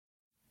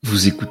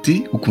Vous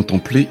écoutez ou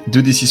contemplez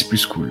 2D6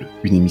 Plus Cool,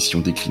 une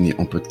émission déclinée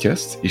en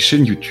podcast et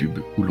chaîne YouTube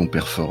où l'on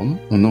performe,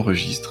 on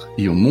enregistre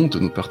et on monte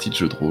nos parties de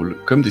jeux de rôle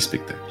comme des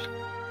spectacles.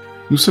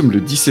 Nous sommes le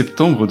 10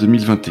 septembre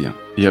 2021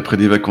 et après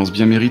des vacances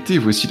bien méritées,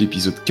 voici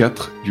l'épisode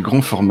 4 du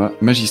grand format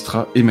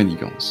Magistrat et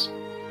Manigance.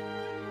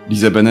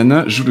 Lisa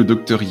Banana joue le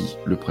Dr Yi,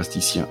 le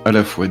plasticien à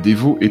la fois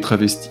dévot et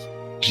travesti.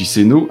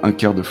 Jiseno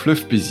incarne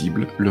Fluff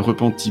paisible, le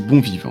repenti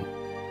bon vivant.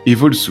 Et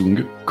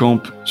Volsung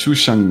campe Chu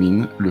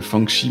Changmin, le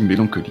Fangshi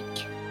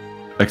mélancolique.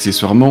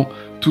 Accessoirement,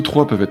 tous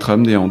trois peuvent être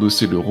amenés à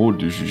endosser le rôle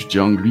du juge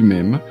Jiang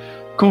lui-même,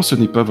 quand ce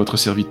n'est pas votre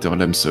serviteur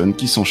Lamson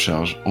qui s'en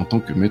charge en tant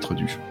que maître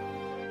du jeu.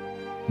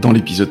 Dans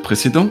l'épisode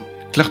précédent,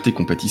 Clarté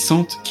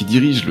Compatissante, qui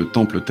dirige le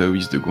temple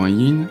taoïste de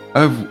Guanyin,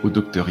 avoue au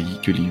Dr Yi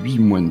que les 8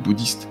 moines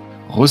bouddhistes,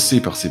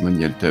 rossés par ces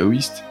moniales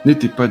taoïstes,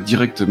 n'étaient pas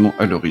directement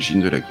à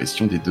l'origine de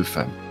l'agression des 2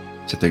 femmes.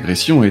 Cette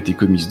agression a été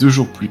commise 2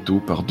 jours plus tôt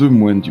par 2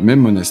 moines du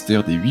même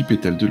monastère des 8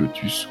 pétales de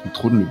lotus où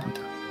trône le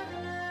Bouddha.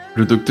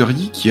 Le Dr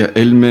Yi, qui a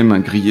elle-même un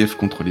grief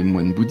contre les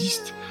moines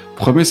bouddhistes,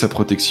 promet sa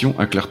protection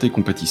à Clarté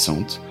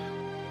Compatissante,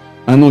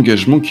 un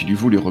engagement qui lui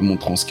vaut les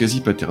remontrances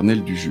quasi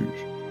paternelles du juge.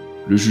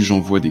 Le juge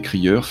envoie des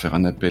crieurs faire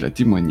un appel à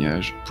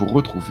témoignage pour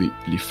retrouver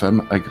les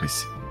femmes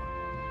agressées.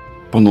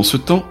 Pendant ce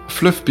temps,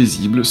 Fluff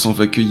paisible s'en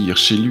va cueillir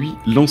chez lui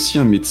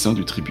l'ancien médecin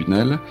du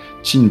tribunal,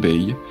 Qin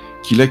Bei,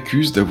 qui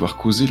l'accuse d'avoir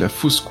causé la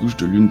fausse couche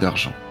de Lune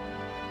d'Argent.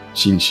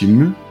 Qin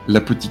Shimmu,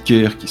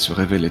 l'apothicaire qui se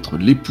révèle être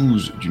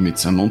l'épouse du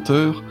médecin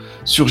menteur,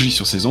 surgit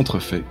sur ses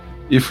entrefaits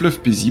et Fluff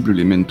paisible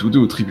les mène tous deux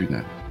au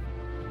tribunal.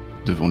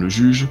 Devant le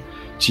juge,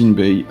 Qin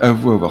Bei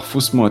avoue avoir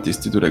faussement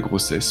attesté de la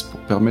grossesse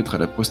pour permettre à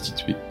la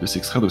prostituée de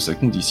s'extraire de sa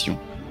condition,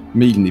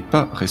 mais il n'est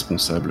pas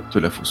responsable de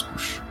la fausse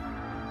couche.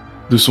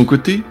 De son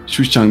côté,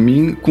 Xu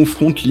Changmin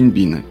confronte Lin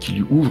Bin, qui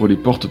lui ouvre les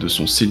portes de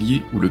son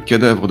cellier où le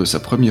cadavre de sa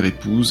première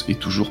épouse est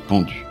toujours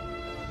pendu.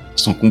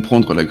 Sans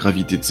comprendre la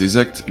gravité de ses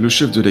actes, le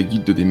chef de la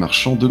guilde des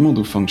marchands demande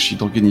au Fangshi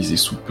d'organiser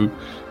sous peu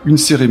une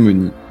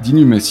cérémonie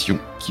d'inhumation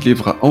qui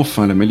lèvera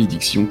enfin la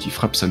malédiction qui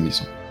frappe sa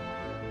maison.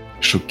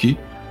 Choqué,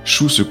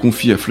 Shu se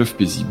confie à Fluff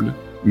paisible,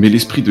 mais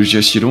l'esprit de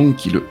Jia Shilong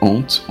qui le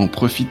hante en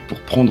profite pour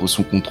prendre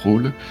son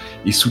contrôle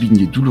et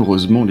souligner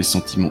douloureusement les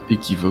sentiments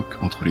équivoques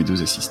entre les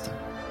 2 assistants.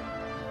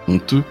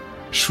 Honteux,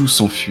 Shu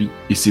s'enfuit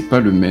et ses pas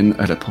le mènent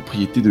à la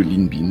propriété de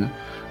Lin Bin,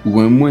 où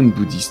un moine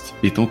bouddhiste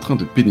est en train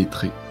de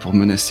pénétrer pour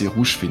menacer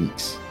Rouge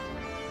Phénix.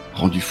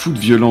 Rendu fou de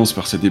violence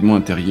par ses démons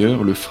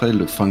intérieurs, le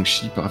frêle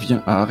Fangshi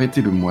parvient à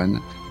arrêter le moine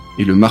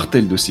et le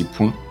martèle de ses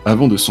poings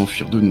avant de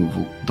s'enfuir de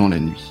nouveau dans la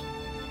nuit.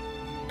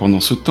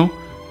 Pendant ce temps,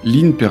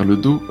 Lin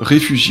Perledo,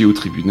 réfugiée au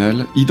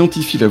tribunal,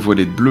 identifie la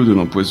voilette bleue de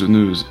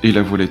l'empoisonneuse et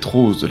la voilette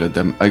rose de la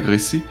dame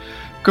agressée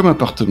comme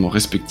appartenant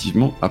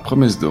respectivement à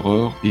Promesse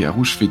d'Aurore et à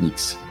Rouge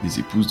Phénix, les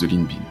épouses de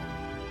Lin Bin.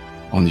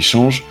 En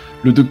échange,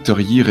 le Dr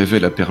Yi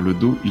révèle à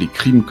Perledo les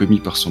crimes commis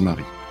par son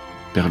mari.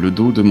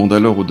 Perledo demande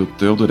alors au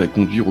docteur de la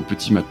conduire au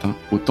petit matin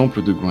au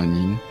temple de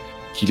Guanyin,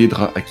 qui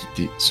l'aidera à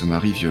quitter ce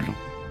mari violent.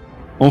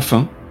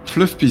 Enfin,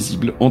 Fluff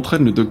paisible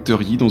entraîne le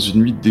Dr Yi dans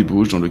une nuit de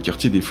débauche dans le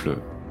quartier des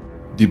Fleurs.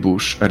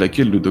 Débauche à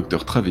laquelle le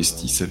docteur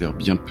travesti s'avère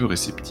bien peu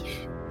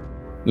réceptif.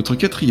 Notre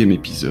 4e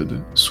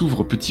épisode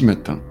s'ouvre au petit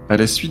matin à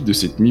la suite de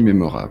cette nuit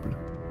mémorable.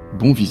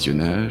 Bon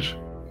visionnage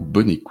ou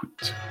bonne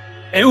écoute.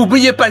 Et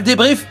oubliez pas le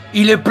débrief,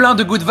 il est plein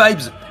de good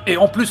vibes. Et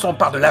en plus, on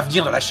parle de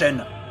l'avenir de la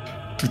chaîne.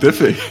 Tout à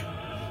fait.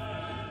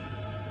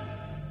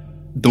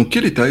 Dans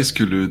quel état est-ce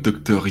que le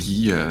Dr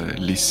Yi a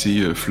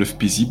laissé Fluff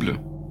paisible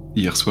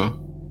hier soir ?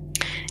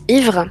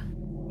 Ivre.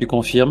 Tu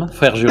confirmes,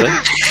 frère juré ?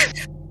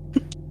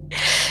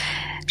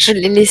 Je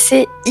l'ai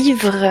laissé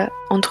ivre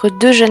entre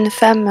 2 jeunes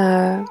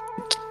femmes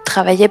qui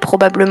travaillaient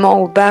probablement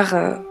au bar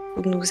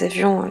où nous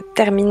avions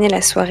terminé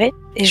la soirée.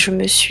 Et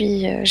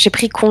j'ai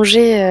pris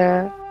congé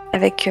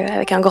avec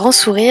un grand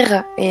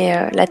sourire et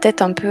la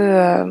tête un peu,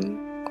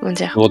 comment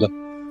dire ? Lourde.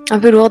 Un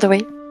peu lourde,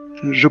 oui.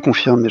 Je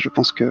confirme, mais je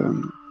pense que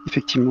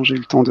effectivement j'ai eu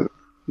le temps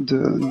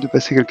de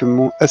passer quelques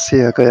moments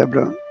assez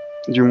agréables,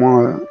 du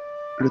moins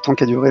le temps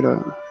qu'a duré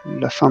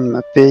la fin de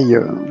ma paye,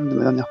 de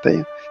ma dernière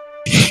paye.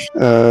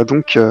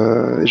 Donc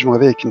je me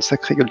réveille avec une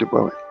sacrée gueule de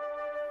bois, ouais.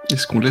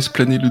 Est-ce qu'on laisse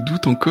planer le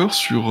doute encore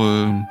sur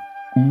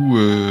où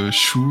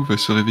Shu va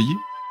se réveiller ?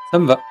 Ça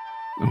me va.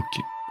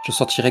 Ok. Je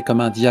sortirai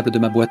comme un diable de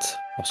ma boîte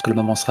lorsque le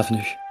moment sera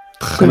venu.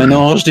 Comme un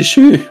ange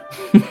déchu.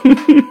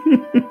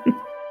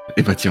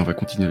 Eh bah tiens, on va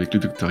continuer avec le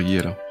Dr Yi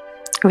alors.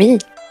 Oui.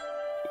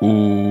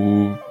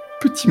 Au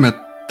petit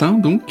matin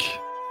donc,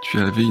 tu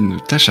avais une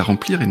tâche à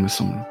remplir il me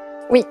semble.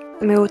 Oui,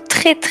 mais au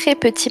très très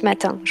petit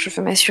matin. Je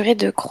veux m'assurer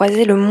de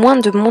croiser le moins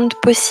de monde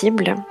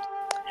possible.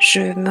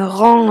 Je me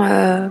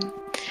rends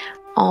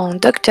en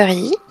Dr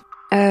Yi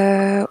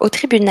au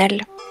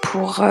tribunal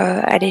pour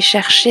aller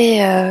chercher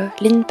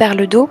Lin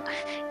Perledo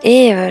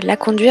et la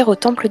conduire au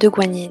temple de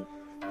Guanyin.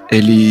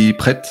 Elle est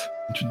prête.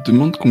 Tu te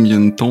demandes combien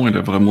de temps elle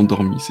a vraiment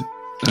dormi.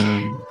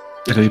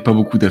 Elle avait pas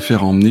beaucoup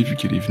d'affaires à emmener vu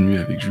qu'elle est venue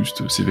avec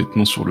juste ses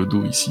vêtements sur le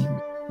dos ici.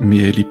 Mais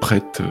elle est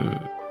prête.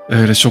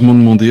 Elle a sûrement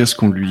demandé à ce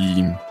qu'on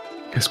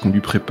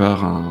lui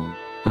prépare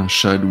un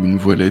châle ou une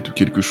voilette ou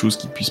quelque chose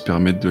qui puisse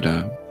permettre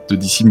de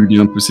dissimuler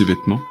un peu ses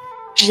vêtements.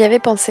 J'y avais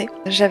pensé.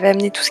 J'avais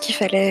amené tout ce qu'il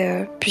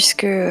fallait,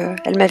 puisque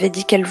elle m'avait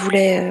dit qu'elle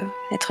voulait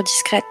être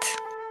discrète.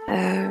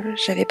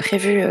 J'avais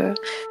prévu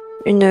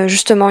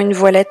justement une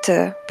voilette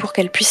pour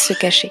qu'elle puisse se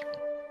cacher.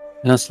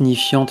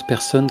 L'insignifiante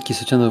personne qui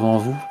se tient devant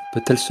vous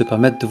peut-elle se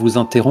permettre de vous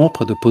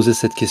interrompre, de poser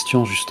cette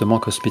question justement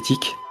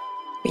cosmétique ?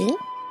 Oui.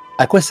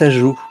 À quoi ça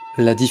joue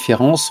la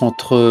différence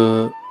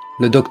entre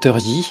le docteur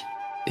Yi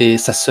et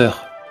sa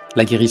sœur,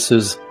 la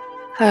guérisseuse ?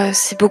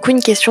 C'est beaucoup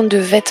une question de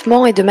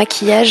vêtements et de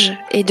maquillage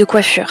et de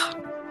coiffure.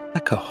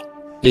 D'accord.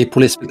 Et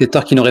pour les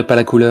spectateurs qui n'auraient pas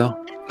la couleur ?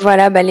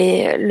 Voilà,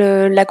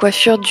 la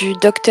coiffure du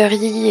Dr.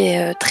 Yi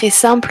est très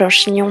simple, un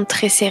chignon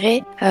très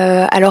serré,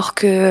 alors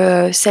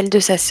que celle de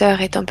sa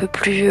sœur est un peu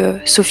plus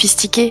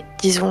sophistiquée.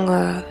 Disons,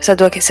 ça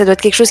doit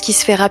être quelque chose qui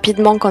se fait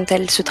rapidement quand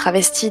elle se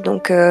travestit,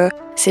 donc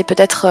c'est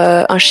peut-être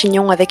un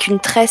chignon avec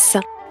une tresse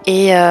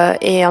et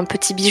un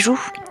petit bijou.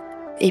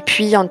 Et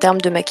puis en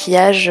termes de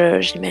maquillage,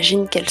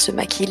 j'imagine qu'elle se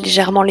maquille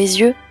légèrement les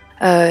yeux.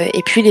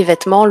 Et puis les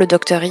vêtements, le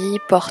Dr. Yi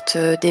porte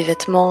des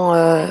vêtements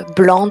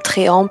blancs,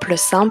 très amples,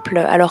 simples,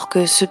 alors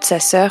que ceux de sa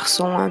sœur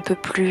sont un peu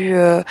plus...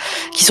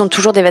 qui sont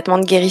toujours des vêtements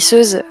de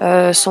guérisseuse,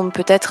 sont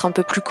peut-être un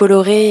peu plus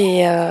colorés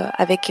et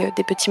avec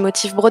des petits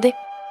motifs brodés.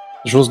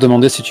 J'ose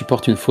demander si tu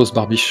portes une fausse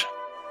barbiche.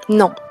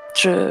 Non,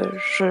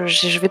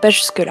 je vais pas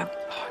jusque-là.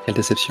 Quelle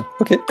déception.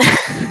 Ok.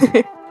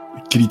 La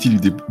qualité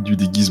du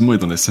déguisement est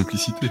dans la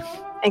simplicité.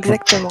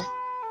 Exactement.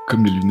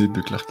 Comme les lunettes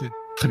de Clark Kent.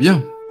 Très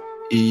bien.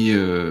 Et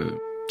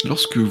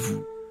lorsque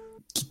vous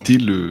quittez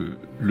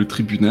le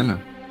tribunal,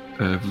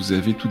 vous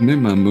avez tout de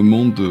même un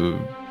moment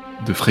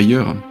de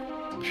frayeur,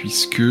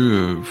 puisque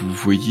vous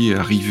voyez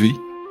arriver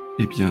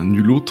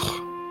nul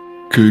autre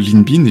que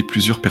Lin Bin et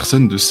plusieurs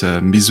personnes de sa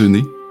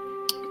maisonnée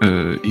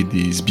et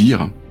des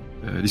sbires,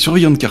 des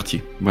surveillants de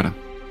quartier, voilà.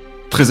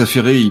 Très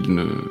affairés,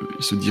 ils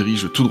se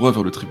dirigent tout droit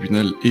vers le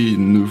tribunal et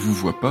ne vous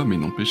voient pas, mais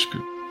n'empêche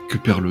que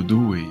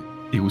Perledo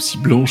est aussi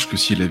blanche que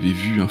si elle avait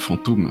vu un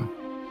fantôme.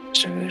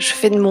 Je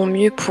fais de mon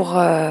mieux pour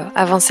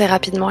avancer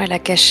rapidement et la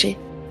cacher,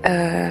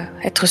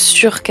 être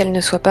sûre qu'elle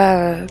ne soit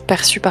pas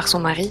perçue par son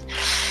mari.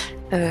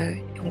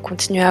 On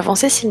continue à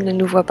avancer s'il ne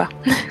nous voit pas.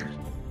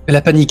 Elle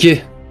a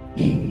paniqué.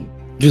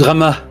 Du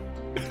drama.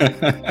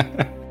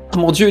 Oh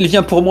mon Dieu, il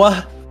vient pour moi.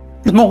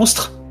 Le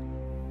monstre.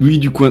 Oui,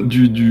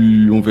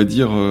 on va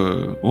dire,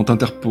 en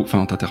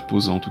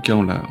t'interposant, en tout cas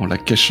en la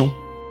cachant,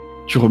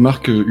 tu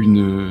remarques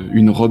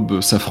une robe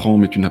safran,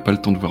 mais tu n'as pas le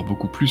temps de voir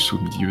beaucoup plus au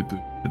milieu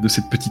de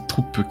cette petite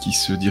troupe qui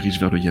se dirige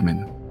vers le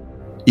Yamen.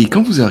 Et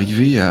quand vous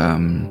arrivez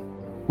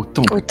au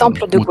temple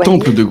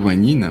de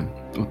Guanyin,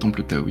 au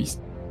temple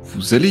taoïste,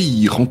 vous allez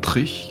y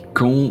rentrer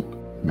quand,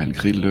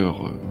 malgré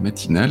l'heure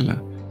matinale,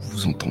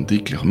 vous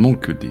entendez clairement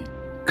que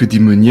des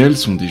moniales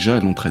sont déjà à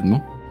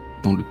l'entraînement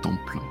dans le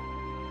temple.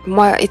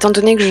 Moi, étant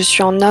donné que je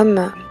suis un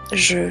homme,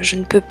 je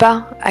ne peux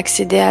pas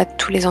accéder à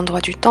tous les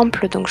endroits du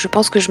temple, donc je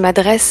pense que je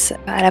m'adresse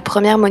à la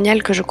première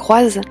moniale que je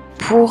croise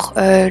pour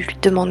lui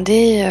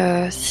demander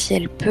si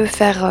elle peut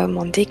faire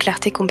mander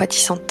clarté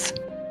compatissante.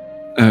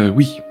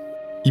 Oui,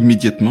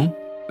 immédiatement,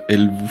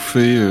 elle vous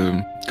fait,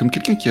 comme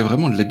quelqu'un qui a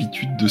vraiment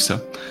l'habitude de ça,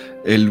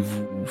 elle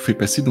vous fait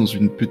passer dans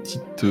une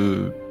petite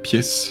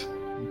pièce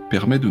qui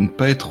permet de ne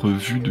pas être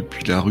vue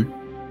depuis la rue.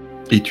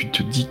 Et tu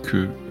te dis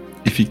que,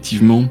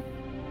 effectivement,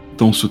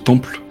 dans ce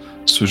temple,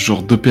 ce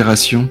genre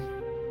d'opération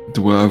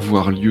doit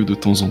avoir lieu de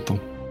temps en temps.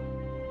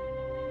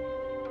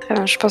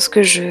 Je pense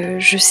que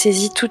je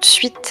saisis tout de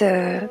suite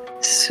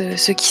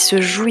ce qui se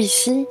joue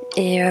ici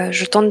et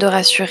je tente de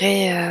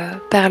rassurer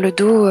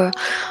Perledo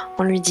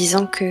en lui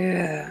disant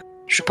que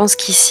je pense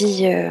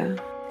qu'ici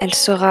elle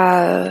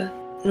sera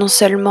non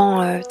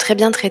seulement très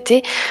bien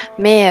traitée,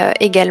 mais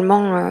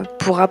également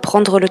pourra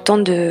prendre le temps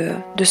de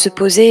se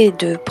poser et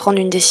de prendre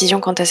une décision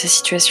quant à sa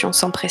situation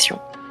sans pression.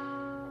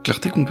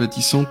 Clarté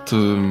compatissante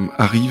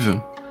arrive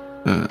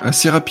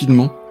assez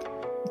rapidement.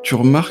 Tu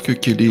remarques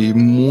qu'elle est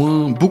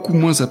beaucoup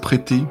moins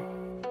apprêtée,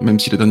 même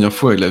si la dernière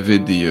fois elle avait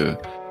des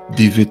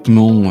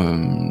vêtements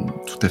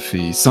tout à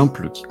fait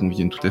simples qui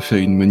conviennent tout à fait à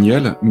une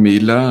moniale, mais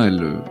là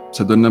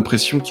ça donne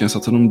l'impression qu'il y a un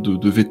certain nombre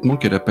de vêtements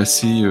qu'elle a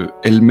passés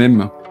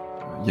elle-même.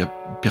 Il n'y a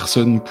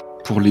personne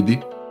pour l'aider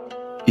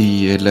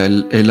et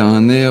elle a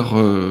un air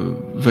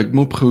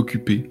vaguement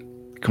préoccupé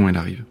quand elle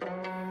arrive.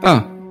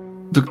 Ah,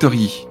 Dr.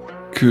 Yi,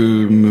 que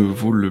me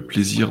vaut le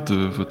plaisir de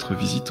votre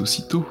visite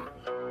aussitôt ?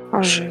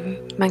 Je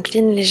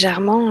m'incline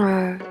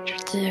légèrement, je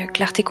dis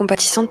clarté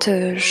compatissante,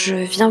 je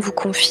viens vous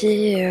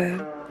confier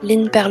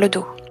Lin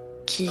Perledo,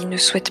 qui ne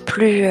souhaite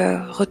plus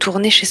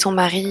retourner chez son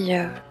mari,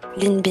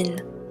 Lin Bin.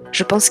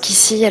 Je pense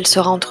qu'ici, elle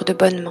sera entre de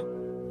bonnes mains.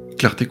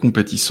 Clarté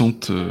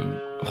compatissante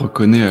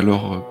reconnaît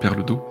alors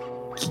Perledo,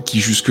 qui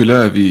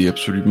jusque-là avait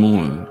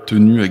absolument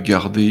tenu à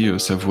garder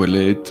sa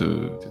voilette,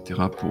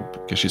 etc., pour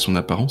cacher son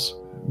apparence.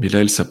 Mais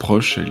là, elle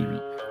s'approche,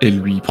 elle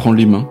lui prend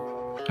les mains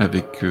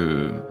avec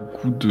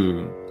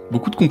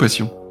beaucoup de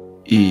compassion.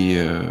 Et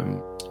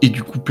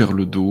du coup,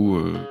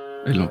 Perledo,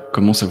 elle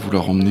commence à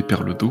vouloir emmener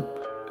Perledo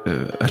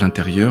à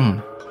l'intérieur.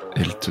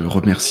 Elle te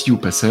remercie au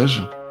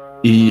passage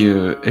et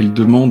elle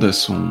demande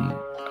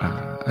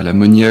à la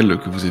moniale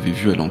que vous avez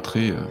vue à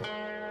l'entrée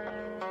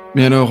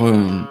Mais alors,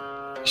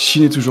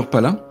 Chi n'est toujours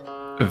pas là.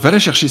 Va la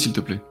chercher, s'il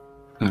te plaît.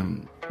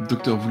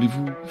 Docteur,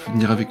 voulez-vous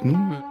venir avec nous ?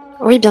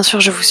 Oui, bien sûr,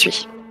 je vous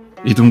suis.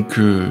 Et donc,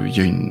 il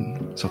y a un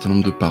certain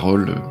nombre de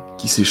paroles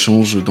qui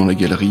s'échangent dans la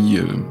galerie.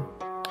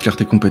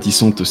 Clarté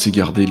compatissante sait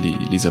garder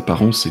les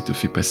apparences et te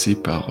fait passer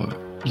par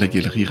la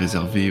galerie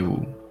réservée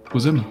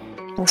aux hommes.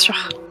 Bien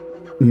sûr.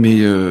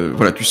 Mais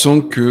voilà, tu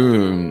sens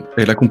que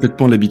elle a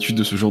complètement l'habitude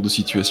de ce genre de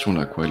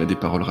situation-là, quoi. Elle a des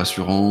paroles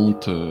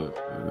rassurantes,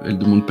 elle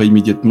demande pas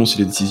immédiatement si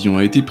la décision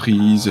a été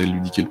prise, elle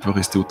lui dit qu'elle peut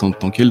rester autant de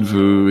temps qu'elle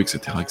veut, etc.,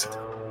 etc.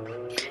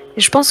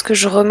 Et je pense que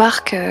je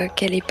remarque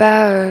qu'elle est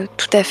pas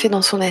tout à fait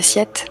dans son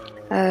assiette.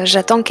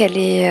 J'attends qu'elle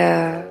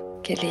ait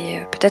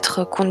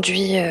peut-être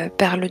conduit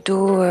par le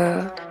dos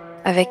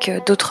avec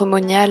d'autres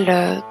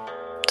moniales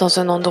dans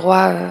un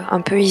endroit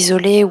un peu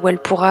isolé où elle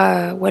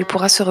pourra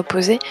se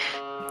reposer.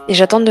 Et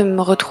j'attends de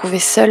me retrouver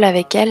seule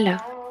avec elle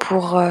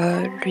pour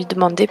lui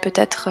demander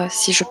peut-être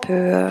si je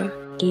peux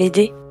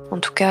l'aider, en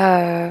tout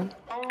cas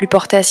lui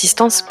porter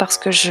assistance parce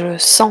que je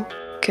sens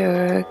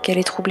qu'elle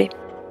est troublée.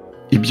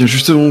 Et bien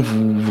justement,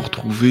 vous vous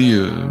retrouvez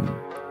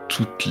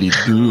toutes les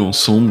deux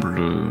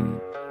ensemble.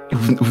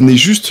 Vous venez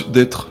juste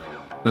d'être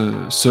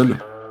seul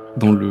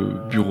dans le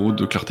bureau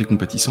de Clarté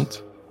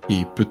compatissante.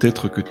 Et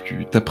peut-être que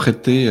tu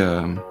t'apprêtais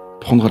à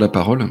prendre la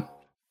parole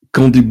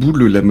quand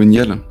déboule la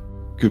moniale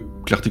que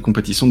Clarté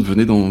compatissante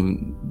venait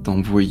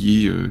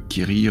d'envoyer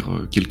quérir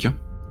quelqu'un.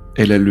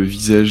 Elle a le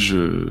visage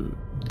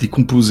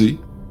décomposé,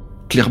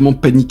 clairement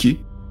paniqué.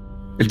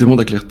 Elle demande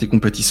à Clarté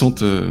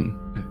compatissante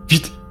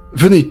vite,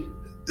 venez,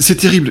 c'est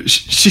terrible,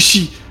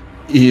 Chi.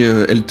 Et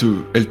elle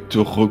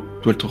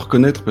doit te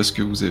reconnaître parce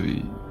que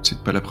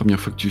c'est pas la première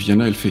fois que tu viens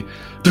là. Elle fait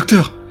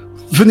docteur,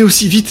 venez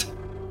aussi vite.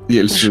 Et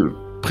elle se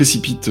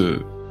précipite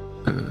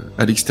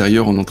à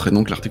l'extérieur en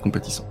entraînant Clarté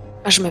compatissante.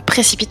 Je me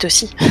précipite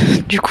aussi,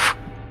 du coup.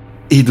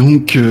 Et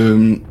donc,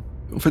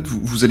 en fait,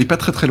 vous allez pas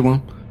très très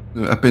loin,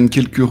 à peine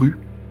quelques rues,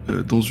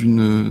 dans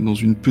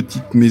une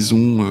petite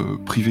maison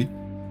privée.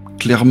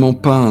 Clairement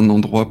pas un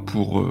endroit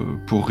pour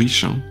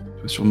riches. Hein.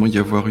 Il va sûrement y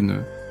avoir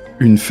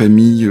une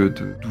famille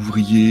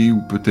d'ouvriers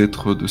ou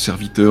peut-être de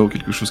serviteurs,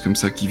 quelque chose comme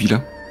ça qui vit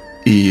là.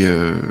 Et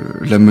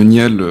la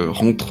moniale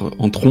rentre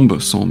en trombe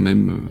sans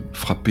même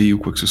frapper ou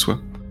quoi que ce soit.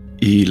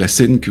 Et la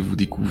scène que vous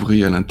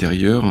découvrez à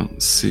l'intérieur,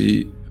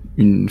 c'est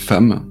une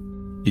femme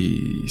et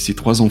ses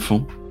 3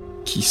 enfants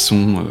qui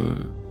sont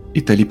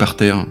étalés par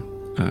terre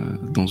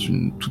dans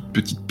une toute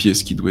petite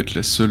pièce qui doit être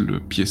la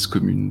seule pièce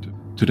commune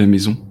de la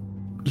maison.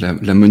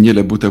 La moniale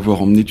a beau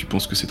t'avoir emmené, tu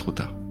penses que c'est trop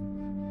tard.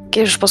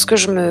 Ok, je pense que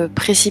je me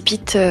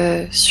précipite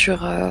sur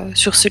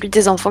celui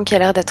des enfants qui a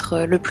l'air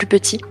d'être le plus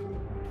petit.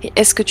 Et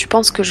est-ce que tu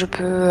penses que je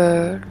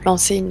peux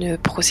lancer une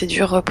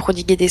procédure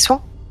prodiguer des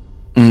soins ?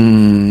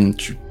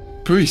 Tu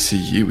peux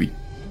essayer, oui.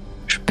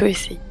 Je peux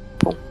essayer.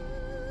 Bon.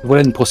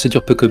 Voilà une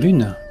procédure peu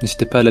commune.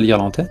 N'hésitez pas à la lire à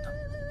l'antenne.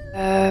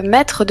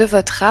 Maître de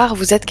votre art,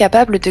 vous êtes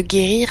capable de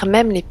guérir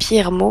même les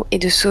pires maux et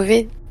de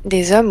sauver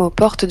des hommes aux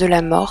portes de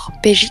la mort,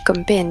 PJ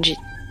comme PNJ.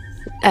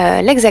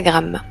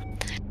 L'hexagramme.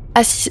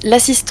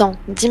 L'assistant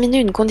diminue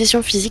une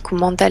condition physique ou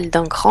mentale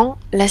d'un cran.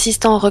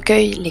 L'assistant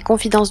recueille les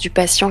confidences du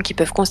patient qui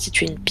peuvent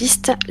constituer une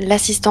piste.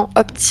 L'assistant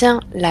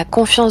obtient la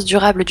confiance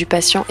durable du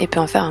patient et peut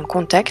en faire un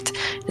contact.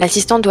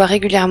 L'assistant doit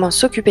régulièrement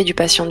s'occuper du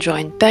patient durant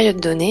une période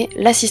donnée.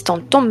 L'assistant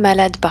tombe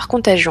malade par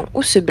contagion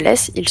ou se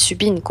blesse. Il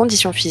subit une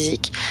condition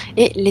physique.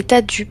 Et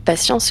l'état du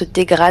patient se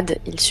dégrade.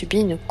 Il subit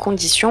une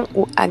condition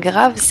ou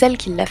aggrave celle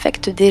qui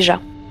l'affecte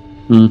déjà.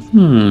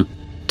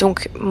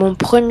 Donc mon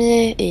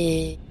premier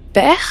est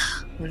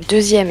père. Mon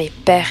deuxième est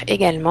père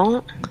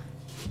également.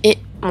 Et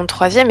mon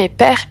troisième est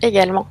père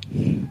également.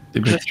 Et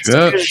bien, tu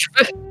as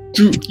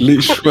tous les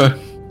choix.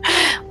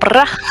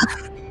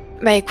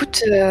 Bah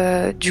écoute,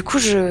 du coup,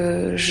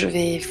 je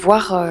vais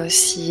voir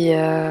si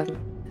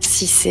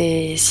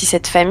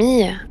cette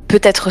famille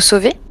peut être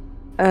sauvée.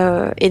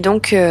 Et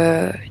donc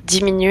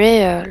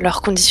diminuer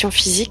leurs conditions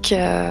physiques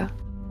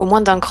au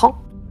moins d'un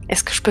cran.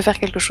 Est-ce que je peux faire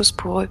quelque chose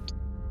pour eux ?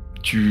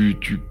 Tu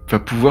vas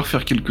pouvoir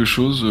faire quelque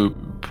chose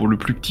pour le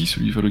plus petit,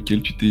 celui vers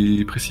lequel tu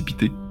t'es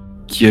précipité,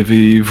 qui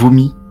avait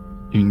vomi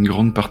une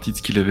grande partie de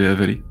ce qu'il avait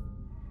avalé.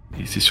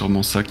 Et c'est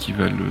sûrement ça qui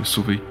va le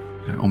sauver,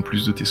 en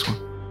plus de tes soins.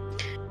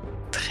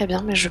 Très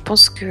bien, mais je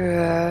pense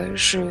que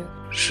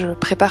je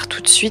prépare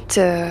tout de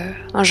suite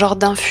un genre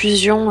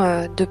d'infusion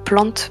de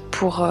plantes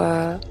pour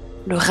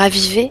le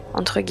raviver,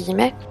 entre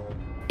guillemets.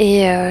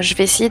 Et je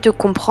vais essayer de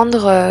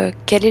comprendre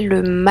quel est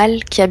le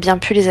mal qui a bien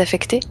pu les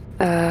affecter.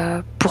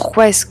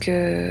 Pourquoi est-ce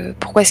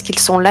qu'ils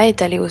sont là,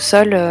 étalés au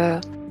sol,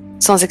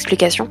 sans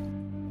explication ?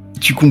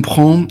 Tu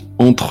comprends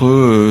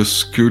entre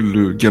ce que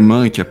le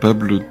gamin est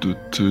capable de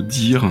te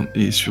dire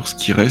et sur ce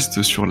qui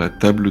reste sur la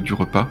table du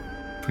repas,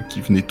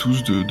 qui venaient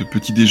tous de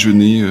petit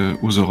déjeuner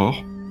aux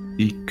aurores,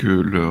 et que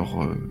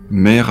leur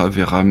mère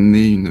avait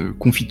ramené une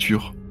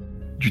confiture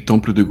du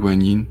temple de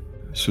Guanyin,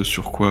 ce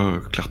sur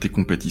quoi Clarté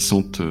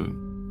compatissante...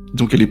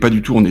 Donc elle est pas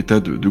du tout en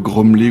état de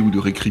grommeler ou de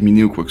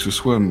récriminer ou quoi que ce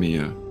soit, mais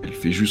elle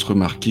fait juste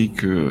remarquer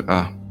que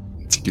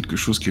c'est quelque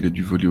chose qu'elle a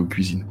dû voler aux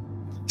cuisines.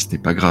 Ce n'est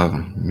pas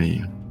grave,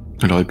 mais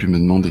elle aurait pu me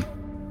demander.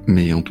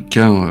 Mais en tout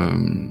cas,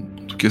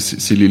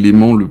 c'est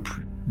l'élément le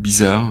plus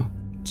bizarre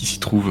qui s'y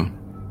trouve.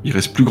 Il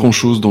reste plus grand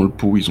chose dans le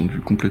pot, ils ont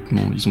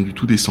dû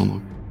tout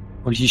descendre.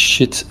 Holy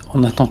shit,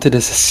 on a tenté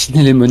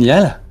d'assassiner les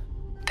Monial ?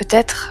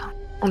 Peut-être.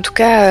 En tout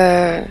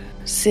cas,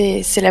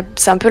 c'est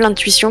un peu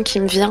l'intuition qui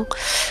me vient.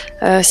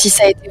 Si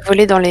ça a été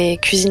volé dans les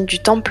cuisines du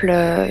temple,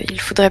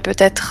 il faudrait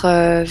peut-être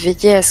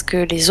veiller à ce que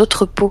les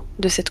autres pots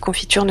de cette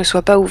confiture ne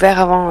soient pas ouverts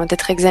avant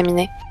d'être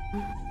examinés.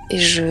 Et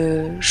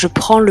je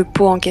prends le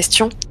pot en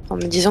question en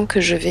me disant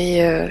que je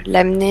vais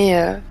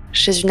l'amener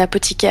chez une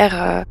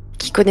apothicaire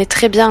qui connaît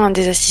très bien un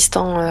des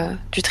assistants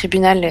du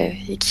tribunal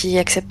et qui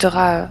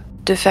acceptera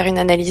de faire une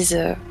analyse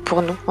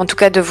pour nous. En tout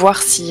cas, de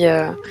voir si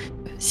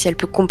elle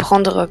peut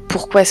comprendre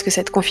pourquoi est-ce que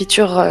cette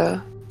confiture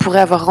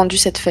pourrait avoir rendu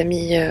cette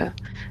famille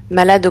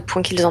malade au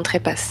point qu'ils en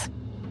trépassent.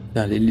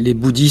 Les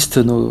bouddhistes,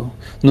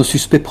 nos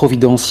suspects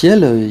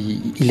providentiels,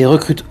 ils les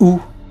recrutent où ?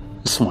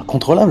 Ils sont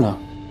incontrôlables.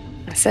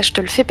 Ça, je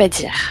te le fais pas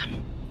dire.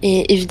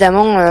 Et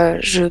évidemment,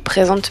 je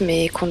présente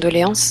mes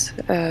condoléances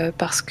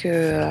parce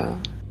que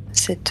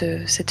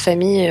cette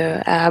famille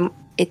a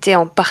été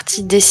en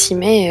partie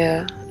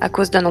décimée à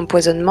cause d'un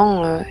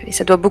empoisonnement et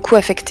ça doit beaucoup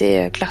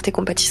affecter Clarté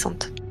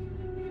Compatissante.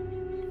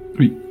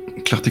 Oui,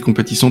 Clarté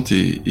Compatissante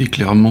est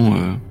clairement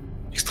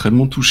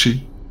extrêmement touchée.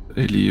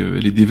 Elle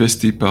est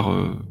dévastée par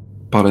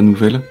la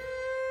nouvelle.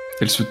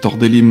 Elle se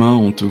tordait les mains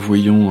en te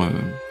voyant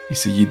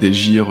essayer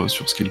d'agir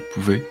sur ce qu'elle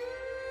pouvait.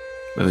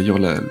 D'ailleurs,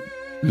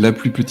 la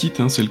plus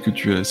petite, celle que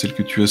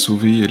tu as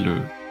sauvée,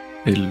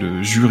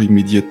 elle jure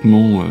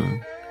immédiatement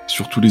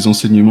sur tous les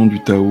enseignements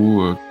du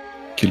Tao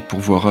qu'elle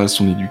pourvoira à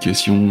son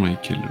éducation et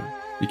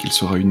qu'elle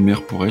sera une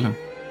mère pour elle.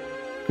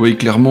 Oui,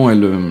 clairement,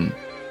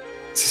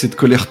 c'est cette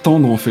colère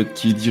tendre en fait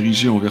qui est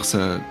dirigée envers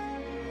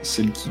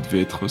celle qui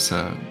devait être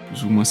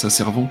plus ou moins sa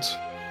servante,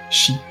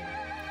 Chi.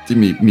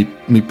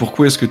 Mais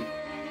pourquoi est-ce que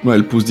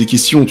elle pose des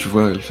questions, tu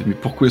vois, elle fait mais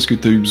pourquoi est-ce que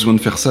t'as eu besoin de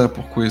faire ça ?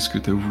 Pourquoi est-ce que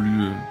t'as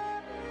voulu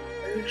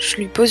Je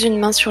lui pose une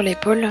main sur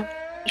l'épaule.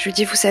 Je lui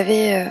dis, vous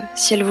savez,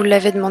 si elle vous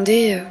l'avait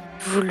demandé,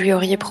 vous lui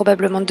auriez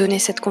probablement donné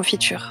cette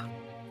confiture.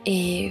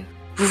 Et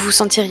vous vous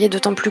sentiriez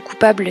d'autant plus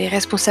coupable et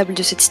responsable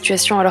de cette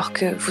situation alors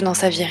que vous n'en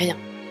saviez rien.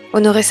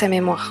 Honorez sa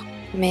mémoire,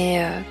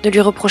 mais ne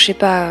lui reprochez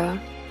pas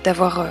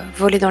d'avoir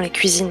volé dans les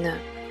cuisines.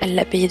 Elle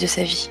l'a payé de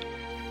sa vie.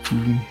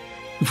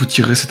 Vous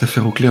tirerez cette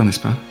affaire au clair, n'est-ce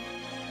pas ?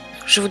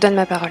 Je vous donne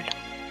ma parole.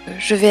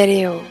 Je vais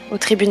aller au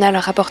tribunal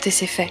rapporter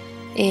ces faits.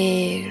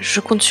 Et je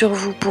compte sur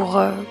vous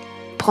pour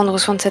prendre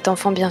soin de cet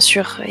enfant, bien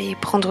sûr, et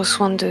prendre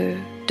soin de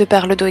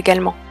Perledo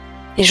également.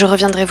 Et je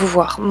reviendrai vous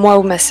voir, moi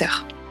ou ma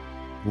sœur.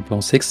 Vous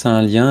pensez que ça a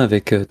un lien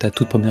avec ta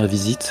toute première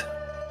visite ?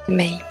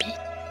 Maybe.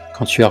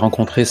 Quand tu as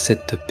rencontré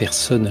cette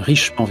personne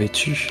richement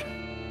vêtue,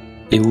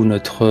 et où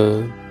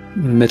notre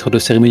maître de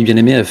cérémonie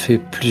bien-aimé a fait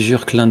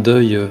plusieurs clins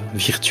d'œil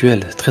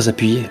virtuels, très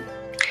appuyés.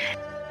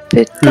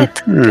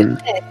 Peut-être.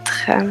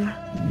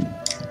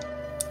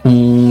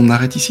 On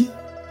arrête ici ?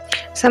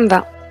 Ça me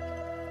va.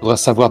 On voudrait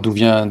savoir d'où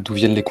viennent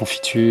les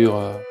confitures,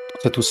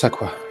 tout ça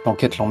quoi.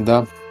 L'enquête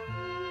lambda.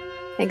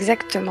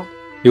 Exactement.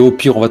 Et au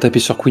pire, on va taper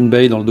sur Queen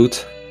Bey dans le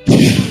doute.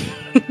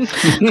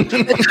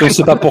 On ne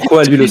sait pas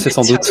pourquoi, lui le sait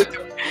sans doute.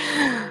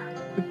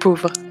 Le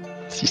pauvre.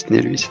 Si ce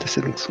n'est lui,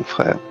 c'est donc son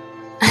frère.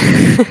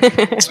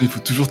 Il faut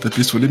toujours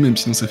taper sur les mêmes,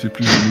 sinon ça fait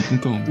plus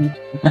mécontent.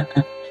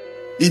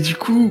 Et du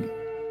coup,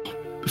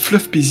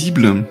 fleuve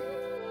paisible,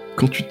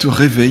 quand tu te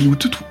réveilles,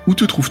 où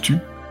te trouves-tu ?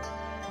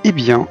 Eh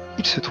bien,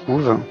 il se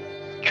trouve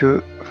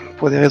que,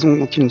 pour des raisons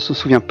dont il ne se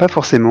souvient pas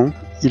forcément,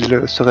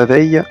 il se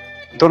réveille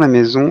dans la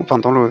maison, enfin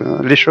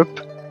dans l'échoppe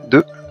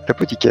de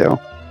l'apothicaire,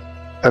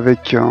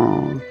 avec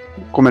un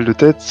gros mal de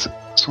tête,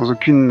 sans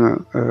aucune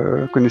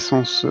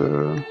connaissance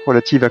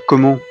relative à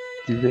comment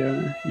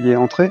il est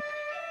entré.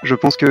 Je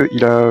pense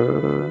qu'il a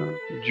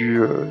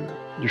du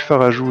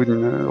fard à joues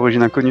d'une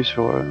origine inconnue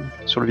sur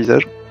le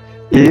visage,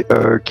 et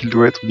qu'il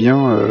doit être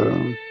bien...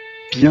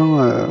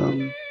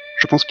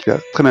 je pense qu'il a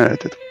très mal à la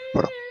tête.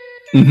 Voilà.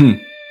 Mmh.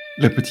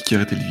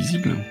 L'apothicaire est-elle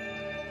visible ?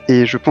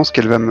 Et je pense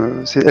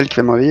c'est elle qui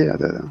va me réveiller,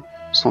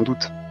 sans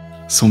doute.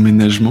 Sans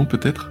ménagement,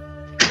 peut-être ?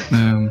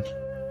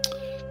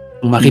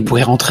 Mon mari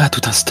pourrait rentrer à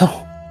tout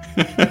instant.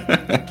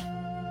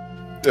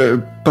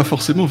 Pas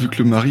forcément, vu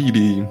que le mari, il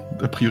est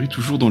a priori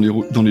toujours dans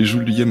les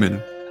geôles du Yémen.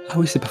 Ah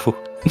oui, c'est pas faux.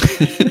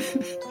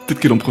 Peut-être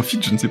qu'elle en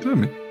profite, je ne sais pas,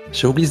 mais...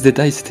 J'ai oublié ce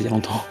détail, c'était il y a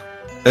longtemps.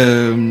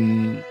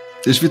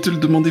 Je vais te le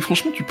demander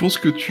franchement, tu penses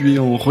que tu es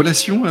en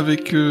relation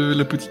avec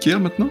l'apothicaire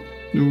maintenant ?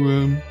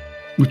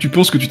 Ou tu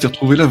penses que tu t'es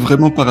retrouvé là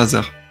vraiment par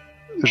hasard ?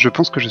 Je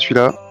pense que je suis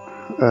là,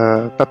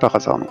 pas par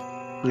hasard, non.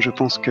 Je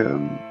pense que,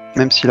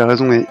 même si la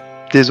raison est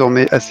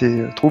désormais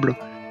assez trouble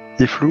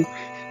et floue,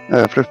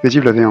 Fleuve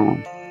Paisible avait un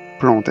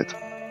plan en tête.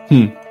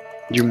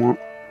 Du moins,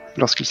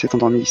 lorsqu'il s'est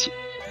endormi ici.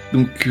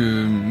 Donc,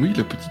 oui,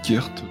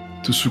 l'apothicaire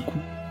te secoue.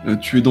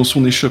 Tu es dans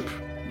son échoppe.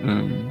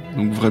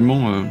 Donc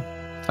vraiment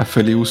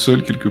affalé au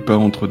sol, quelque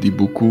part entre des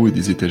bocaux et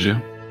des étagères.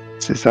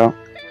 C'est ça.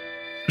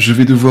 Je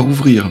vais devoir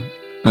ouvrir.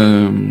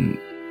 Il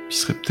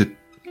serait peut-être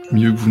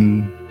mieux que vous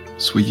ne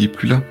soyez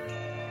plus là.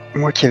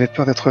 Moi qui avais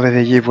peur d'être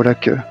réveillé, voilà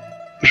que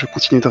je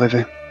continue de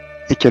rêver.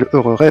 Et quel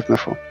heureux rêve, ma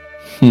foi.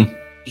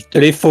 Il te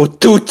les faut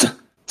toutes,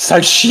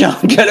 sale chien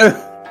galeux.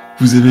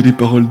 Vous avez les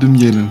paroles de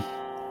miel,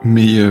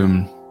 mais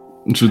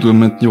je dois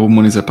maintenir au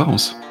moins les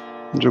apparences.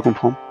 Je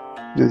comprends.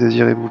 Ne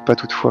désirez-vous pas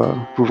toutefois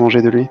vous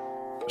venger de lui?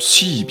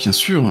 Si, bien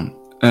sûr,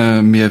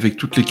 mais avec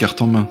toutes les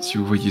cartes en main, si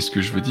vous voyez ce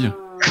que je veux dire.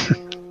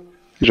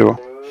 Je vois.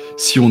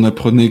 Si on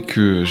apprenait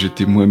que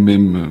j'étais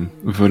moi-même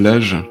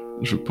volage,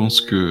 je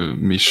pense que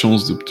mes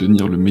chances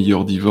d'obtenir le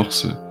meilleur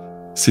divorce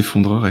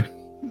s'effondreraient.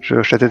 Je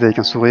hoche la tête avec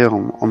un sourire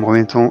en me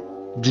remettant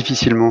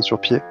difficilement sur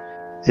pied.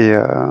 Et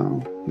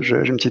j'ai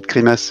une petite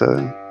grimace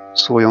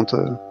souriante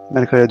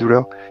malgré la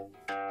douleur.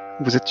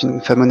 Vous êtes une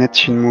femme honnête,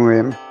 Shinmu,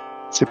 et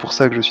c'est pour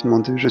ça que je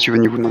suis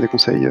venu vous demander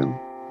conseil.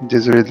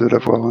 Désolé de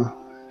l'avoir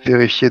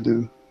vérifié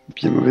de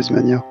bien mauvaise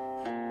manière.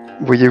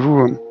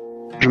 Voyez-vous,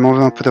 je m'en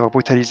veux un peu d'avoir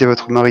brutalisé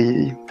votre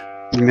mari.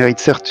 Il mérite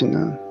certes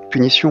une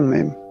punition,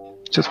 mais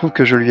il se trouve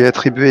que je lui ai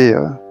attribué,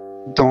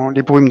 dans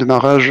les brumes de ma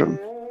rage,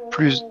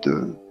 plus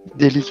de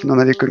délits qu'il n'en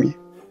avait commis.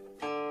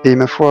 Et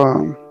ma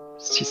foi,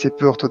 si c'est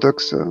peu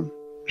orthodoxe,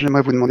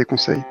 j'aimerais vous demander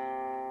conseil.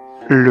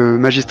 Le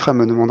magistrat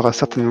me demandera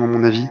certainement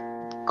mon avis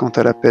quant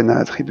à la peine à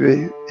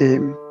attribuer, et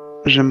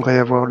j'aimerais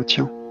avoir le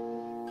tien.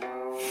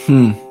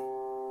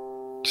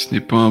 Ce n'est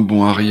pas un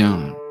bon à rien.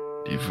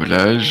 Il est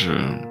volage,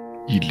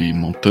 il est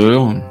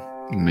menteur,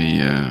 mais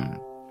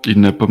il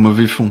n'a pas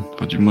mauvais fond.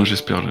 Enfin, du moins,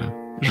 j'espère.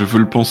 Je veux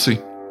le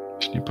penser.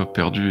 Je n'ai pas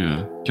perdu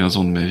 15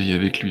 ans de ma vie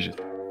avec lui.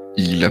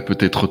 Il a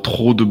peut-être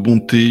trop de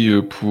bonté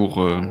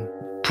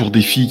pour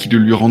des filles qui le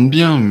lui rendent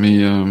bien,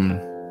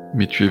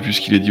 mais tu as vu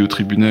ce qu'il a dit au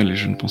tribunal et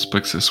je ne pense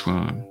pas que ça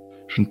soit...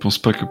 Je ne pense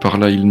pas que par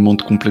là il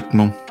mente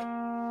complètement.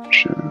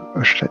 Je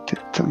hoche la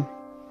tête.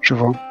 Je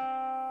vois.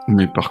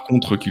 Mais par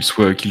contre, qu'il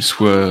soit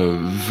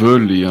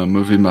veule et un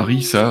mauvais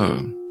mari, ça,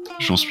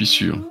 j'en suis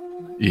sûr.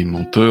 Et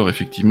menteur,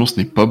 effectivement, ce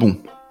n'est pas bon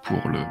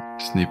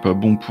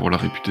pour la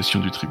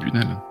réputation du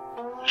tribunal.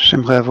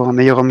 J'aimerais avoir un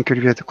meilleur homme que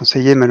lui à te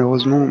conseiller,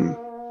 malheureusement,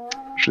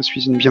 je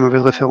suis une bien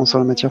mauvaise référence en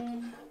la matière.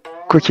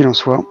 Quoi qu'il en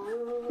soit,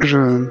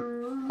 je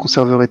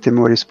conserverai tes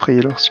mots à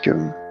l'esprit lorsque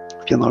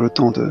viendra le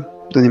temps de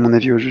donner mon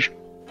avis au juge.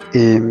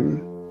 Et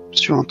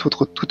sur un tout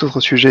autre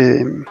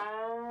sujet,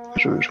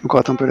 je me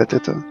gratte un peu la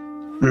tête.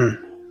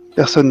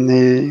 Personne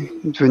n'est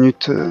venu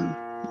te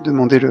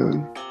demander le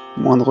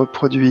moindre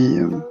produit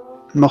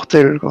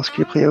mortel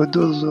lorsqu'il est pris à haute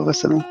dose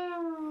récemment.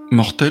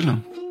 Mortel ?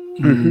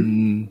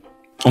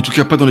 En tout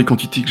cas, pas dans les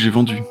quantités que j'ai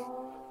vendues.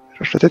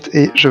 Je hoche la tête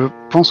et je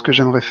pense que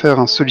j'aimerais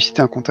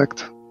solliciter un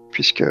contact,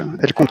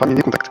 puisqu'elle compte parmi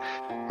mes contacts.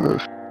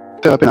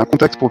 Faire appel à un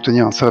contact pour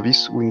obtenir un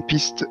service ou une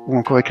piste ou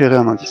encore éclairer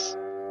un indice.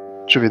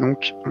 Je vais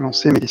donc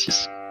lancer mes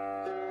D6.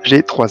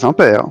 J'ai 3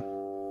 impairs.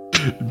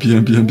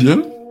 Bien.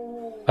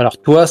 Alors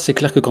toi, c'est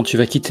clair que quand tu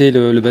vas quitter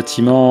le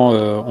bâtiment,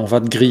 on va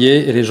te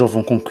griller et les gens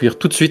vont conclure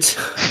tout de suite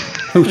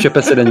où tu as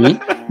passé la nuit.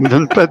 Ne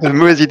donne pas de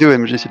mauvaises idées au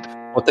MJ, s'il te plaît.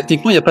 Bon,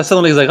 techniquement, il n'y a pas ça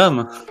dans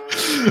l'hexagramme.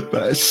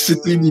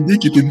 C'était une idée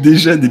qui était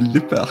déjà dès le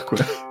départ, quoi.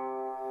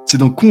 C'est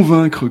d'en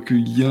convaincre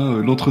qu'il y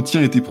a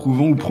l'entretien est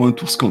éprouvant ou prend un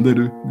tour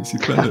scandaleux. Mais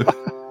c'est pas...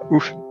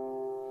 Ouf.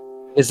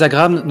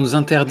 L'hexagramme nous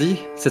interdit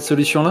cette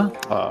solution-là ?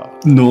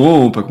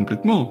 Non, pas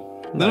complètement.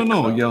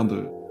 Non,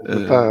 regarde.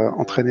 Ne pas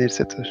entraîner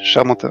cette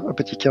charmante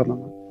apothicaire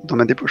dans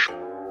ma débauche.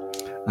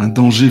 Un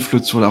danger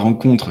flotte sur la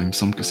rencontre, il me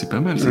semble que c'est pas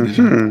mal, ça,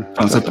 déjà.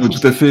 Enfin, ça peut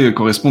tout à fait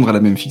correspondre à la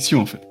même fiction,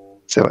 en fait.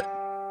 C'est vrai.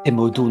 Les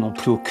mots doux n'ont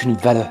plus aucune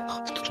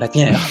valeur, de toute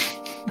manière.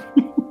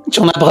 Tu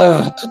en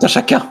abreuves tout un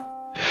chacun.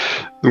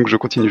 Donc je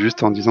continue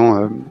juste en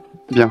disant,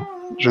 bien,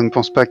 je ne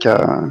pense pas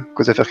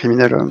qu'aux affaires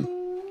criminelles,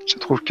 je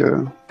trouve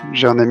que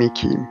j'ai un ami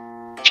qui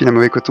file un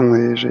mauvais coton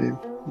et j'ai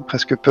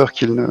presque peur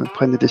qu'il ne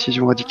prenne des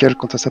décisions radicales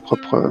quant à sa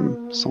propre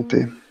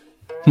santé.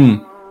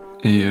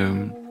 Et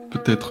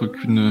peut-être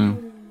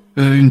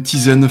une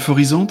tisane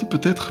euphorisante,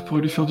 peut-être,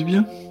 pourrait lui faire du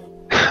bien.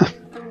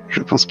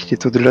 Je pense qu'il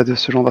est au-delà de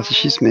ce genre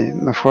d'artifice, mais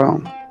ma foi,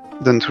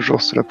 donne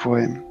toujours, cela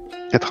pourrait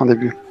être un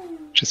début.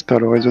 J'espère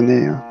le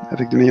raisonner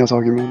avec de meilleurs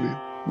arguments, mais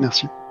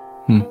merci.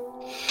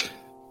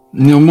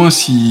 Néanmoins,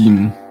 si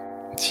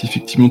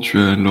effectivement tu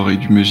as l'oreille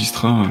du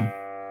magistrat,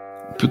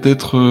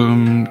 peut-être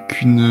un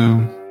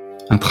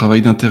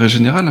travail d'intérêt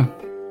général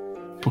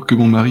pour que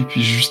mon mari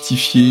puisse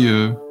justifier,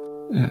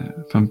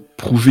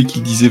 prouver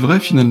qu'il disait vrai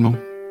finalement,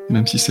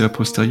 même si c'est a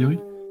posteriori.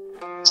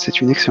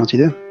 C'est une excellente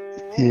idée,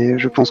 et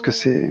je pense que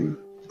ses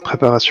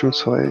préparations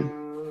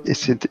et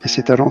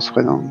ses talents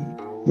seraient d'un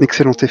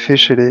excellent effet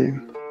chez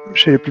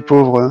les plus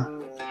pauvres,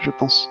 je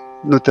pense,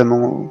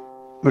 notamment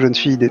aux jeunes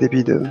filles des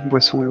débits de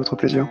boissons et autres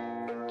plaisirs.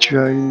 Tu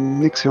as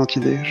une excellente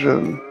idée,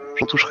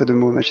 j'en toucherai 2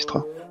 mots au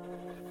magistrat.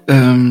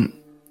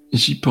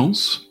 J'y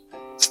pense.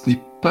 Ce n'est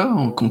pas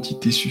en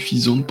quantité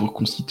suffisante pour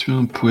constituer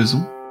un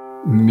poison,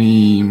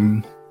 mais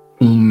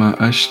on m'a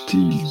acheté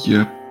il y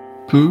a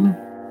peu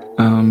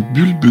un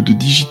bulbe de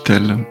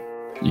digital.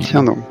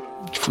 Tiens donc.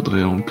 Il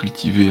faudrait en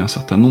cultiver un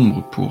certain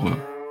nombre pour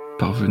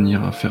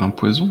parvenir à faire un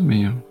poison,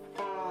 mais...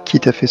 Qui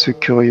t'a fait ce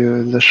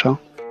curieux achat ?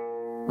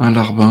 Un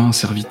larbin, un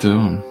serviteur.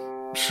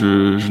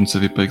 Je ne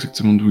savais pas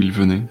exactement d'où il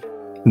venait.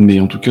 Mais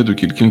en tout cas de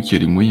quelqu'un qui a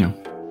les moyens.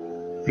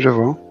 Je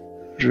vois.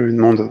 Je lui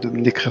demande de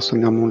me décrire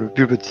sommairement le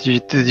bulbe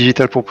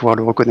digital pour pouvoir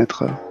le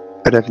reconnaître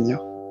à l'avenir.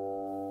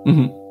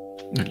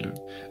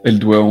 Elle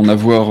doit en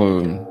avoir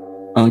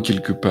un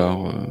quelque part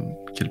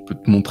qu'elle peut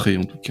te montrer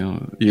en tout cas,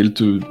 et elle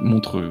te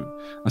montre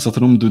un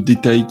certain nombre de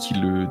détails qui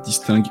le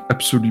distinguent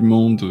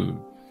absolument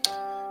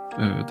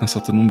d'un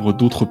certain nombre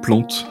d'autres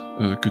plantes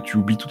que tu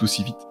oublies tout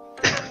aussi vite.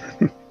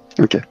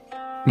 Ok.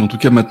 Mais en tout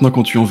cas, maintenant,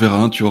 quand tu en verras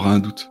un, tu auras un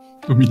doute,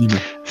 au minimum.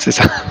 C'est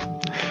ça.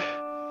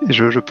 Et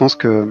je pense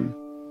que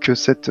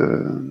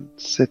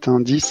cet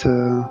indice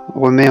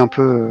remet un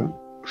peu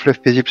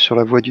Fleuve paisible sur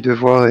la voie du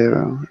devoir et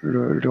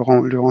le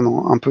rend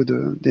dans un peu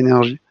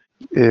d'énergie.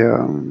 Et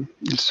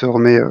il se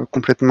remet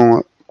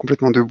complètement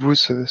debout,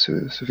 se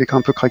fait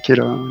un peu craquer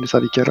les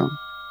cervicales.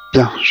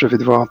 Bien, je vais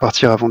devoir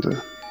partir avant de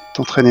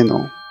t'entraîner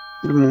dans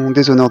mon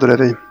déshonneur de la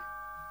veille.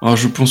 Alors,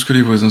 je pense que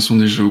les voisins sont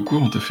déjà au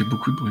courant, t'as fait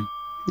beaucoup de bruit.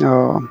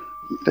 Oh,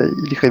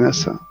 il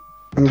grimace.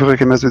 Une vraie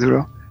grimace de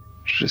douleur.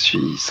 Je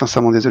suis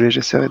sincèrement désolé,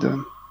 j'essaierai de...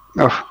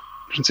 Oh,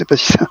 je ne sais pas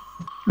si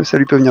le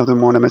salut peut venir de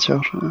moi en la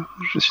matière,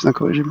 je suis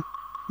incorrigible.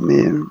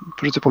 Mais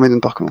je te promets de ne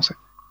pas recommencer.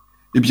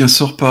 Eh bien,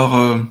 sors par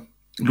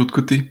l'autre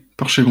côté,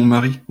 par chez mon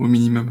mari, au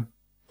minimum.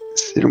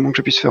 C'est le moins que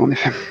je puisse faire, en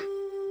effet.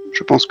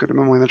 Je pense que le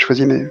moment est mal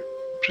choisi, mais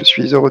je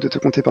suis heureux de te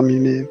compter parmi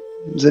mes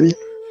amis.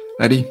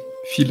 Allez,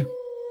 file.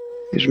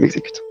 Et je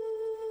m'exécute.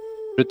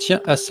 Je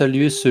tiens à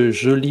saluer ce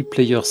joli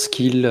player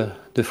skill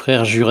de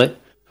frère Juret.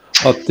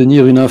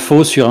 Obtenir une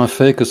info sur un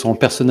fait que son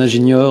personnage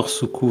ignore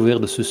sous couvert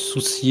de se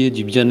soucier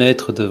du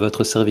bien-être de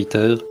votre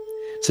serviteur.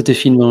 C'était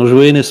finement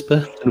joué, n'est-ce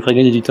pas? Ça nous ferait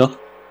gagner du temps.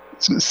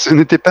 Ce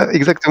n'était pas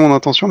exactement mon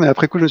intention, mais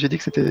après coup, je me suis dit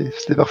que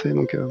c'était parfait.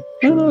 Donc,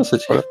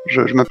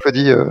 je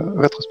m'applaudis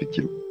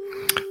rétrospectivement.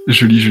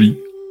 Joli.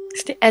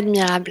 C'était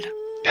admirable.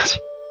 Merci.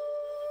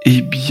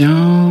 Eh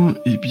bien,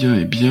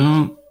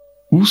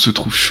 où se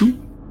trouve Chou?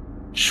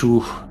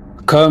 Chou,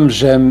 comme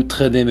j'aime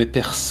traîner mes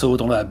persos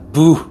dans la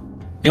boue,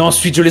 et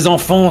ensuite je les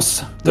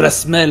enfonce de la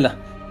semelle.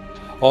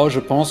 Oh, je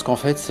pense qu'en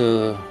fait,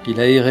 il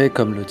a erré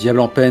comme le diable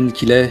en peine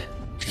qu'il est,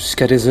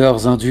 jusqu'à des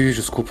heures indues,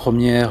 jusqu'aux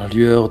premières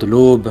lueurs de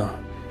l'aube.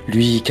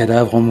 Lui,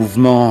 cadavre en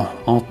mouvement,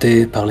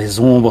 hanté par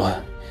les ombres,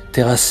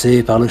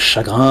 terrassé par le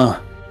chagrin,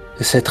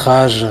 et cette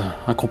rage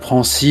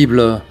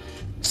incompréhensible,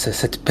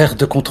 cette perte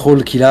de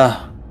contrôle qu'il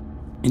a,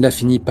 il a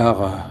fini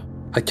par,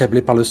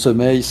 accablé par le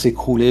sommeil,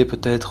 s'écrouler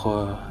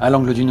peut-être à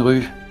l'angle d'une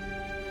rue,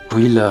 où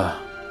il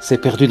s'est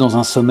perdu dans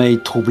un sommeil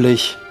troublé.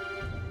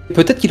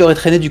 Peut-être qu'il aurait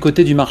traîné du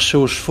côté du marché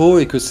aux chevaux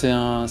et que c'est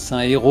un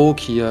héros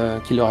qui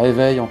le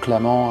réveille en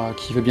clamant,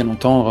 qui veut bien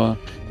entendre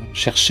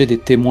chercher des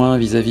témoins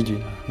vis-à-vis d'une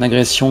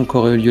agression qui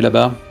aurait eu lieu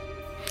là-bas.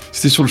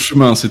 C'était sur le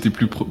chemin, c'était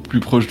plus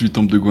proche du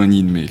temple de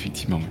Guanyin, mais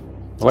effectivement,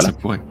 voilà. Ça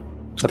pourrait.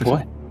 Ça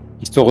pourrait.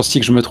 Histoire aussi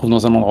que je me trouve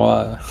dans un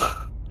endroit,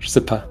 je sais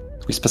pas,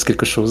 où il se passe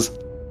quelque chose,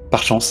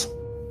 par chance.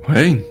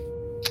 Ouais.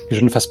 Et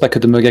je ne fasse pas que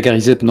de me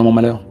gagariser dans mon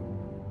malheur.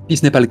 Si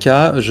ce n'est pas le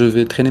cas, je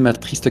vais traîner ma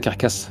triste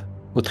carcasse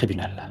au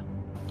tribunal,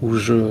 où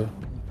je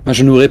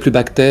m'agenouillerai plus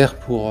bactère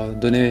pour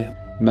donner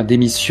ma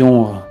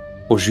démission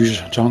au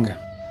juge Zhang.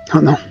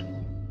 Oh non.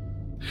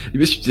 Eh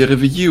bien, si tu t'es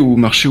réveillé au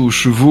marché aux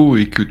chevaux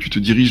et que tu te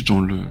diriges dans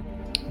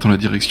la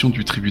direction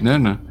du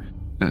tribunal,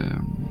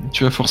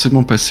 tu vas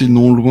forcément passer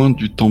non loin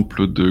du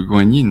temple de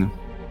Guanyin.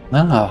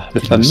 Ah, le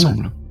fameux.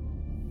 Semble.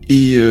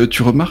 Et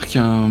tu remarques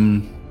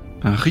un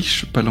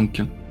riche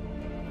palanquin.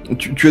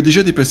 Tu as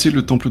déjà dépassé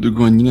le temple de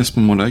Guanyin à ce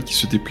moment-là, qui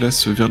se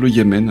déplace vers le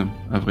Yamen.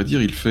 À vrai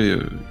dire, il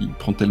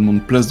prend tellement de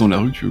place dans la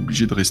rue que tu es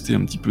obligé de rester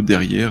un petit peu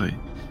derrière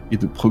et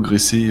de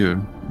progresser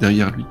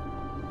derrière lui.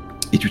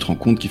 Et tu te rends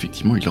compte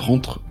qu'effectivement, il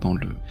rentre dans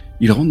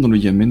le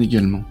Yamen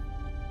également.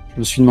 Je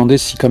me suis demandé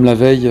si, comme la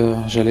veille,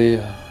 j'allais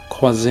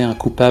croiser un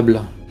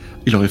coupable.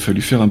 Il aurait fallu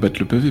faire un battre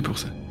le pavé pour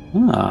ça.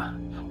 Ah,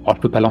 oh, je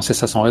peux pas lancer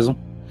ça sans raison.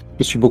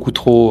 Je suis beaucoup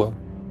trop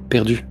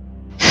perdu.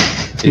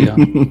 Et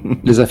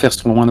les affaires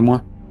sont loin de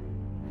moi.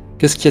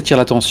 Qu'est-ce qui attire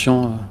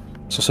l'attention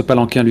sur ce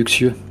palanquin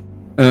luxueux?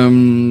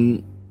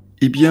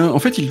 Eh bien, en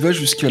fait, il va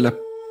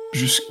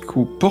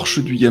jusqu'au porche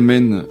du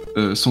Yamen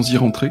sans y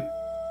rentrer.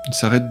 Il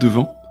s'arrête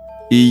devant.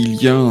 Et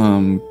il y a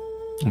on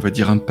va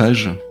dire un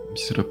page,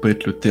 si ça doit pas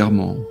être le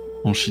terme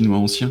en chinois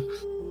ancien,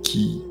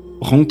 qui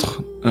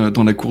rentre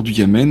dans la cour du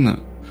Yamen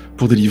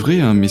pour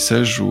délivrer un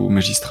message au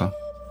magistrat.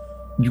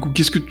 Du coup,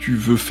 qu'est-ce que tu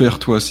veux faire,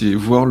 toi? C'est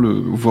voir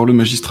le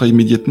magistrat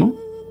immédiatement?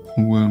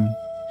 Ou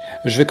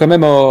Je vais quand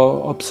même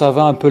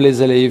observer un peu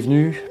les allées et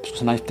venues, parce que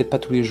ça n'arrive peut-être pas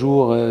tous les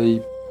jours.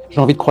 J'ai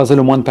envie de croiser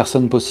le moins de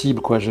personnes possible,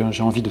 quoi.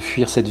 J'ai envie de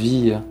fuir cette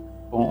vie.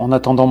 En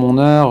attendant mon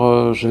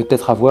heure, je vais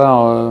peut-être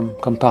avoir,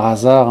 comme par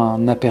hasard,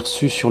 un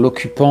aperçu sur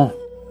l'occupant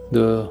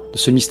de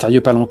ce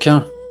mystérieux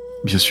palanquin.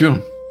 Bien sûr.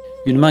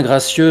 Une main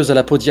gracieuse à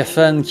la peau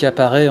diaphane qui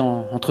apparaît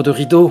entre deux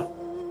rideaux.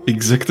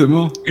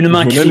 Exactement. Une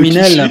main Voilà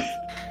criminelle.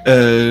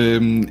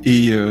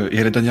 Et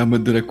à la dernière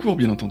mode de la cour,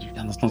 bien entendu.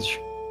 Bien entendu.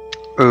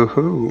 Oh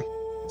oh.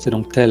 C'est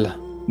donc tel.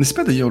 N'est-ce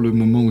pas d'ailleurs le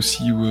moment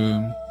aussi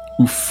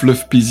où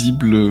Fleuve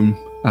paisible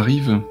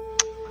arrive?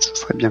 Ce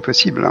serait bien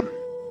possible.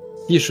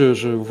 Si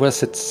je vois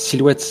cette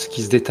silhouette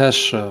qui se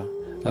détache,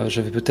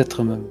 je vais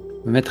peut-être me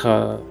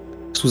mettre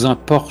sous un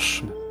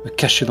porche, me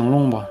cacher dans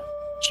l'ombre.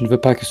 Je ne veux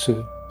pas que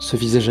ce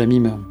visage ami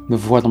me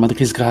voie dans ma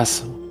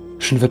disgrâce.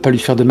 Je ne veux pas lui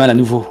faire de mal à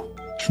nouveau.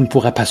 Je ne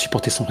pourrais pas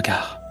supporter son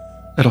regard.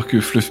 Alors que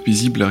Fluff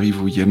Paisible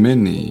arrive au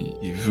Yamen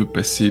et veut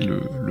passer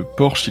le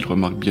porche, il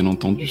remarque bien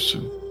entendu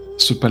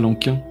ce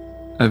palanquin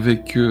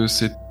avec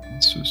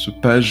ce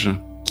page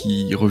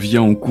qui revient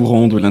en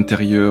courant de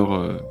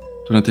l'intérieur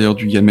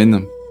du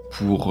Yamen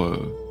pour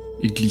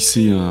y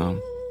glisser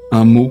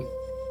un mot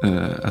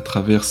à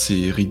travers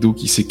ces rideaux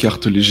qui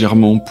s'écartent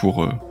légèrement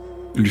pour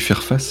lui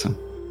faire face.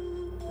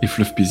 Et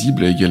Fluff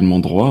Paisible a également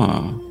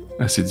droit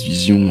à cette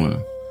vision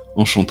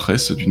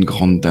enchanteresse d'une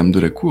grande dame de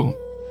la cour.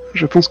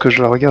 Je pense que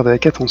je la regarde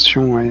avec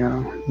attention et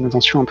une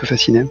attention un peu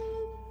fascinée.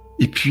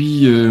 Et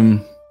puis,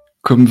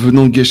 comme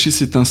venant gâcher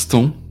cet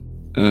instant,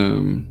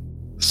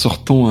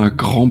 sortant à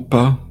grands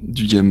pas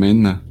du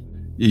Yamen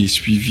et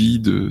suivi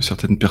de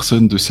certaines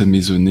personnes de sa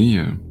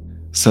maisonnée,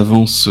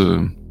 s'avance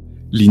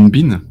Lin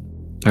Bin,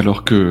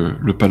 alors que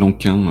le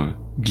palanquin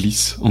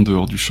glisse en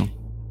dehors du champ.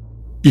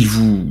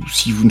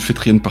 Si vous ne faites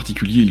rien de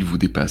particulier, il vous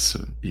dépasse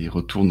et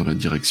retourne dans la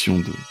direction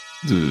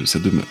de sa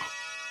demeure.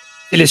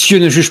 Et les cieux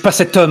ne jugent pas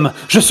cet homme.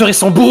 Je serai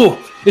son bourreau.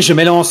 Et je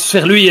m'élance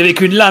vers lui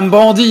avec une lame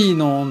bandit.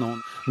 Non.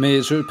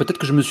 Mais peut-être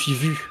que je me suis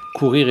vu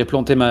courir et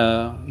planter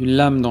une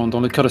lame dans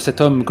le cœur de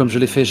cet homme, comme je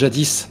l'ai fait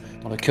jadis,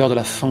 dans le cœur de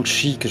la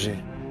Fangchi que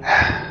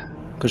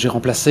j'ai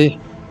remplacé.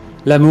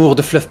 L'amour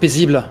de Fluff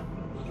Paisible.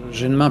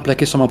 J'ai une main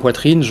plaquée sur ma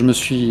poitrine. Je me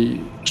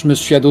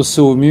suis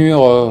adossé au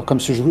mur comme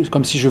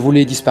si je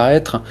voulais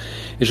disparaître.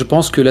 Et je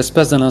pense que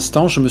l'espace d'un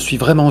instant, je me suis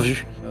vraiment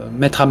vu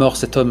mettre à mort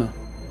cet homme.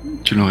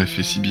 Tu l'aurais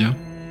fait si bien.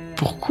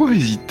 Pourquoi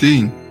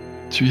hésiter ?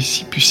 Tu es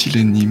si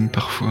pusillanime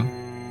parfois.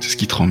 C'est ce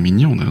qui te rend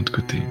mignon d'un autre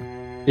côté.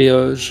 Et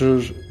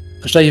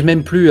j'arrive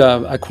même plus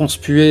à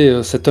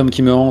conspuer cet homme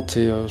qui me hante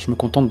et je me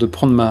contente de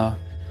prendre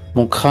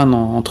mon crâne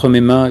entre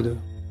mes mains et de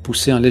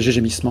pousser un léger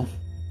gémissement,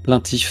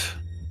 plaintif,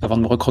 avant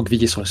de me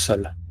recroqueviller sur le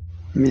sol.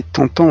 Mais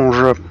tonton,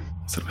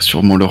 Ça va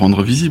sûrement le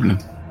rendre visible.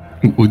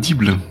 Ou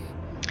audible.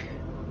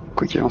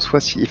 Quoi qu'il en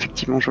soit, si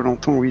effectivement je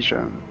l'entends, oui,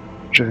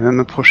 je vais même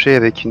m'approcher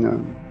avec une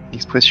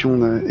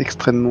expression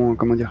extrêmement,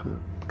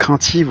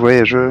 craintive,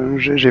 ouais,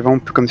 j'ai vraiment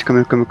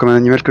comme un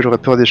animal que j'aurais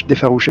peur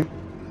d'effaroucher.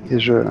 Et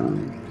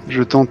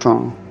je tente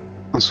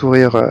un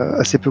sourire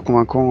assez peu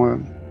convaincant.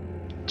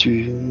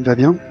 Tu vas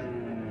bien ?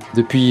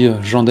 Depuis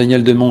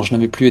Jean-Daniel Demont, je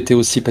n'avais plus été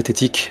aussi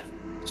pathétique.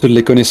 Seuls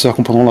les connaisseurs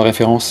comprendront la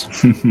référence.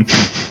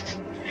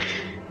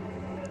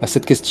 À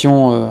cette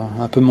question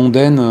un peu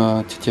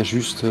mondaine, tu tiens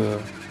juste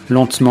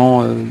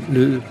lentement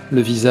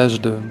le visage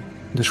de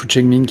Shu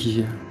Chengming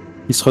qui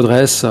se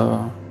redresse.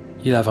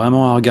 Il a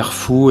vraiment un regard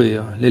fou et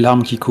les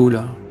larmes qui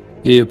coulent.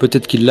 Et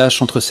peut-être qu'il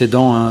lâche entre ses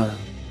dents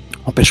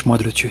empêche-moi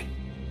de le tuer.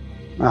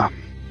 Ah,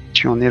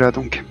 tu en es là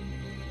donc.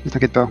 Ne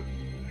t'inquiète pas.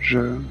 Je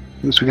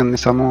me souviens de mes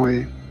serments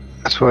et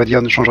à soi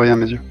dire ne change rien à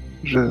mes yeux.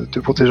 Je te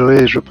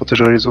protégerai et je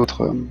protégerai les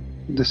autres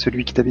de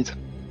celui qui t'habite.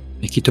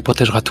 Et qui te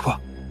protégera toi ?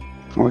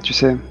 Ouais, tu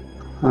sais,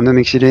 un homme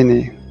exilé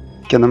n'est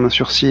qu'un homme en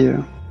sursis.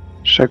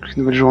 Chaque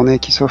nouvelle journée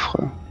qui s'offre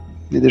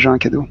est déjà un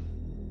cadeau.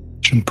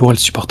 Je ne pourrais le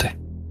supporter.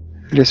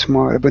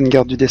 Laisse-moi à la bonne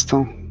garde du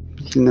destin.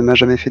 Il ne m'a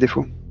jamais fait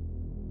défaut.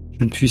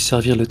 Je ne puis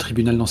servir le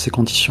tribunal dans ces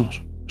conditions.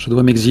 Je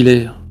dois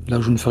m'exiler là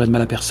où je ne ferai de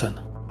mal à personne.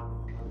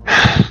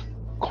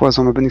 Crois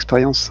en ma bonne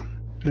expérience.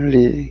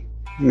 Les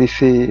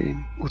méfaits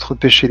outre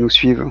péché nous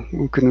suivent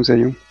où que nous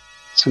allions.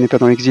 Ce n'est pas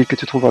dans l'exil que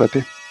tu trouveras la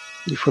paix.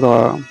 Il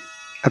faudra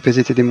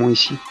apaiser tes démons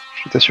ici.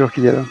 Je t'assure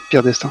qu'il y a le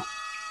pire destin.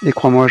 Et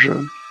crois-moi, je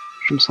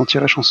me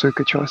sentirai chanceux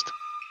que tu restes.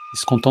 Il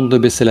se contente de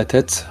baisser la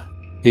tête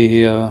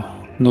et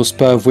n'ose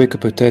pas avouer que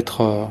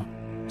peut-être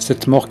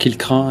cette mort qu'il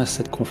craint,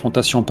 cette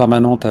confrontation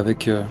permanente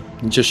avec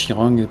Jia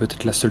Shirong est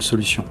peut-être la seule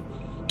solution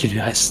qui lui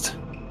reste.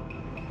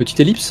 Petite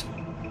ellipse ?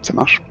 Ça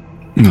marche.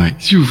 Ouais,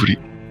 si vous voulez.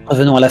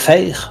 Revenons à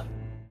l'affaire.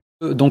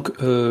 Donc,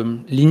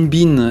 Lin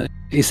Bin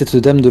et cette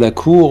dame de la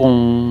cour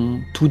ont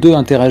tous deux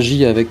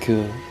interagi avec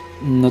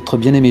notre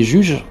bien-aimé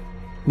juge.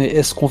 Mais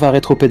est-ce qu'on va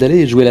rétro-pédaler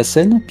et jouer la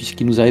scène,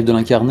 puisqu'il nous arrive de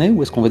l'incarner,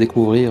 ou est-ce qu'on va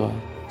découvrir...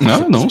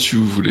 non, si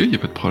vous voulez, y a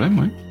pas de problème,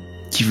 ouais.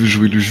 Qui veut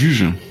jouer le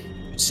juge ?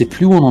 Je sais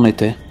plus où on en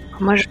était.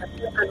 Moi, je vais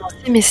pas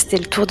commencer, mais c'était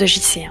le tour de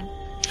JC.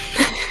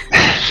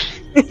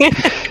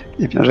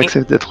 Eh bien,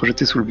 j'accepte d'être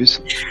jeté sous le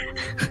bus.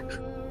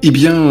 Eh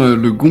bien,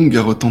 le gong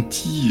a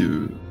retenti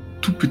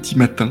tout petit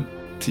matin,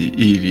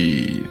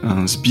 et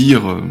un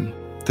sbire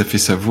t'a fait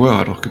savoir,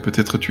 alors que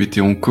peut-être tu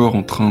étais encore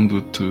en train de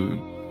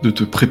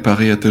te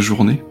préparer à ta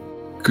journée,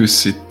 que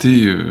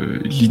c'était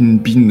Lin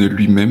Bin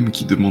lui-même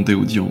qui demandait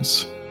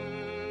audience.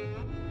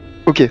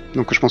 Ok,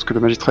 donc je pense que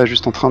le magistrat est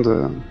juste en train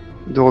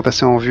de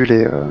repasser en vue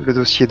le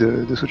dossier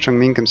de Su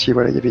Chengming, comme si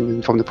voilà, il y avait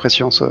une forme de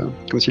prescience,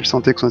 comme s'il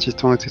sentait que son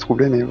assistant était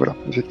troublé, mais voilà,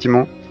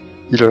 effectivement,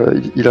 il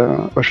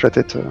hoche la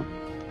tête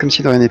comme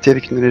si de rien n'était,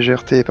 avec une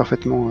légèreté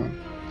parfaitement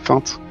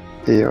feinte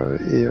et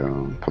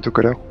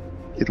protocolaire,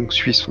 et donc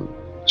suit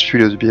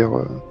le sbire.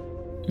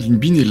 Lin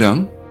Bin est là,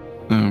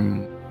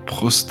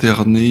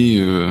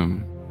 prosterné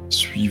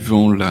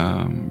suivant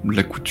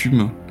la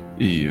coutume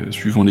et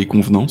suivant les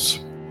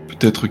convenances.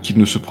 Peut-être qu'il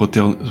ne se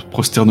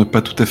prosterne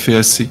pas tout à fait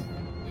assez,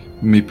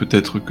 mais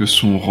peut-être que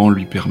son rang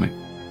lui permet.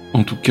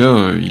 En tout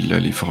cas, il a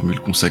les formules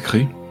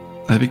consacrées,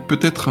 avec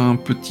peut-être un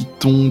petit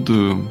ton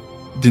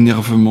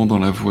d'énervement dans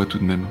la voix tout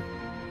de même.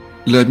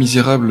 La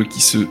misérable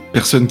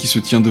personne qui se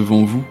tient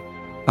devant vous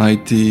a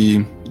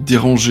été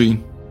dérangée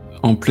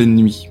en pleine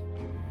nuit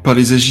par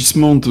les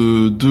agissements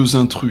de 2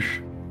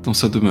 intrus dans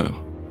sa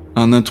demeure.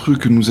 Un intrus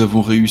que nous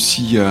avons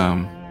réussi à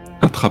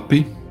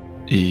attraper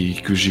et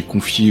que j'ai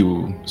confié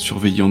au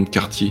surveillant de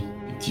quartier.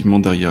 Effectivement,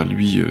 derrière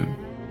lui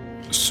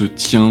se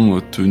tient,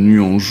 tenu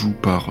en joue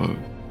par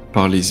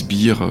les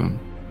sbires,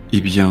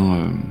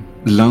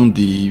 l'un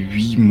des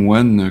 8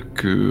 moines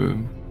que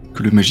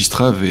le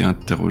magistrat avait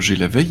interrogé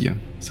la veille,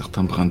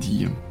 certains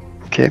brindilles.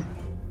 Ok.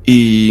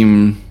 Et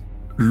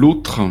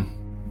l'autre,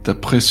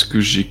 d'après ce que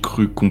j'ai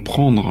cru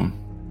comprendre,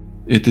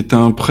 était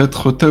un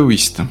prêtre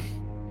taoïste.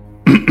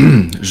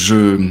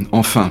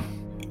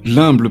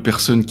 L'humble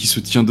personne qui se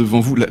tient devant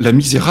vous, la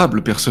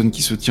misérable personne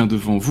qui se tient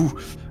devant vous,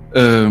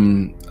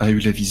 a eu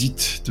la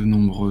visite de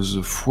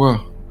nombreuses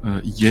fois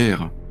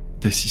hier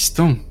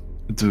d'assistants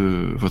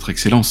de votre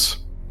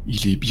Excellence.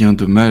 Il est bien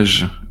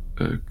dommage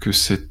que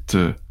cette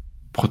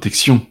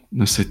protection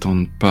ne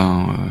s'étende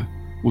pas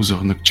aux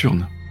heures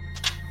nocturnes.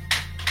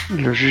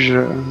 Le juge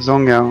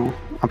Zhang a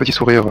un petit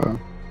sourire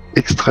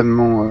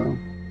extrêmement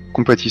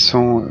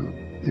compatissant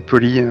et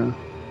poli.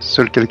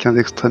 Seul quelqu'un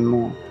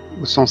d'extrêmement,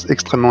 au sens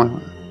extrêmement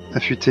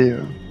affûté,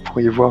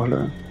 pourrait y voir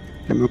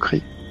la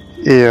moquerie.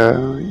 Et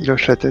il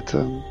hoche la tête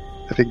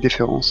avec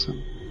déférence.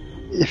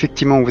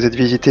 Effectivement, vous êtes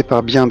visité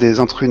par bien des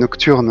intrus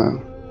nocturnes,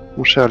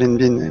 mon cher Lin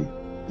Bin, et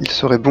il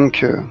serait bon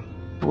que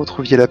vous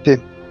retrouviez la paix,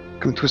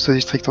 comme tous au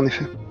district en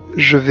effet.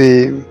 Je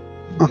vais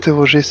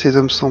interroger ces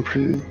hommes sans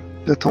plus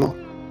attendre.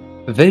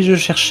 Vais-je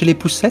chercher les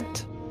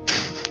poussettes?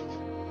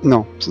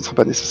 Non, ce ne sera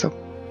pas nécessaire.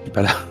 Il est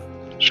pas là.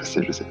 Je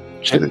sais.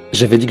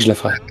 J'avais dit que je la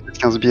ferais.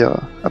 15 bières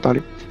à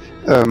parler.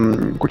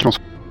 Quoi qu'il en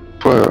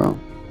soit,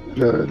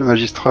 le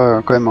magistrat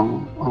a quand même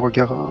un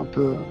regard un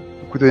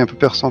coup d'œil un peu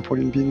perçant pour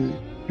Lin Bin.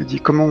 Il lui dit: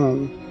 comment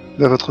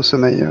va votre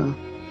sommeil,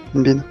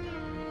 Lin Bin?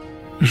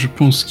 Je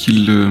pense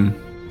qu'il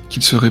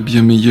serait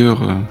bien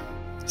meilleur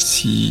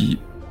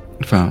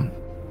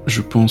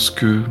je pense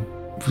que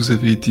vous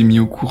avez été mis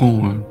au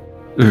courant,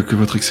 que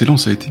votre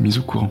Excellence a été mise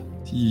au courant.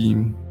 Si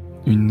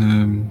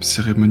une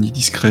cérémonie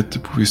discrète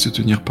pouvait se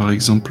tenir par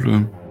exemple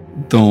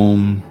dans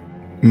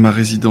ma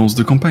résidence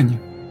de campagne.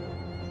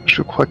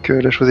 Je crois que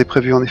la chose est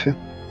prévue en effet.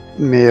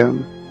 Mais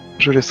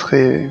je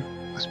laisserai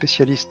aux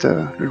spécialistes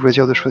le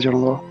loisir de choisir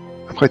l'endroit.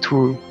 Après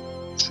tout,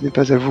 ce n'est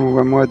pas à vous ou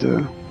à moi de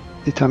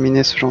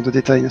déterminer ce genre de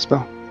détails, n'est-ce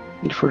pas?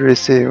 Il faut le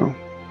laisser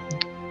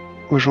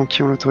aux gens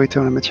qui ont l'autorité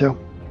en la matière.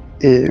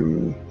 Et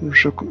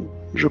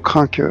je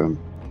crains que vous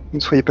ne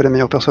soyez pas la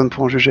meilleure personne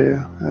pour en juger,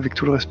 avec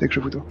tout le respect que je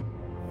vous dois.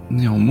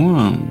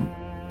 Néanmoins,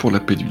 pour la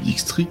paix du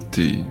district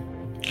et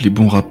les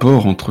bons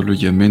rapports entre le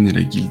Yamen et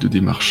la guilde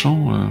des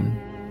marchands,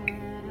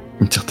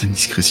 une certaine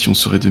discrétion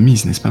serait de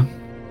mise, n'est-ce pas?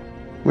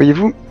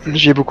 Voyez-vous,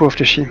 j'y ai beaucoup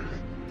réfléchi.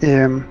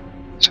 Et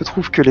se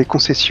trouve que les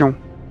concessions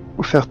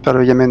offertes par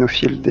le Yamen au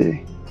fil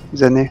des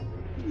années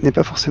n'est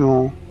pas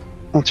forcément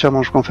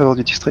entièrement joué en faveur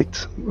du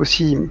district.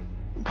 Aussi,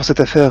 pour cette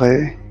affaire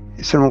et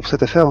seulement pour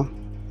cette affaire,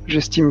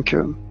 j'estime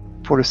que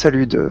pour le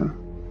salut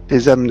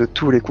des âmes de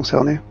tous les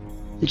concernés,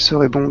 il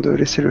serait bon de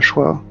laisser le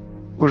choix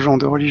aux gens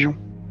de religion.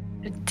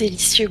 Le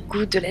délicieux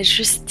goût de la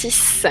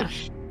justice.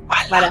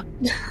 Voilà.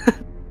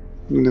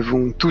 Nous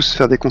devons tous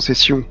faire des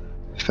concessions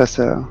face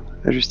à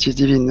la justice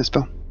divine, n'est-ce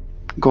pas?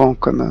 Grand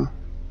comme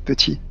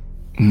petit.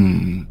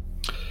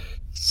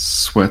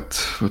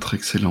 Soit, votre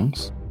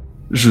Excellence.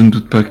 Je ne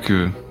doute pas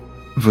que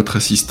votre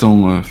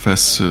assistant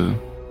fasse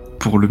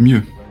pour le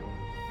mieux.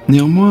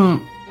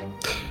 Néanmoins,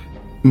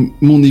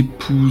 mon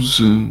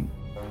épouse,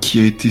 qui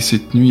a été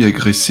cette nuit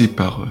agressée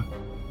par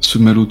ce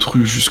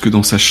malotru jusque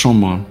dans sa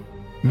chambre,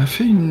 m'a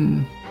fait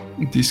une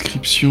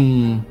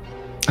description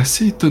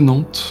assez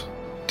étonnante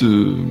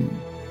de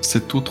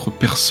cette autre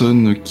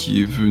personne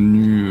qui est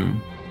venue,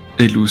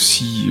 elle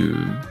aussi,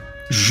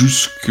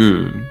 jusque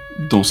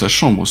dans sa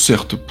chambre,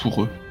 certes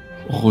pour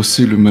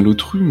rosser le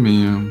malotru,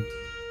 mais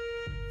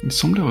il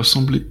semblait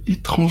ressembler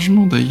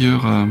étrangement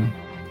d'ailleurs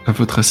à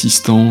votre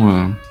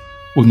assistant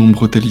aux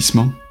nombreux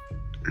talismans.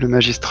 Le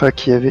magistrat,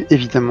 qui avait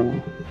évidemment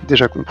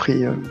déjà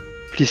compris,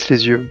 plisse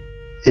les yeux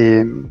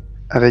et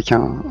avec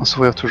un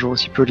sourire toujours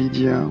aussi poli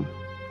dit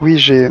oui,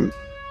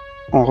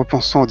 en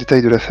repensant aux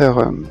détails de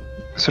l'affaire,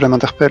 cela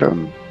m'interpelle.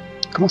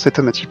 Comment cet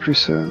homme a-t-il pu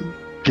se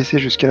glisser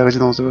jusqu'à la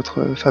résidence de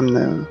votre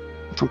femme?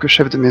 En tant que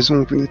chef de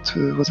maison,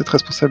 vous êtes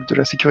responsable de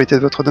la sécurité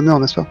de votre demeure,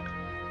 n'est-ce pas?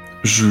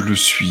 Je le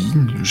suis,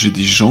 j'ai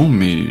des gens,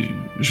 mais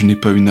je n'ai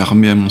pas une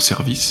armée à mon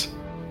service.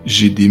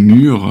 J'ai des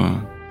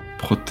murs,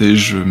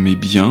 protègent mes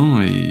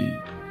biens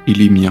et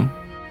les miens.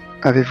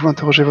 Avez-vous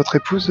interrogé votre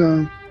épouse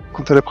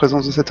quant à la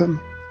présence de cet homme?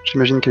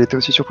 J'imagine qu'elle était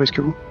aussi surprise que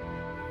vous.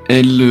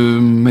 Elle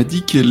m'a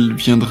dit qu'elle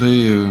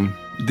viendrait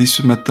dès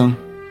ce matin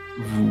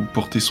vous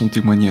porter son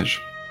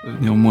témoignage.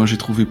 Néanmoins, j'ai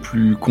trouvé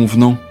plus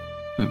convenant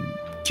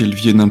qu'elle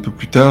vienne un peu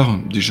plus tard,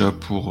 déjà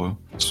pour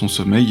son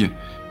sommeil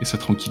et sa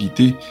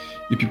tranquillité,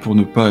 et puis pour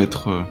ne pas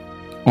être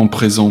en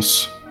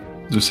présence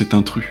de cet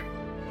intrus.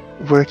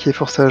 voilà qui est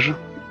fort sage.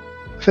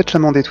 Faites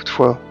l'amender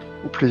toutefois,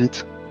 au plus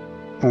vite.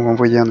 On va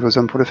envoyer un de vos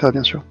hommes pour le faire,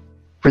 bien sûr.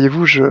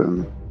 Voyez-vous,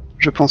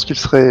 je pense qu'il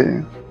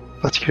serait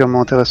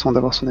particulièrement intéressant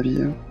d'avoir son avis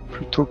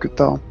plus tôt que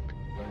tard.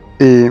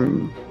 Et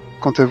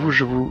quant à vous,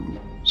 je vous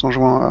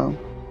enjoins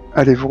à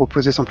aller vous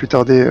reposer sans plus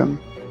tarder.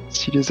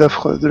 Si les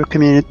affres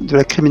de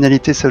la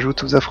criminalité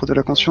s'ajoutent aux affres de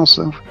la conscience,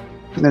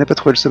 vous n'allez pas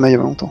trouver le sommeil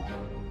avant longtemps.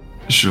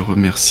 Je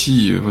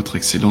remercie votre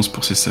Excellence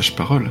pour ces sages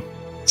paroles.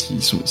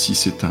 Si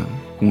c'est un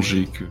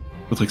congé que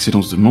votre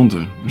Excellence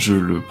demande, je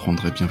le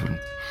prendrai bien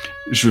volontiers.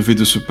 Je vais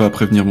de ce pas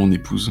prévenir mon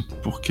épouse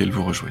pour qu'elle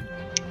vous rejoigne.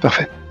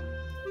 Parfait.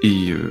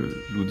 Et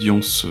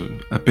l'audience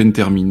à peine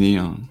terminée,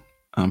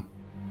 un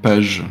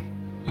page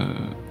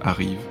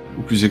arrive.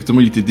 Ou plus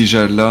exactement, il était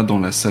déjà là dans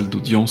la salle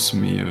d'audience,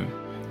 mais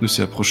ne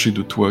s'est approché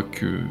de toi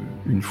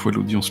qu'une fois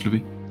l'audience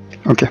levée.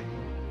 Ok.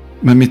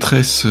 Ma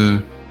maîtresse,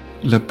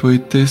 la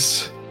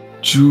poétesse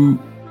Ju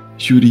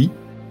Yuri,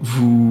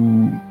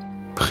 vous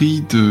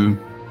prie de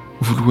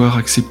vouloir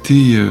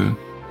accepter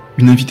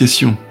une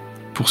invitation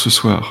pour ce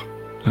soir,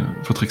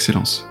 votre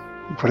Excellence.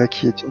 Voilà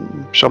qui est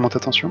une charmante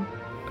attention.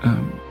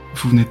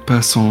 Vous n'êtes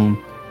pas sans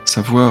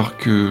savoir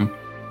que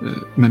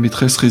ma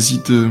maîtresse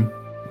réside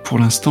pour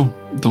l'instant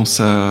dans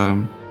sa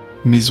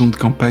maison de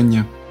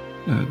campagne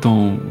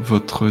dans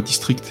votre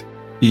district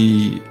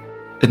et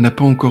elle n'a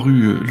pas encore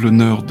eu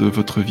l'honneur de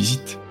votre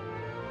visite.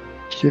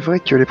 Il est vrai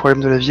que les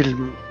problèmes de la ville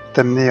m'ont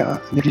amené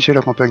à négliger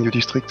la campagne du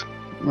district.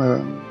 Vous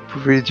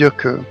pouvez lui dire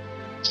que,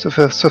 sauf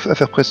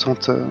affaire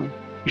pressante,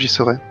 j'y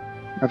serai,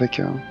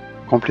 avec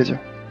grand plaisir.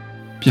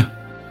 Bien.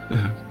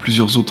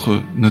 Plusieurs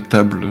autres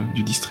notables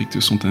du district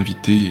sont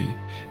invités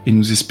et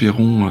nous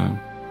espérons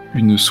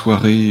une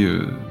soirée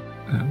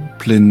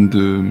pleine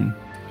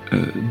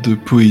de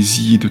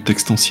poésie et de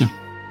textes anciens.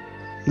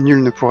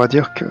 Nul ne pourra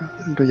dire que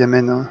le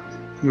Yamen a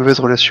une mauvaise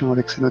relation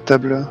avec ses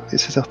notables et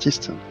ses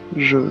artistes.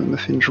 Je me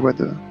fais une joie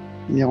de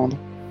m'y rendre.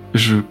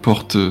 Je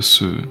porte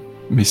ce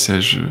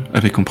message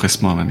avec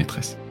empressement à ma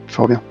maîtresse.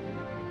 Fort bien.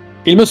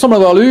 Il me semble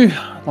avoir lu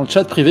dans le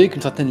chat privé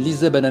qu'une certaine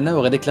Lisa Banana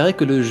aurait déclaré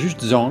que le juge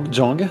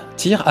Zhang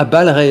tire à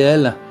balles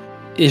réelles.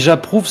 Et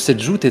j'approuve,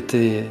 cette joute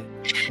était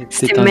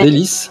un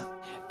délice.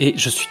 Et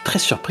je suis très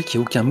surpris qu'il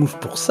n'y ait aucun move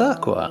pour ça,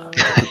 quoi.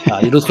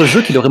 Il y a d'autres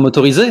jeux qui l'auraient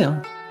motorisé.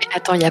 Hein.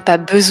 Attends, il n'y a pas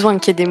besoin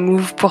qu'il y ait des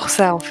moves pour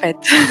ça, en fait.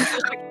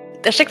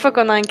 À chaque fois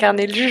qu'on a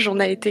incarné le juge, on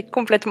a été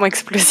complètement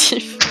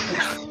explosif.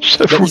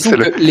 J'avoue,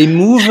 les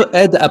moves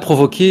aident à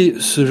provoquer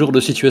ce genre de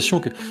situation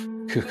que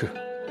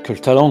le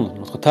talent de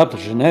notre table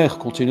génère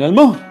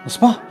continuellement, n'est-ce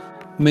pas ?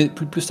 Mais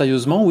plus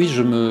sérieusement, oui,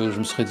 je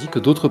me serais dit que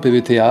d'autres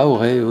PBTA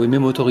auraient aimé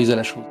m'autoriser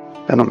la chose.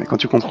 Ah non, mais quand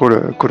tu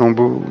contrôles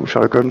Colombo ou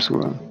Sherlock Holmes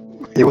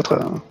et autres,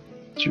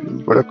 tu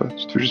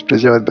te fais juste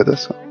plaisir à être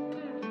badass.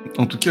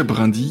 En tout cas,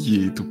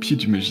 Brindy est au pied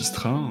du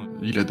magistrat.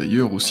 Il a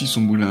d'ailleurs aussi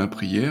son moulin à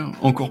prière,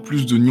 encore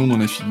plus de nions dans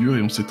la figure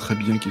et on sait très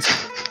bien qu'est-ce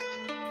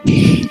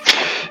que...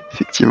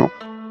 Effectivement.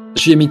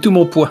 J'y ai mis tout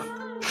mon poids.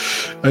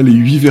 Allez,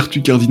 8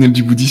 vertus cardinales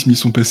du bouddhisme y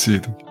sont passées.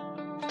 Donc.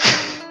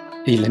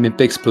 Et il n'a même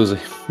pas explosé,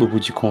 au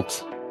bout du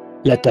compte.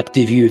 L'attaque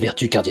des vieux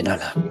vertus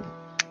cardinales.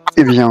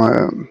 Eh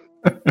bien,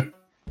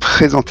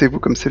 présentez-vous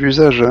comme c'est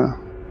l'usage,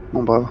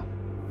 mon brave.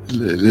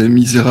 La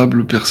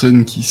misérable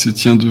personne qui se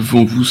tient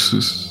devant vous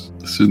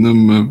se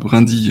nomme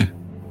Brindy,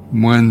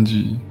 moine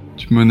du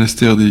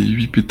monastère des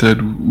 8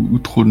 pétales où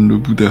trône le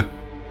Bouddha.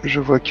 Je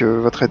vois que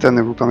votre état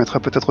ne vous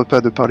permettra peut-être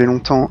pas de parler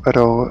longtemps,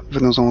 alors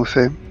venons-en au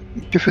fait.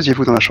 Que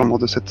faisiez-vous dans la chambre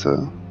de cette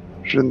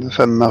jeune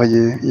femme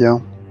mariée hier ?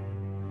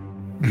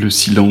 Le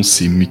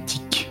silence est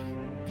mutique.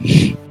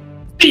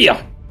 Pire !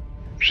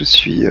 Je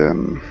suis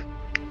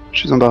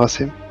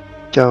embarrassé,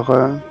 car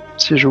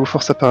si je vous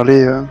force à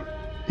parler,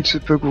 il se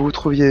peut que vous vous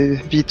trouviez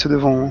vite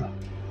devant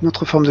une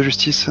autre forme de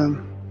justice,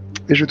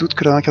 et je doute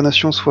que la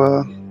réincarnation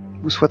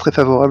vous soit très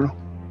favorable.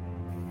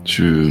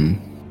 J'ai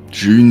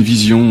eu une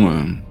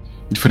vision,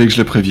 il fallait que je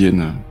la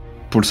prévienne,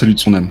 pour le salut de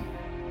son âme.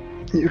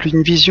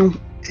 Une vision,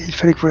 et il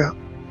fallait que vous la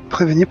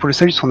préveniez pour le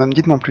salut de son âme,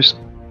 dites-moi en plus.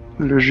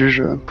 Le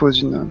juge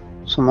pose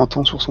son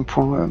menton sur son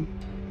poing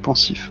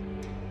pensif.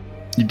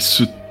 Il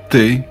se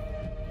tait,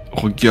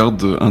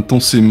 regarde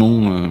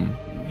intensément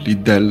les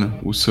dalles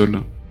au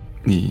sol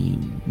et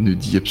ne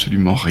dit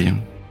absolument rien.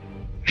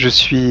 Je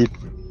suis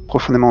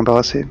profondément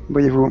embarrassé.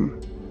 Voyez-vous,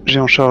 j'ai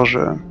en charge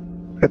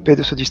la paix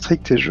de ce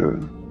district et je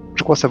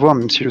crois savoir,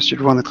 même si je suis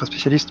loin d'être un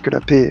spécialiste, que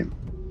la paix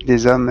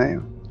des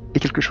âmes est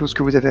quelque chose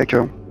que vous avez à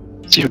cœur.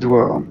 Si je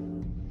dois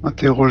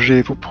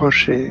interroger vos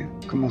proches et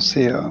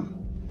commencer à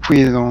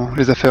fouiller dans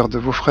les affaires de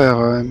vos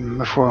frères,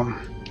 ma foi,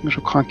 je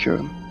crains que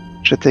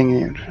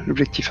j'atteigne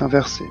l'objectif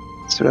inverse et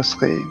cela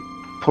serait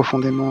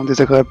profondément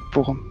désagréable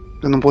pour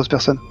de nombreuses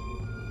personnes.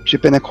 J'ai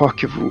peine à croire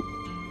que vous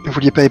ne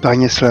vouliez pas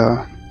épargner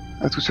cela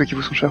à tous ceux qui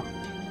vous sont chers.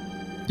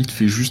 Il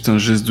fait juste un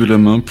geste de la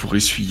main pour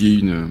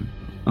essuyer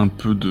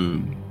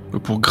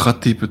pour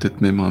gratter peut-être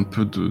même un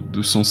peu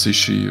de sang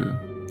séché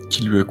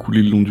qui lui a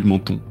coulé le long du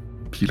menton.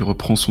 Puis il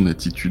reprend son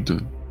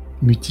attitude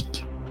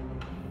mutique.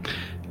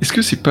 Est-ce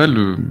que c'est pas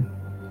le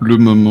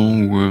moment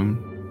où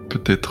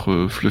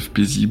peut-être Fluff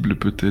paisible,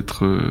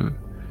 peut-être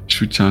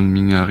Shu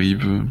Changming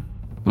arrive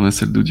dans la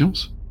salle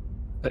d'audience.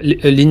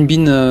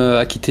 Linbin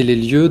a quitté les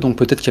lieux, donc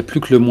peut-être qu'il n'y a plus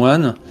que le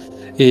moine.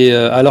 Et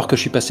alors que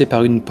je suis passé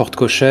par une porte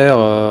cochère,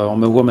 on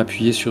me voit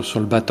m'appuyer sur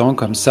le battant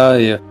comme ça,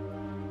 et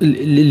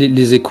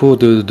les échos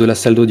de la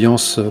salle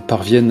d'audience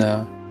parviennent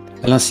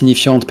à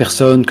l'insignifiante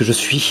personne que je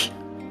suis.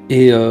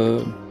 Et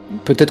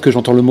peut-être que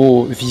j'entends le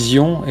mot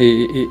vision,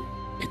 et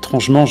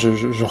étrangement,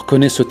 je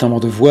reconnais ce timbre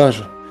de voix.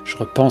 Je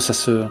repense à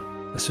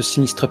ce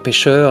sinistre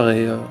pêcheur,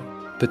 et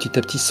petit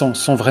à petit,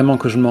 sans vraiment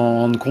que je m'en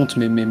rende compte,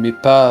 mes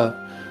pas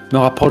me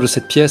rapprochent de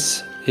cette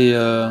pièce. Et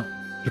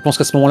je pense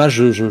qu'à ce moment-là,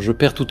 je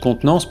perds toute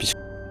contenance, puisque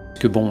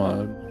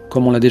bon,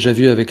 comme on l'a déjà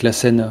vu avec la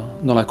scène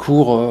dans la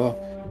cour,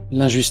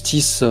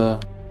 l'injustice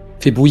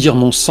fait bouillir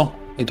mon sang.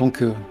 Et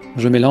donc,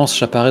 je m'élance,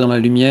 j'apparais dans la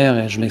lumière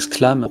et je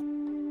m'exclame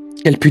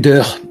 « Quelle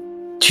pudeur!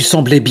 Tu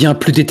semblais bien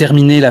plus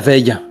déterminé la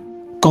veille,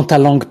 quand ta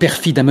langue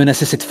perfide a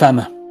menacé cette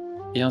femme. »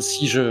 Et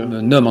ainsi, je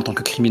me nomme en tant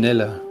que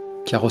criminel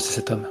qui a rossé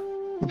cet homme.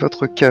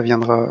 Votre cas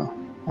viendra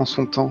en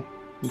son temps,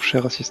 mon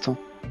cher assistant.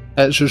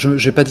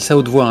 Je n'ai pas dit ça à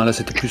haute voix, hein, là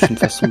c'était plus une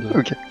façon de...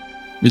 Ok.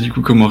 Mais du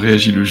coup, comment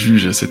réagit le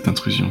juge à cette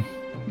intrusion ?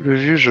 Le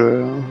juge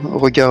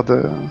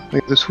regarde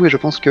dessous et je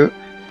pense que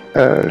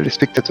les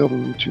spectateurs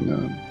ont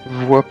une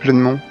voix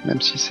pleinement,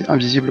 même si c'est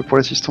invisible pour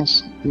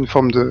l'assistance, une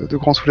forme de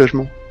grand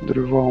soulagement de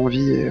le voir en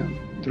vie et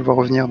de le voir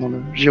revenir dans le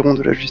giron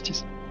de la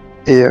justice.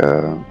 Et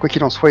quoi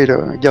qu'il en soit, il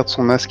garde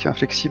son masque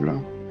inflexible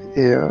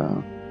et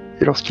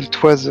lorsqu'il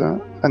toise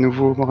à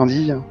nouveau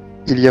Brindille,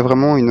 il y a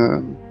vraiment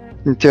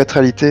une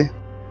théâtralité,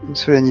 une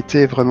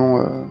solennité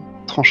vraiment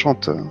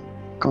tranchante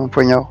comme un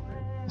poignard,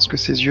 parce que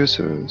ses yeux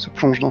se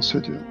plongent dans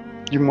ceux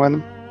du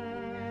moine.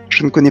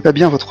 Je ne connais pas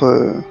bien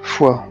votre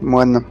foi,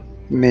 moine,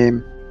 mais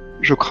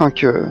je crains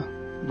que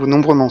vos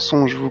nombreux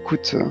mensonges vous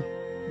coûtent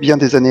bien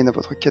des années dans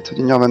votre quête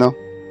du nirvana.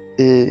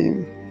 Et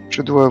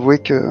je dois avouer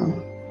que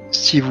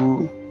si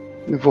vous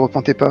ne vous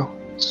repentez pas,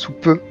 sous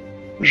peu,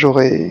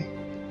 j'aurai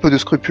peu de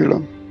scrupules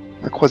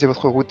à croiser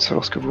votre route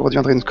lorsque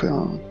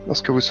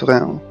vous serez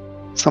un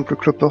simple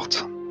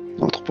cloporte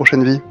dans votre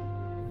prochaine vie.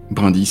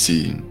 Brindille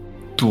s'est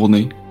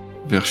tourné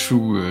vers Shu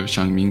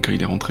Xiangming quand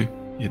il est rentré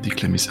et a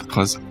déclamé sa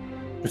phrase.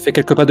 Je fais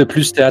quelques pas de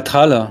plus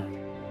théâtral.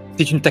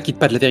 Si tu ne t'acquittes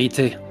pas de la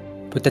vérité,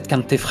 peut-être qu'un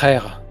de tes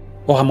frères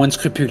aura moins de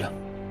scrupules.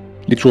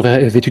 Il est toujours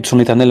vêtu de son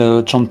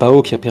éternel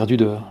Chanpao qui a perdu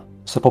de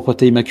sa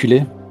propreté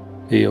immaculée.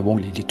 Et bon,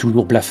 il est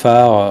toujours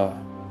blafard,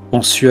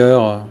 en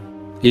sueur.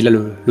 Et il a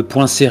le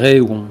poing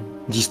serré où on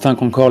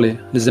distingue encore les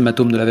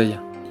hématomes de la veille.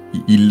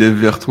 Il lève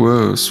vers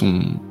toi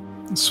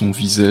son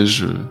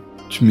visage.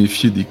 Tu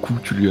méfiais des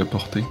coups que tu lui as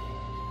portés.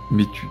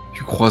 Mais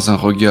tu croises un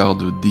regard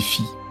de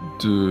défi,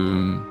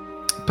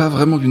 pas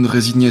vraiment d'une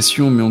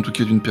résignation, mais en tout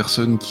cas d'une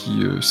personne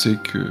qui sait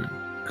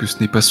que ce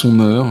n'est pas son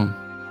heure,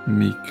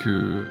 mais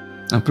que,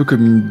 un peu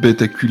comme une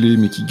bête acculée,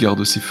 mais qui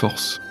garde ses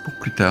forces pour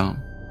plus tard.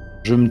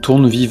 Je me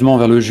tourne vivement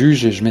vers le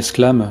juge et je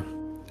m'exclame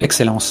 «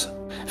 Excellence,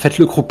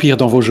 faites-le croupir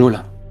dans vos geôles. »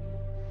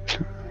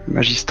 Le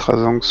magistrat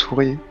Zhang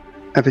sourit,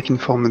 avec une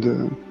forme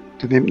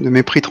de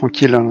mépris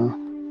tranquille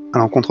à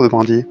l'encontre de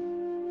Brindille,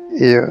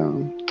 et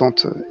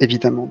tente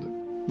évidemment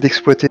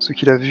d'exploiter ce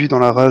qu'il a vu dans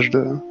la rage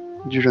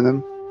du jeune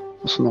homme,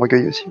 dans son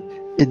orgueil aussi,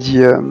 et dit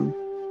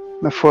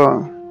 « Ma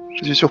foi,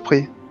 je suis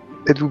surpris.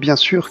 Êtes-vous bien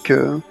sûr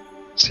que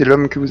c'est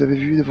l'homme que vous avez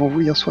vu devant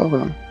vous hier soir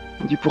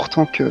On dit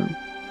pourtant que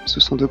ce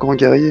sont de grands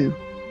guerriers.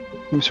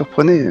 Vous me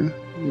surprenez,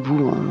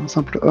 vous, un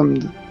simple homme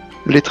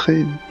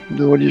lettré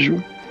de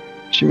religion.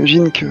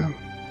 J'imagine que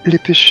les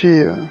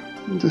péchés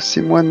de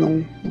ces moines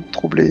ont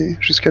troublé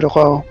jusqu'à leur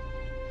art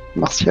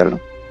martial.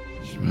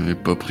 Je m'avais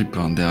pas pris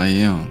par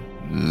derrière.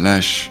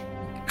 Lâche.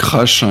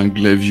 Crache un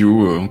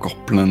glavio encore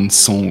plein de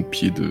sang au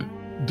pied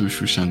de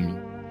Shu Xiangming.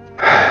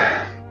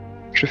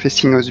 Je fais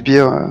signe au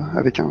sbire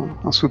avec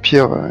un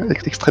soupir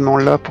extrêmement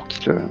las pour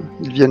qu'il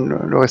vienne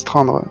le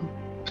restreindre.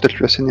 Peut-être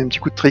lui asséner un petit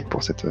coup de trick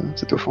pour cette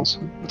offense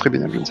au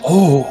tribunal. Je ne sais pas.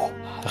 Oh,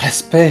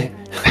 respect.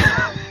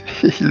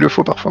 Il le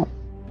faut parfois.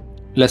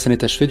 La scène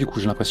est achevée, du coup,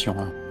 j'ai l'impression.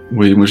 Hein.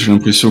 Oui, moi j'ai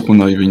l'impression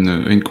qu'on arrive à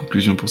une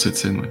conclusion pour cette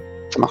scène, ouais.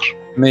 Ça marche.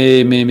 Mais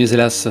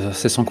hélas,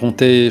 c'est sans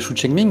compter Shu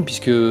Xiangming,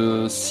 puisque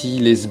si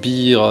les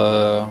sbires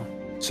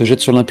se jettent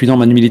sur l'impudent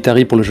Manu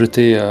Militari pour le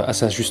jeter à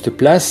sa juste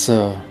place,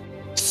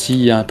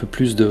 s'il y a un peu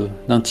plus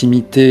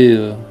d'intimité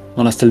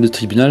dans la salle de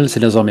tribunal,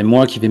 c'est désormais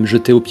moi qui vais me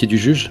jeter aux pieds du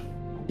juge.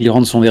 Il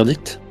rende son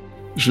verdict.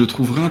 Je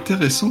trouverais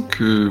intéressant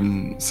que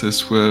ça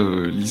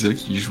soit Lisa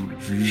qui joue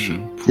le juge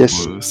pour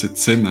cette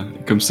scène.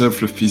 Comme ça,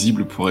 Fluff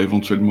Paisible pourra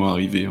éventuellement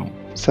arriver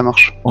ça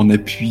marche. En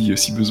appui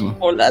si besoin.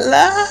 Oh là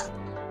là.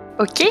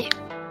 Ok.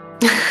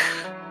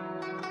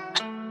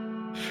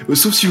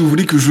 Sauf si vous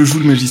voulez que je joue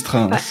le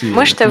magistrat. Bah,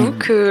 moi, je t'avoue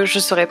que je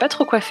saurais pas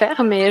trop quoi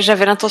faire, mais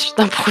j'avais l'intention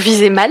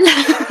d'improviser mal.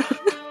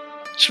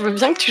 Je veux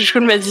bien que tu joues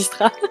le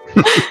magistrat.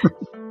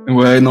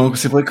 Ouais, non,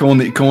 c'est vrai quand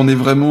on est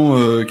vraiment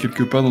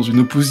quelque part dans une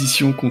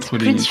opposition contre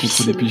les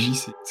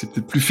PJ, c'est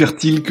peut-être plus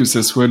fertile que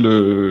ça soit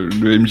le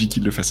MJ qui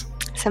le fasse.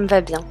 Ça me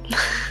va bien.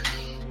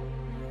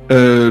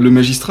 Le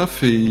magistrat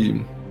fait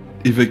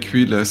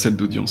évacuer la salle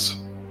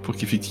d'audience pour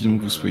qu'effectivement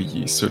vous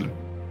soyez seul.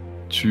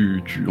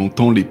 Tu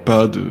entends les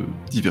pas de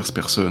diverses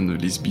personnes,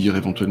 les sbires,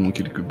 éventuellement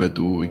quelques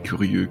badauds et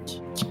curieux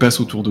qui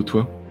passent autour de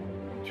toi.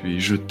 Tu es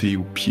jeté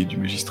aux pieds du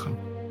magistrat.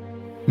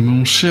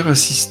 Mon cher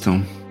assistant,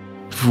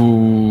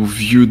 vos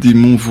vieux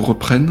démons vous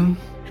reprennent ?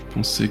 Je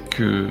pensais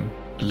que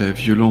la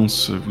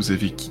violence vous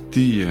avait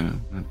quitté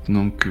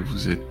maintenant que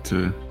vous êtes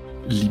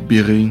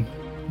libéré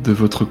de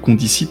votre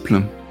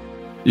condisciple.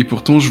 Et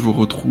pourtant, je vous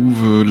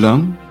retrouve là,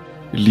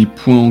 les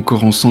poings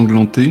encore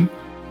ensanglantés,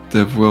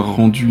 d'avoir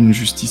rendu une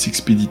justice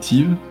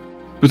expéditive.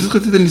 Peut-être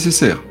était-elle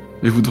nécessaire,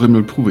 et vous devrez me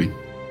le prouver.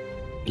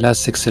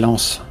 Hélas,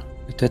 Excellence,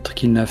 peut-être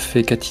qu'il n'a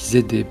fait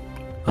qu'attiser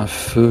un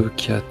feu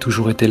qui a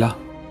toujours été là.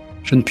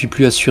 Je ne puis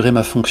plus assurer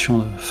ma fonction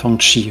de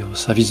Fangchi au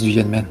service du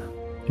Yanmen.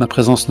 Ma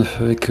présence ne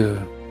fait que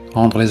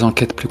rendre les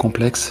enquêtes plus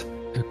complexes.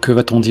 Que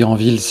va-t-on dire en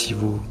ville si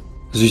vous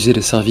usez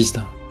les services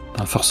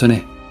d'un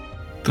forcené ?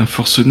 D'un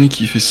forcené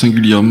qui fait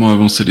singulièrement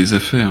avancer les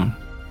affaires.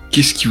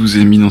 Qu'est-ce qui vous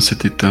a mis dans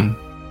cet état ?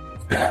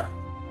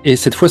 Et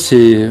cette fois,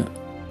 c'est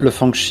le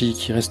Fangchi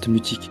qui reste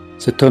mutique.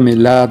 Cet homme est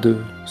là de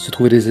se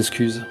trouver des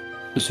excuses,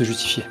 de se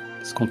justifier.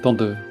 Il se contente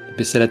de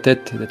baisser la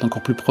tête et d'être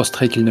encore plus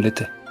prostré qu'il ne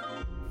l'était.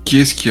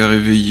 Qui est-ce qui a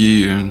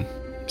réveillé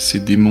ces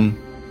démons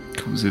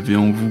que vous avez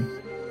en vous ?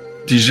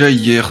 Déjà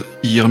hier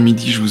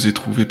midi, je vous ai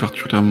trouvé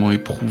particulièrement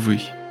éprouvé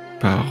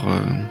par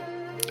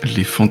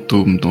les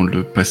fantômes dans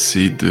le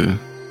passé de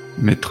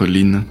Maître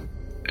Lin.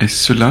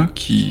 Est-ce cela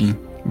qui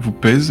vous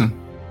pèse ?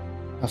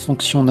 Ma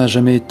fonction n'a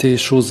jamais été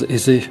chose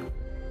aisée.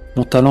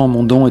 Mon talent,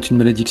 mon don est une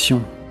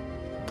malédiction.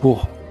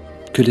 Pour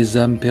que les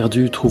âmes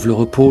perdues trouvent le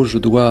repos, je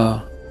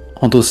dois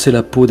endosser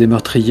la peau des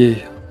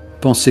meurtriers,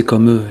 penser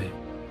comme eux, et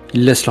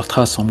ils laissent leurs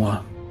traces en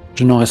moi.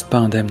 Je n'en reste pas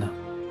indemne.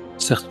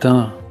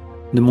 Certains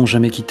ne m'ont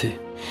jamais quitté.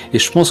 Et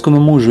je pense qu'au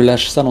moment où je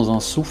lâche ça dans un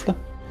souffle,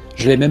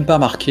 je l'ai même pas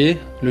marqué,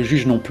 le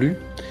juge non plus,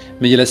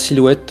 mais il y a la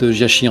silhouette de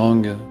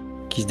Jiashirang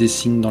qui se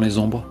dessine dans les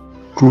ombres.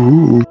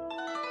 Ouh.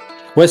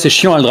 Ouais, c'est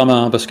chiant le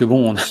drama, parce que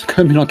bon, on a quand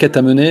même une enquête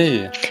à mener.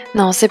 Et...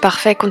 Non, c'est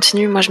parfait,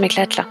 continue, moi je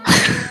m'éclate là.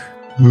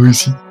 Moi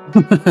aussi.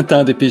 T'as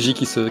un des PJ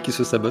qui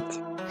se sabote.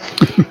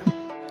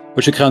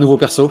 Je vais créer un nouveau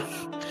perso.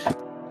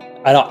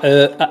 Alors,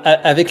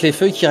 avec les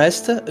feuilles qui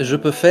restent, je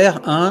peux faire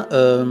un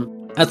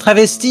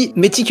travesti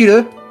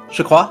méticuleux,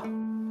 je crois.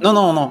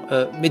 Non.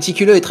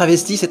 Méticuleux et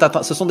travesti,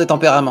 ce sont des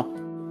tempéraments.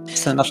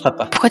 Ça ne marchera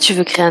pas. Pourquoi tu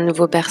veux créer un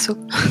nouveau perso ?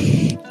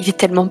 Il est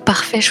tellement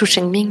parfait, Shu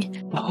Chengming.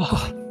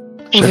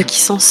 On veut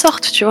qu'il s'en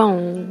sorte, tu vois.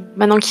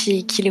 Maintenant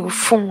qu'il est au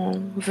fond,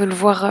 on veut le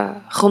voir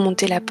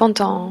remonter la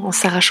pente en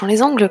s'arrachant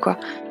les ongles, quoi.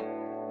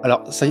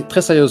 Alors,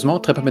 très sérieusement,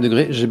 très premier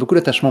degré, j'ai beaucoup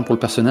d'attachement pour le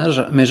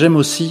personnage, mais j'aime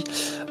aussi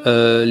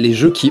les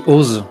jeux qui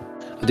osent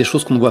des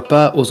choses qu'on ne voit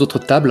pas aux autres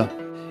tables.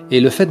 Et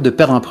le fait de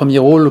perdre un premier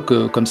rôle,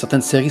 comme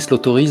certaines séries se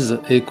l'autorisent,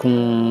 et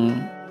qu'on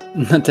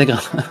intègre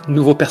un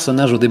nouveau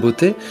personnage au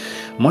débeauté,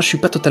 moi je suis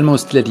pas totalement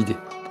hostile à l'idée.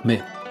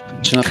 Mais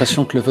j'ai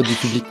l'impression que le vote du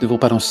public ne vaut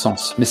pas dans ce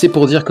sens. Mais c'est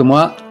pour dire que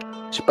moi,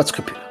 j'ai pas de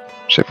scrupules.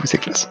 J'avoue, c'est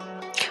classe.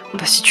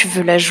 Bah, si tu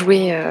veux la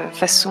jouer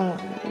façon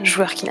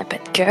joueur qui n'a pas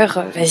de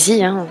cœur,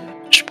 vas-y, hein.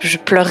 Je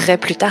pleurerai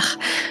plus tard.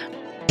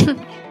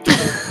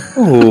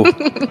 Oh.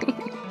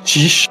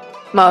 Chiche.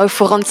 Bah,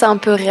 faut rendre ça un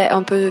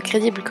peu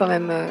crédible quand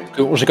même.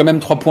 J'ai quand même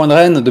 3 points de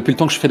reine depuis le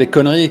temps que je fais des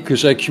conneries que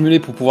j'ai accumulées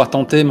pour pouvoir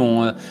tenter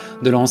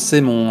de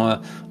lancer mon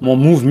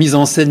move mise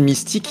en scène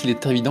mystique. Il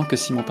est évident que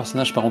si mon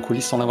personnage part en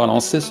coulisses sans l'avoir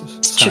lancé,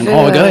 c'est un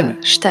grand regret. Mais...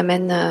 je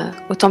t'amène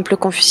au temple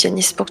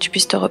confucianiste pour que tu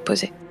puisses te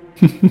reposer.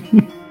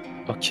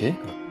 Ok.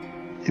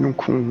 Et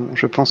donc,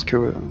 je pense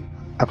que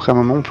après un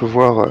moment, on peut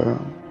voir,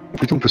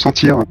 plutôt on peut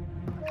sentir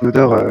une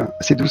odeur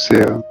assez douce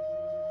et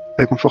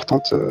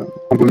réconfortante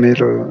embaumer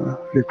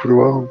les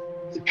couloirs.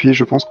 Et puis,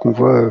 je pense qu'on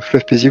voit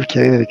Fleuve Paisible qui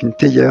arrive avec une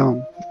théière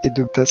et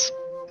 2 tasses,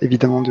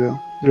 évidemment de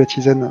la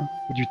tisane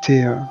ou du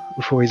thé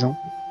euphorisant,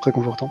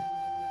 réconfortant.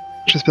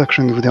 J'espère que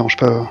je ne vous dérange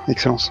pas,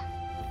 Excellence.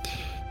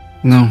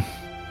 Non,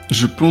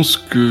 je pense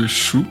que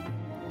Chou,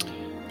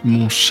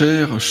 mon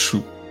cher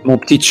Chou... Mon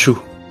petit Chou.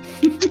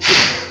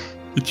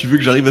 Et tu veux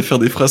que j'arrive à faire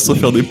des phrases sans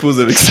faire des pauses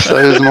avec ça ?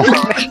 Sérieusement.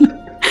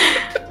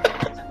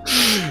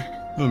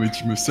 Non mais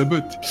tu me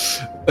sabotes.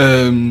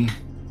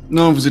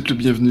 Non, vous êtes le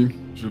bienvenu.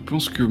 Je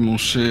pense que mon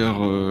cher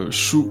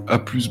Chou a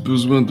plus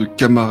besoin de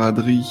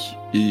camaraderie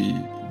et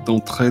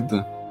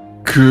d'entraide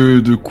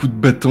que de coups de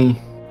bâton.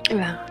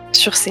 Ben,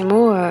 sur ces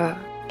mots,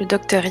 le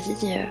docteur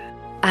Yi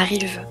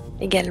arrive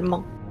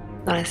également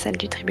dans la salle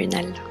du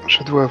tribunal.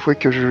 Je dois avouer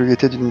que je lui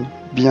étais d'une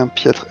bien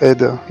piètre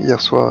aide hier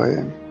soir et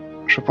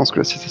je pense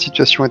que cette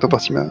situation est en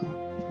partie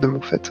de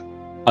mon fait.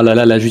 Ah là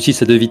là, la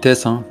justice à 2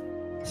 vitesses, hein.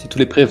 Si tous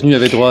les prévenus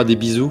avaient droit à des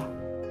bisous.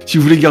 Si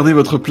vous voulez garder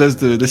votre place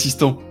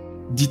d'assistant,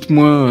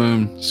 dites-moi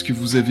ce que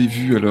vous avez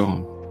vu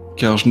alors,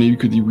 car je n'ai eu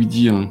que des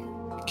oui-dire.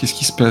 Qu'est-ce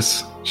qui se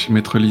passe chez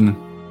Maître Lin ?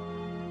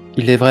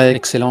 Il est vrai,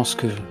 Excellence,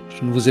 que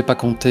je ne vous ai pas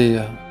conté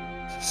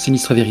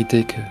sinistre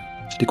vérité que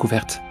j'ai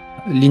découverte.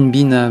 Lin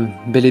Bin a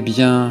bel et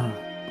bien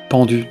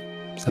pendu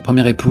sa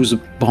première épouse,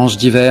 Branche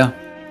d'Hiver,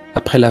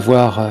 après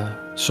l'avoir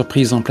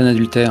surprise en plein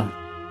adultère.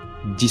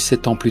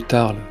 17 ans plus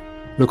tard,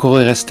 le corps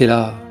est resté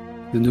là,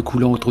 le nœud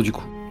coulant autour du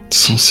cou.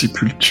 Sans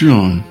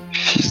sépulture.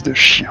 Fils de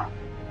chien.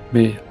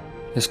 Mais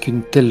Est-ce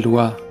qu'une telle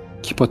loi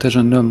qui protège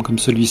un homme comme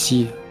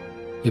celui-ci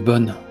est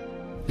bonne,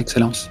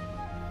 Excellence?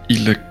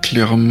 Il a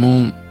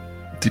clairement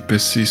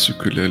dépassé ce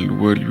que la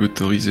loi lui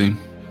autorisait.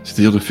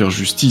 C'est-à-dire de faire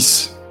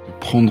justice, de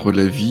prendre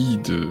la vie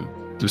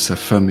de sa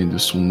femme et de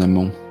son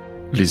amant,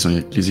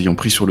 les ayant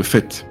pris sur le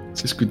fait.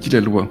 C'est ce que dit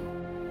la loi.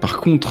 Par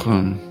contre,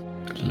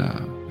 la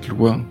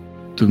loi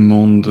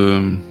demande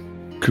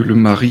que le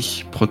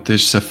mari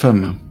protège sa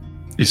femme,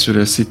 et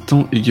cela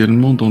s'étend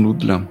également dans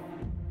l'au-delà.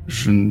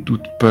 Je ne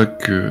doute pas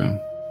que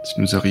si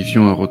nous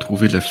arrivions à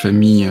retrouver la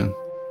famille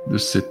de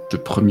cette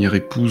première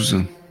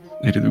épouse,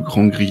 elle ait de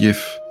grands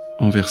griefs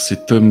envers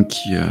cet homme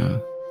qui a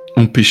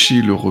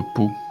empêché le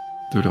repos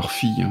de leur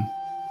fille.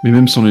 Mais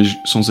même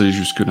sans aller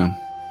jusque-là,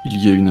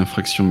 il y a une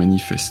infraction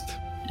manifeste.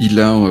 Il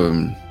a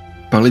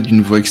parlé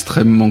d'une voix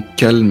extrêmement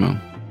calme,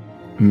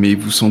 mais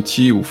vous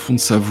sentiez au fond de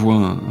sa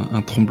voix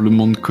un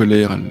tremblement de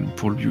colère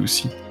pour lui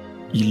aussi.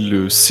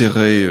 Il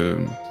serrait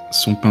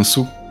son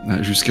pinceau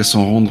jusqu'à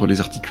s'en rendre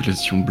les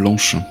articulations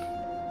blanches.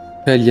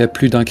 Il y a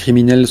plus d'un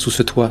criminel sous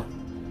ce toit.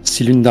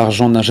 Si Lune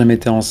d'Argent n'a jamais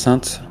été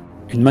enceinte,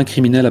 une main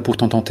criminelle a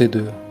pourtant tenté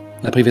de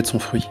la priver de son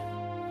fruit.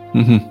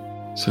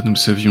 Ça nous le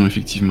savions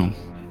effectivement.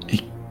 Et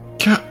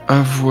qu'a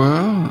à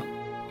voir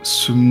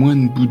ce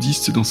moine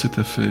bouddhiste dans cette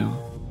affaire?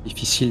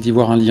 Difficile d'y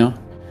voir un lien.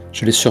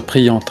 Je l'ai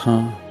surpris en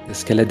train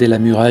d'escalader la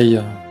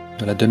muraille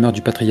de la demeure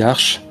du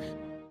patriarche.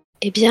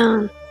 Eh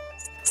bien,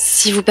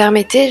 si vous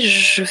permettez,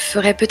 je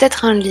ferais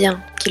peut-être un lien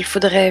qu'il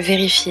faudrait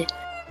vérifier.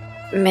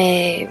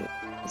 Mais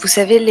vous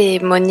savez, les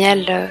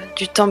moniales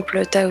du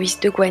temple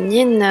taoïste de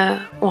Guanyin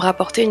ont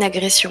rapporté une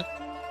agression.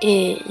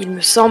 Et il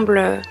me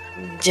semble,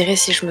 vous me direz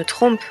si je me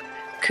trompe,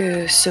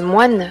 que ce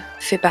moine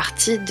fait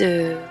partie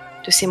de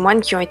ces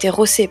moines qui ont été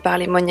rossés par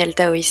les moniales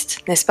taoïstes,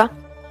 n'est-ce pas?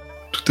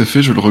 Tout à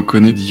fait, je le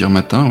reconnais d'hier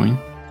matin, oui.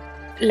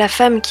 La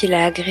femme qui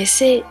l'a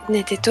agressé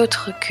n'était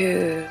autre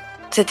que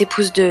cette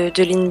épouse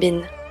de Lin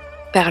Bin.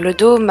 Père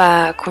Ledo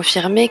m'a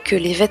confirmé que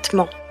les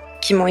vêtements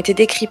qui m'ont été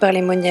décrits par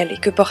les moniales et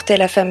que portait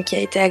la femme qui a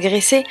été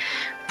agressée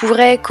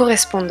pourraient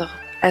correspondre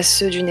à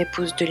ceux d'une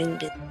épouse de Lin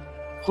Bin.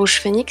 Rouge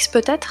Phénix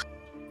peut-être?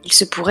 Il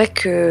se pourrait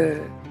que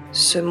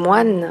ce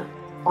moine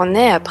en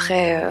ait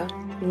après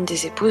une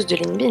des épouses de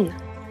Lin Bin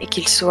et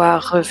qu'il soit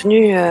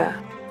revenu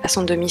à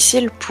son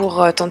domicile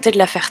pour tenter de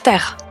la faire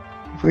taire.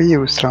 Vous voyez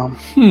où cela?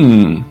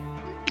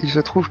 Il se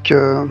trouve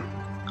que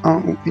un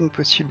ou une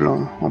possible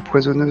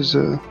empoisonneuse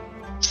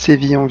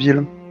sévit en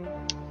ville.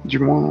 Du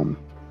moins,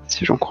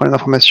 si j'en crois les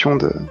informations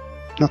de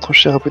notre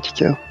cher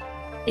apothicaire.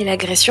 Et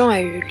l'agression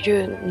a eu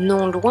lieu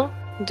non loin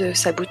de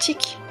sa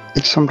boutique?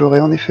 Il semblerait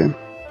en effet.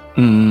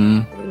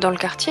 Dans le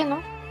quartier, non?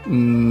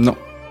 Non.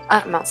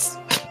 Ah, mince.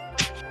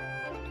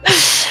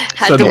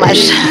 Ça,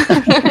 dommage.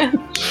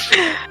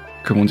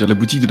 Comment dire, la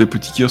boutique de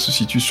l'apothicaire se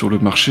situe sur le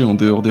marché en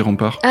dehors des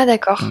remparts. Ah,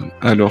 d'accord.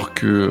 Alors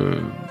que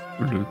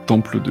le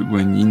temple de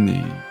Guanyin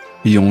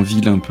est en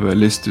ville un peu à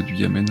l'est du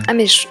Yamen. Ah,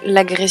 mais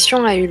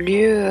l'agression a eu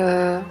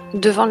lieu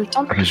devant le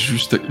temple?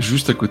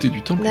 Juste à côté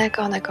du temple.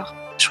 D'accord.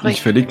 Il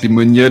fallait que les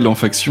moniales en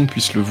faction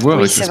puissent le voir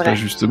Oui, et que ça se passe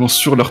justement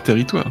sur leur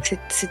territoire.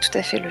 C'est tout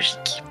à fait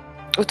logique.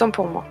 Autant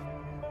pour moi.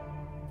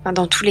 Enfin,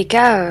 dans tous les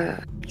cas,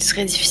 il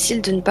serait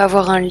difficile de ne pas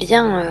avoir un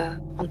lien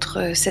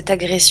entre cette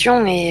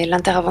agression et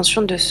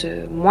l'intervention de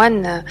ce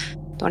moine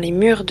dans les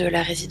murs de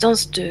la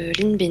résidence de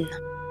Lin Bin.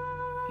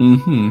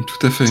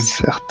 Tout à fait.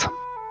 Certes.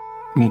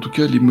 Ou en tout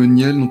cas, les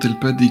moniales n'ont-elles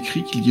pas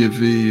décrit qu'il y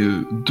avait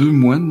 2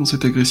 moines dans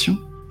cette agression?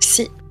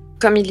 Si,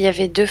 comme il y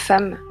avait 2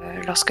 femmes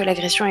lorsque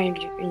l'agression a eu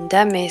lieu, une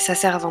dame et sa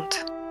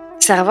servante.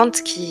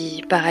 Servante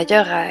qui, par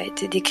ailleurs, a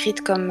été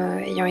décrite comme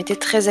ayant été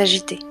très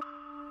agitée.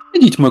 Et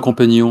dites-moi,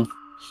 compagnon,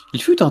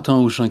 il fut un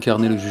temps où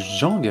j'incarnais le juge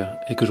Zhang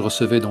et que je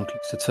recevais donc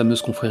cette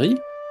fameuse confrérie,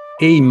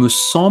 et il me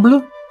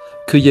semble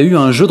qu'il y a eu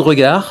un jeu de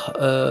regard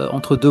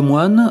entre 2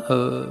 moines,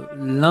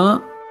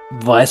 l'un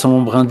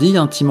vraisemblablement brindille,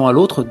 intimant à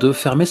l'autre de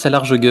fermer sa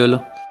large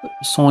gueule.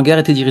 Son regard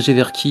était dirigé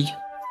vers qui?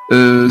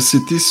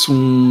 C'était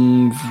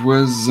son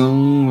voisin...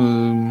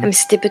 Mais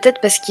c'était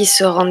peut-être parce qu'ils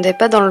se rendaient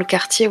pas dans le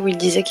quartier où ils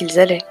disaient qu'ils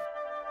allaient.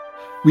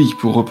 Oui,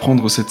 pour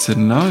reprendre cette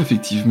scène-là,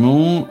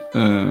 effectivement,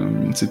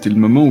 c'était le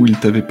moment où ils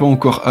t'avaient pas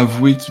encore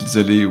avoué qu'ils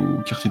allaient au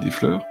quartier des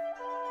Fleurs.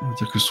 On va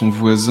dire que son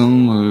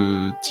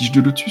voisin, Tige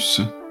de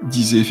Lotus,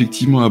 disait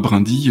effectivement à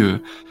Brindille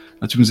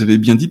tu nous avais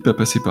bien dit de pas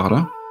passer par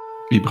là.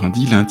 Et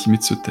Brindille l'a intimé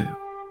de se taire.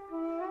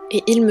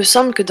 Et il me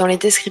semble que dans les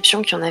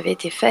descriptions qui en avaient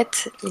été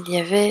faites, il y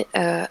avait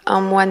un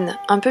moine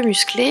un peu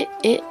musclé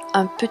et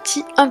un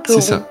petit un peu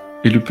rond. C'est ça.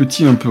 Et le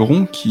petit un peu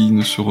rond qui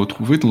ne se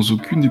retrouvait dans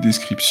aucune des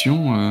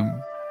descriptions...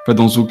 Pas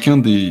dans aucun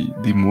des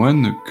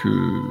moines que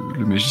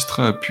le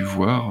magistrat a pu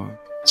voir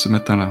ce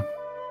matin-là.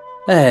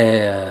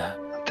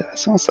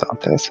 Intéressant ça,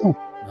 intéressant.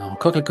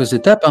 Encore quelques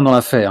étapes dans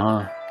l'affaire.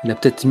 Hein. Il a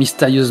peut-être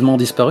mystérieusement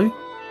disparu.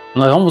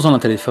 On a vraiment besoin d'un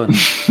téléphone.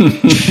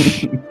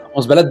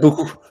 On se balade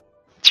beaucoup.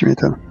 Tu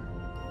m'étonnes.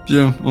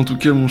 Bien, en tout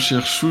cas mon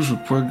cher Chou, je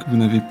crois que vous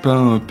n'avez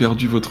pas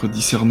perdu votre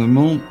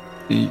discernement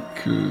et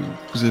que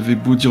vous avez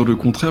beau dire le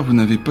contraire, vous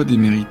n'avez pas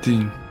démérité.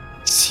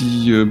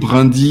 Si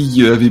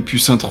Brindille avait pu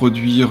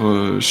s'introduire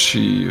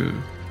chez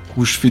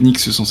Rouge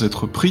Phénix sans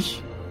être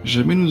pris,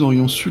 jamais nous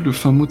aurions su le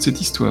fin mot de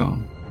cette histoire.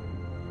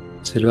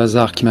 C'est le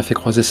hasard qui m'a fait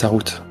croiser sa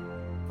route.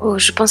 Oh,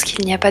 je pense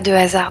qu'il n'y a pas de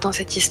hasard dans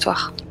cette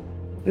histoire.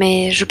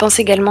 Mais je pense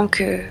également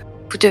que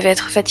vous devez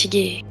être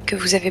fatigué, que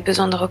vous avez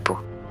besoin de repos.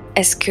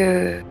 Est-ce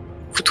que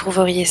vous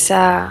trouveriez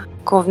ça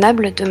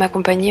convenable de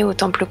m'accompagner au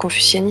temple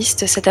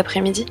confucianiste cet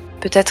après-midi ?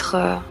 Peut-être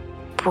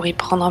pour y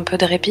prendre un peu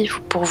de répit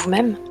pour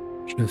vous-même ?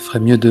 Je ferais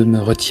mieux de me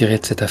retirer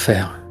de cette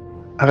affaire.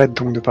 Arrête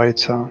donc de parler de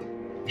ça.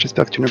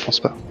 J'espère que tu ne le penses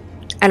pas.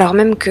 Alors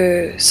même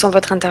que sans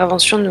votre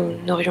intervention, nous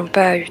n'aurions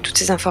pas eu toutes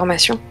ces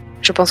informations,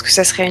 je pense que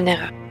ça serait une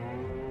erreur.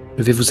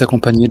 Je vais vous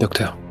accompagner,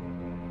 docteur.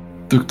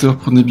 Docteur,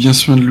 prenez bien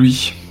soin de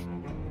lui.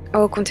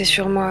 Oh, comptez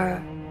sur moi,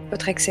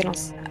 votre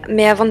Excellence.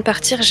 Mais avant de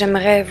partir,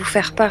 j'aimerais vous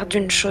faire part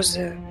d'une chose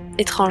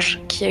étrange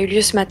qui a eu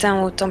lieu ce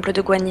matin au temple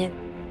de Guanyin.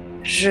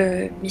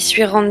 Je m'y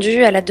suis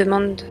rendue à la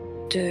demande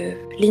de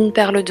Lynn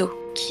Perledo,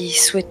 qui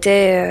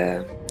souhaitait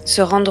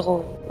se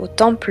rendre au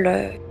temple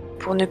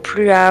pour ne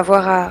plus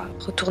avoir à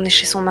retourner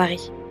chez son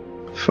mari.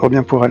 Fort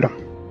bien pour elle.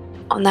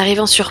 En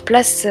arrivant sur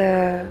place,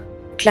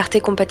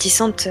 clarté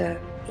compatissante,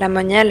 la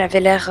moniale avait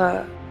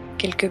l'air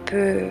quelque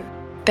peu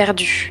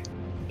perdue.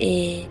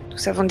 Et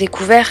nous avons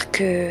découvert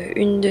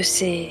qu'une de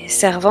ses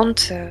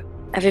servantes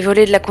avait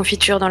volé de la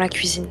confiture dans la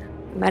cuisine.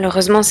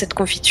 Malheureusement, cette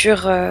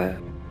confiture,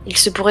 il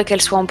se pourrait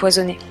qu'elle soit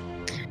empoisonnée.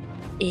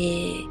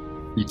 Et...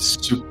 Il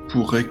se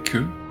pourrait que...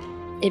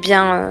 Eh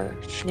bien,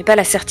 je n'ai pas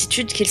la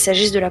certitude qu'il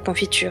s'agisse de la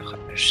confiture.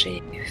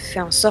 J'ai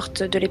fait en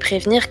sorte de les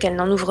prévenir qu'elles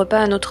n'en ouvrent pas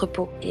un autre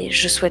pot. Et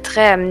je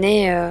souhaiterais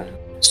amener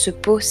ce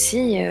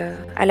pot-ci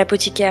à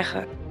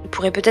l'apothicaire. Il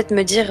pourrait peut-être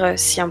me dire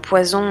si un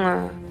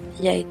poison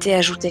y a été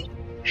ajouté.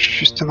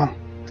 Justement,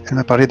 elle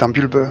m'a parlé d'un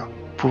bulbe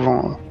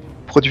pouvant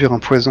produire un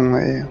poison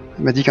et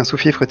elle m'a dit qu'un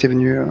sous-fifre était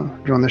venu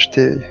lui en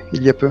acheter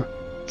il y a peu.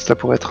 Cela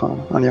pourrait être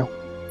un lien.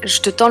 Je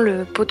te tends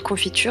le pot de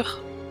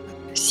confiture.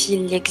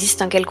 S'il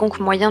existe un quelconque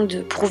moyen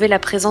de prouver la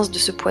présence de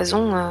ce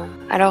poison,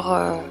 alors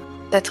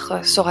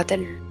peut-être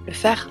saura-t-elle le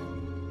faire.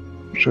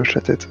 Je hoche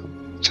la tête.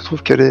 Il se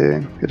trouve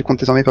qu'elle compte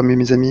désormais parmi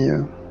mes amis.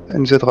 Elle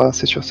nous aidera,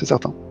 c'est sûr, c'est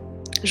certain.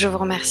 Je vous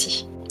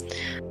remercie.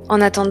 En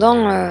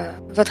attendant,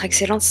 Votre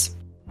Excellence,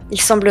 il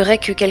semblerait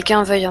que quelqu'un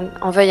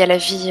en veuille à la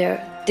vie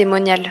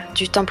démoniale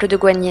du temple de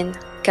Guanyin,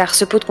 car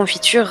ce pot de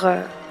confiture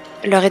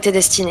leur était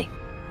destiné.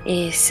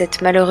 Et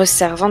cette malheureuse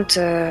servante,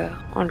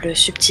 en le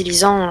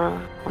subtilisant,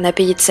 en a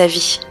payé de sa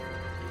vie.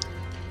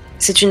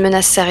 C'est une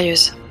menace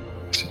sérieuse.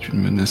 C'est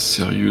une menace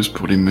sérieuse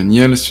pour les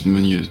moniales, c'est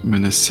une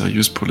menace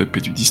sérieuse pour la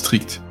paix du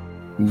district.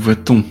 Où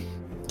va-t-on ?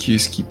 Qui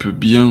est-ce qui peut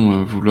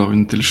bien vouloir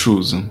une telle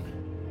chose ?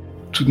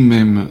 Tout de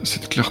même,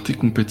 cette clarté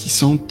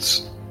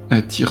compatissante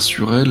attire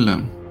sur elle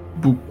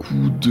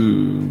beaucoup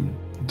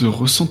de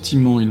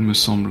ressentiment, il me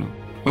semble.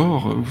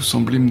 Or, vous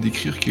semblez me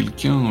décrire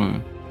quelqu'un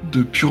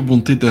de pure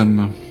bonté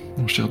d'âme,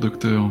 mon cher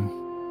docteur.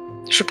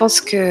 Je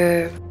pense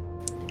que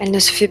elle ne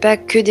se fait pas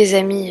que des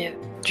amis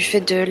du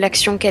fait de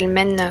l'action qu'elle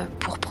mène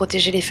pour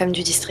protéger les femmes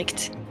du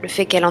district. Le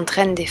fait qu'elle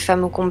entraîne des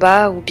femmes au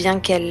combat ou bien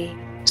qu'elle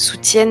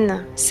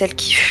soutienne celles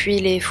qui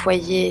fuient les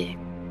foyers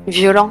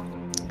violents.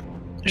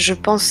 Je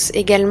pense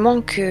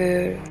également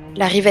que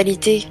la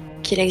rivalité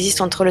qu'il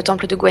existe entre le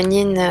temple de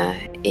Guanyin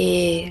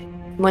et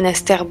le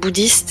monastère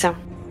bouddhiste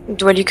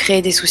doit lui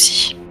créer des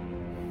soucis.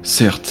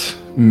 Certes,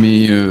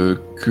 mais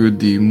que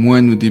des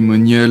moines ou des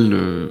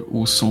moniales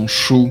au sang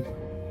chaud,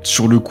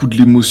 sur le coup de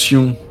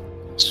l'émotion,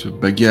 se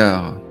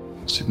bagarrent,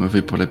 c'est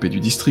mauvais pour la paix du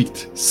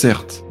district,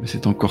 certes, mais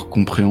c'est encore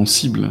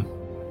compréhensible,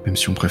 même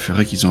si on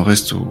préférait qu'ils en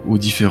restent aux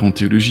différents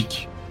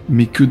théologiques.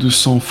 Mais que de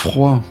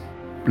sang-froid,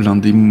 l'un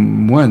des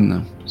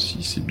moines,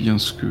 si c'est bien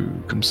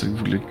comme ça que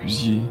vous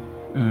l'accusiez,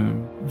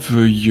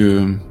 veuille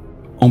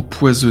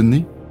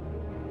empoisonner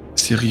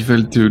ses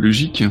rivales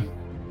théologiques.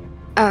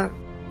 Ah,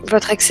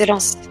 Votre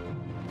Excellence,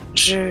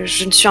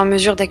 je ne suis en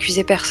mesure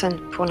d'accuser personne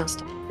pour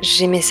l'instant.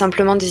 J'émets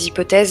simplement des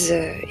hypothèses,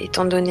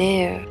 étant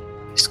donné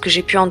ce que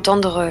j'ai pu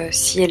entendre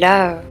ci et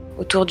là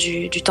autour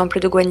du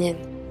temple de Guanyin.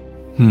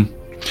 Il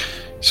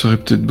serait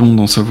peut-être bon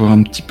d'en savoir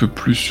un petit peu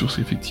plus sur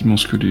effectivement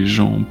ce que les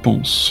gens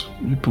pensent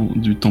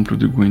du temple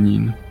de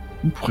Guanyin.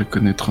 On pourrait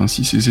connaître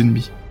ainsi ses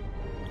ennemis.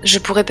 Je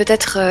pourrais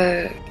peut-être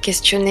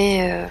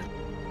questionner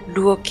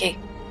Luoke,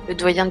 le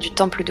doyen du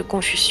temple de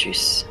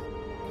Confucius.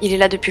 Il est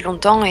là depuis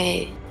longtemps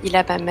et il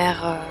a ma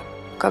mère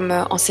comme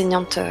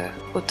enseignante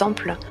au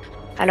temple.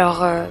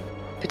 Alors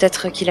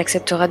peut-être qu'il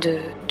acceptera de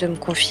me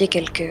confier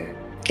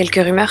quelques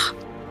rumeurs.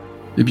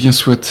 Eh bien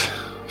soit,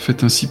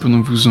 faites ainsi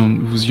pendant que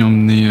vous y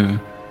emmenez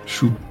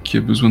Chou, qui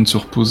a besoin de se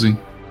reposer.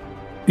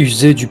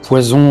 User du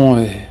poison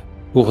et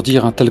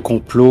ourdir un tel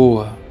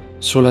complot,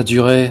 sur la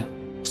durée,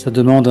 ça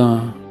demande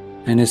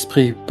un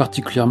esprit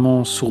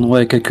particulièrement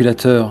sournois et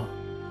calculateur.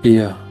 Et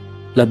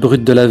la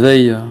brute de la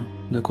veille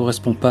ne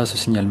correspond pas à ce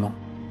signalement.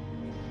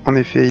 En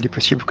effet, il est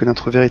possible que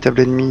notre véritable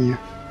ennemi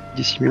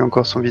dissimule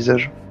encore son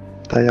visage.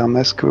 Derrière un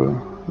masque ou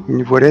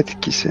une voilette,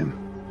 qui sait.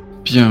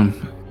 Bien,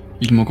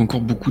 il manque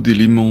encore beaucoup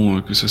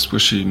d'éléments, que ce soit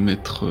chez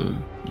Maître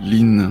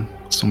Lynn,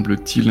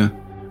 semble-t-il.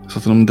 Un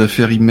certain nombre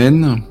d'affaires y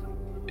mènent,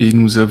 et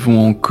nous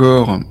avons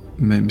encore,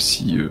 même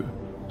si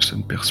Nous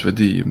sommes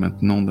persuadés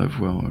maintenant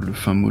d'avoir le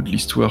fin mot de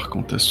l'histoire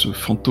quant à ce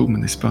fantôme,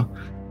 n'est-ce pas ?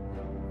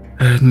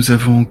 Nous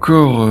avons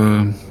encore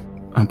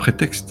un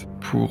prétexte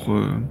pour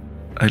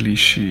aller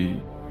chez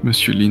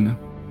Monsieur Lin.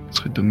 Ce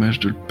serait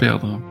dommage de le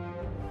perdre.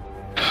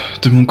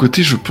 De mon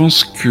côté, je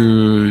pense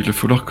qu'il va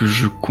falloir que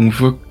je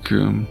convoque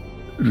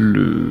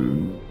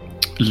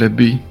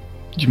l'abbé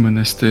du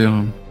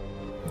monastère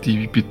des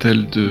 8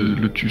 pétales de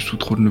lotus ou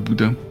trône le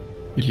Bouddha.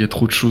 Il y a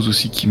trop de choses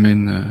aussi qui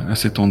mènent à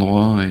cet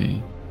endroit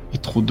et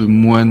trop de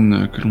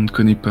moines que l'on ne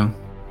connaît pas.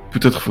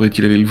 Peut-être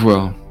faudrait-il aller le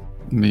voir,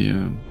 mais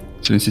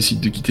ça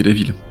nécessite de quitter la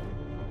ville.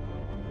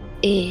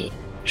 Et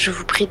je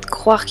vous prie de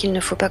croire qu'il ne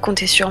faut pas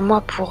compter sur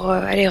moi pour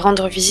aller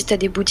rendre visite à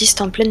des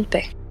bouddhistes en pleine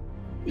paix.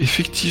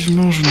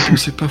 Effectivement, je ne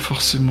pensais pas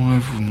forcément à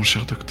vous, mon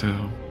cher docteur.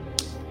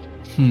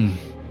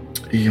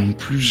 Et en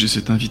plus, j'ai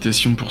cette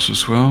invitation pour ce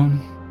soir.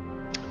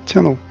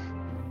 Tiens donc.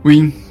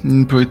 Oui,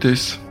 une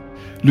poétesse.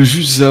 Le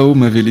juge Zhao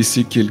m'avait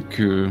laissé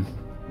quelques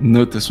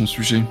notes à son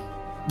sujet.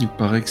 Il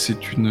paraît que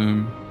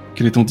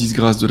qu'elle est en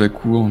disgrâce de la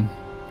cour.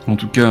 En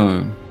tout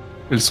cas,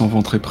 elle s'en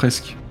vanterait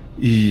presque.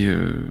 Et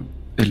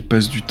elle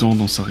passe du temps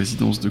dans sa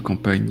résidence de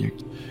campagne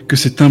que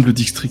cet humble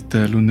district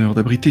a l'honneur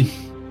d'abriter.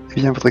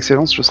 Eh bien, votre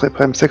excellence, je serais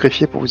prêt à me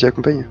sacrifier pour vous y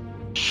accompagner.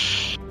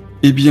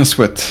 Eh bien,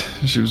 soit.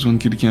 J'ai besoin de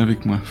quelqu'un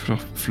avec moi.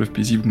 Fleuve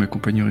paisible, vous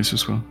m'accompagnerez ce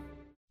soir.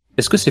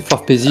 Est-ce que c'est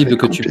fort paisible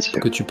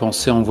que tu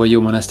pensais envoyer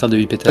au monastère de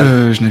 8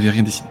 pétales ? Je n'avais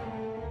rien décidé.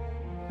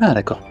 Ah,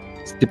 d'accord.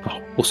 C'était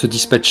pour se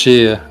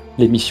dispatcher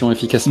l'émission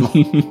efficacement.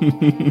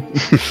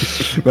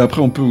 Bah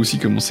après, on peut aussi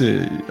commencer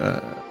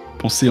à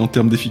penser en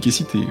termes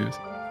d'efficacité.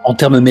 En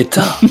termes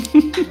méta.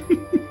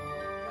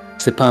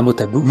 C'est pas un mot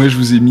tabou. Moi, je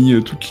vous ai mis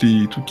toutes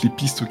les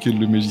pistes auxquelles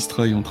le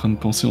magistrat est en train de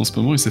penser en ce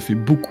moment, et ça fait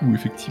beaucoup,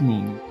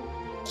 effectivement.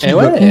 Eh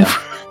ouais.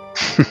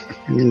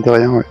 Mine de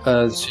rien, ouais.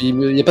 Il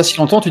n'y a pas si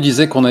longtemps, tu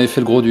disais qu'on avait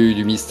fait le gros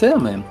du mystère,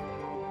 mais...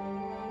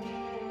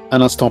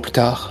 Un instant plus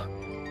tard,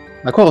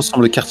 à quoi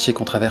ressemble le quartier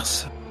qu'on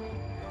traverse ?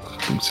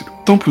 Donc, c'est le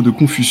temple de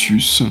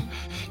Confucius,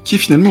 qui est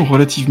finalement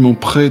relativement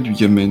près du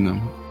Yamen.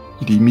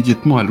 Il est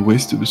immédiatement à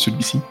l'ouest de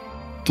celui-ci,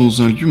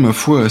 dans un lieu, ma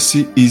foi,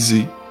 assez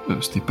aisé.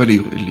 Ce n'est pas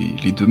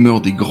les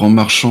demeures des grands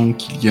marchands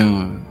qu'il y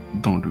a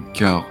dans le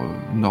quart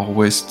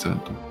nord-ouest,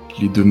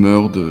 les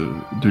demeures de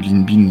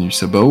Linbin et du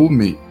Sabao,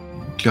 mais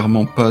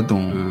clairement pas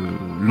dans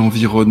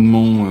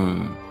l'environnement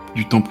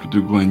du temple de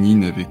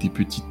Guanyin avec des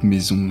petites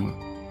maisons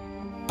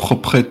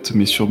proprettes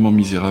mais sûrement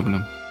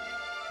misérables.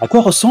 À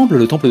quoi ressemble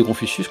le temple de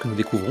Confucius que nous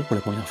découvrons pour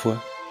la première fois ?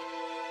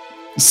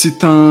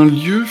 C'est un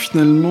lieu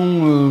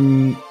finalement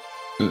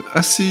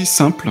assez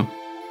simple,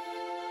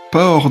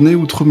 pas orné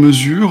outre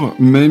mesure,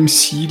 même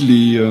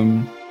si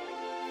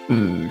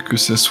que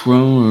ça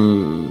soit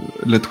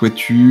la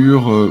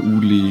toiture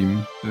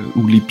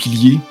ou les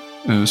piliers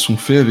sont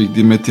faits avec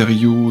des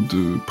matériaux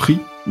de prix,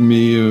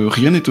 mais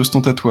rien n'est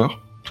ostentatoire.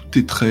 Tout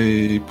est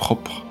très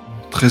propre,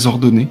 très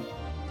ordonné.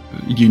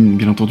 Il y a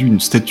bien entendu une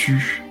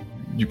statue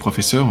du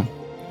professeur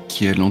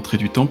qui est à l'entrée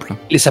du temple.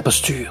 Et sa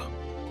posture ?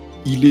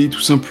 Il est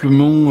tout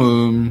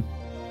simplement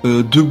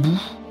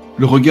debout,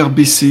 le regard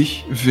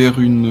baissé vers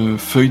une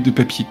feuille de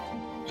papier,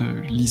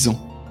 lisant.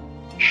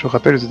 Je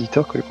rappelle aux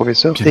auditeurs que le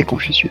professeur est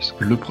Confucius.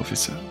 Le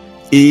professeur.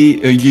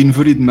 Et il y a une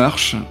volée de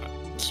marche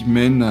qui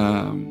mène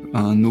à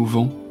un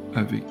auvent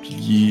avec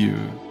piliers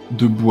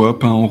de bois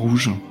peints en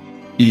rouge.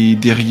 Et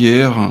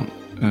derrière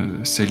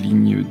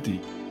s'alignent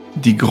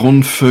des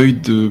grandes feuilles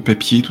de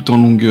papier tout en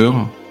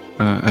longueur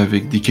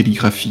avec des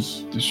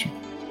calligraphies dessus.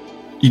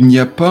 Il n'y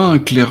a pas un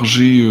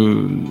clergé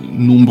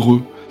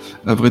nombreux.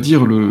 À vrai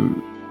dire, le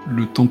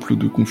temple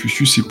de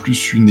Confucius est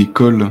plus une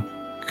école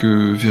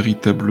que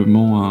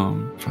véritablement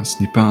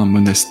ce n'est pas un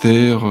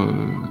monastère,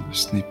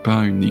 ce n'est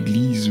pas une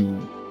église ou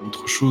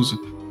autre chose.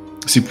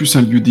 C'est plus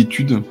un lieu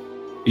d'étude.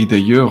 Et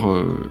d'ailleurs,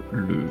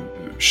 le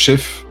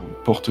chef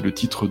porte le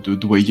titre de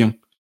doyen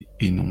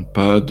et non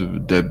pas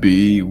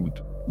d'abbé ou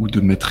de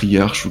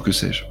matriarche ou que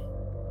sais-je.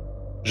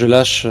 Je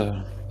lâche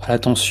à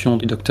l'attention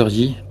du docteur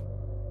Yi.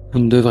 Vous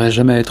ne devrez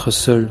jamais être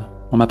seul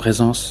en ma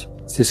présence.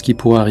 C'est ce qui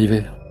pourrait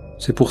arriver.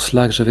 C'est pour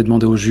cela que j'avais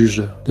demandé au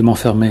juge de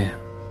m'enfermer,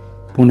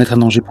 pour n'être un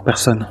danger pour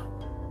personne.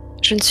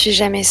 Je ne suis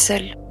jamais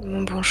seule,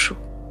 mon bon chou.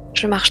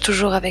 Je marche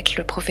toujours avec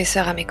le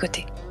professeur à mes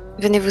côtés.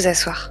 Venez vous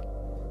asseoir.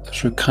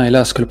 Je crains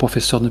hélas que le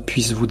professeur ne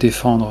puisse vous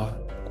défendre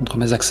contre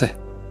mes accès.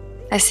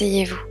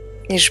 Asseyez-vous.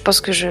 Et je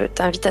pense que je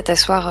t'invite à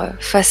t'asseoir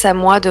face à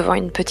moi devant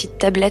une petite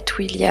tablette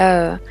où il y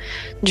a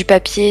du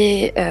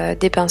papier,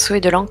 des pinceaux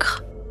et de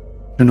l'encre.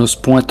 Je n'ose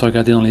point te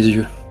regarder dans les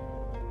yeux.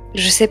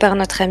 Je sais par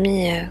notre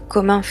ami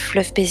commun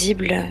Fleuve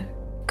paisible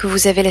que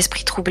vous avez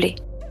l'esprit troublé.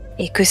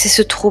 Et que c'est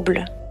ce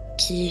trouble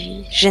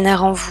qui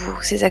génère en vous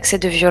ces accès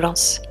de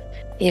violence.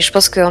 Et je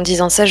pense qu'en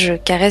disant ça, je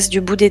caresse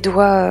du bout des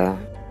doigts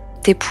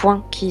tes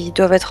poings qui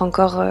doivent être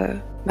encore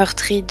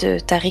meurtris de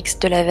ta rixe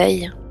de la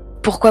veille.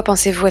 Pourquoi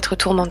pensez-vous être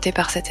tourmenté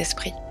par cet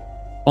esprit ?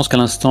 Je pense qu'à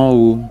l'instant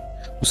où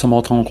nous sommes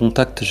rentrés en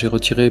contact, j'ai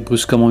retiré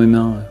brusquement mes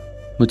mains,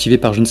 motivé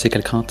par je ne sais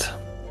quelle crainte.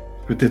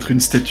 Peut-être une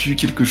statue,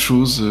 quelque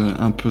chose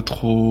un peu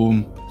trop...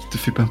 qui te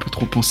fait pas un peu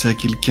trop penser à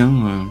quelqu'un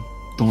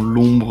dans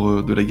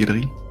l'ombre de la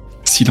galerie ?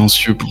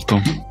 Silencieux pourtant.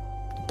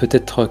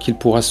 Peut-être qu'il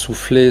pourra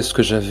souffler ce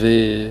que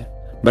j'avais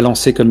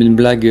balancé comme une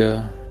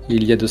blague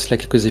il y a de cela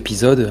quelques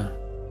épisodes.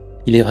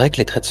 Il est vrai que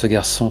les traits de ce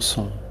garçon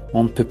sont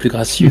on ne peut plus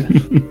gracieux.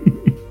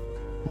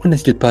 Pourquoi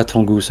n'est-il pas à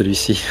ton goût,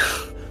 celui-ci?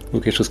 Ou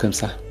quelque chose comme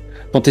ça.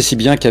 Tant et si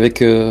bien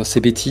qu'avec ces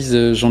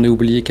bêtises, j'en ai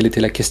oublié quelle était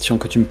la question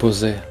que tu me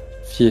posais.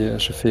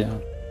 Je fais un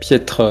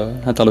piètre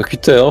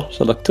interlocuteur,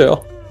 cher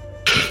docteur.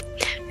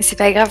 Mais c'est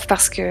pas grave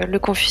parce que le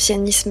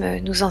confucianisme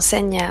nous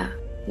enseigne à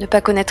ne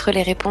pas connaître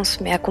les réponses,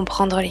 mais à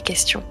comprendre les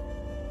questions.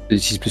 Le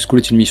D6 Plus Cool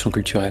est une mission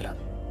culturelle.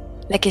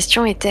 La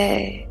question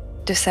était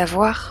de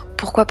savoir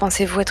pourquoi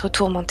pensez-vous être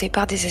tourmenté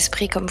par des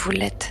esprits comme vous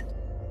l'êtes.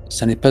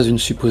 Ça n'est pas une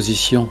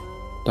supposition,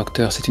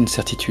 docteur, c'est une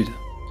certitude.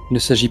 Il ne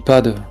s'agit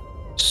pas de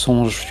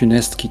songes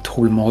funestes qui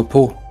troublent mon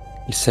repos.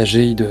 Il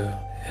s'agit de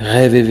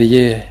rêves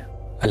éveillés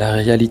à la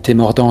réalité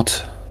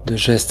mordante, de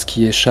gestes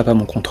qui échappent à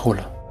mon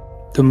contrôle.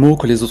 De mots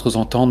que les autres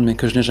entendent mais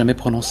que je n'ai jamais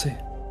prononcés.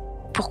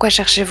 Pourquoi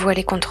cherchez-vous à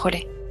les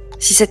contrôler?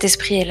 Si cet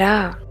esprit est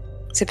là,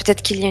 c'est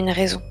peut-être qu'il y a une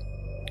raison.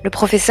 Le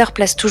professeur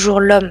place toujours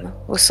l'homme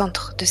au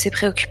centre de ses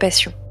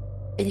préoccupations.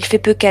 Et il fait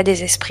peu cas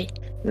des esprits.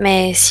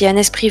 Mais si un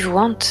esprit vous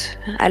hante,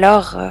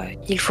 alors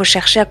il faut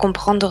chercher à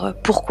comprendre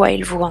pourquoi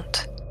il vous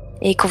hante.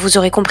 Et quand vous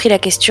aurez compris la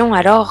question,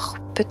 alors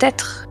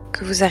peut-être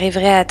que vous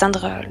arriverez à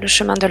atteindre le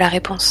chemin de la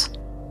réponse.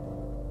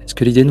 Est-ce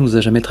que l'idée ne nous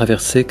a jamais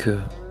traversé que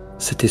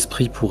cet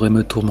esprit pourrait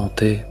me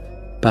tourmenter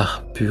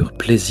par pur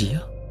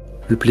plaisir,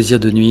 le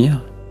plaisir de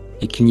nuire,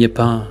 et qu'il n'y ait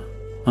pas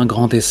un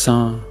grand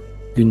dessein,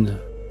 une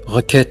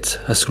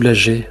requête à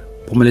soulager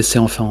pour me laisser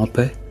enfin en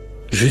paix,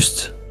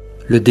 juste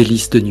le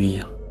délice de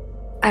nuire?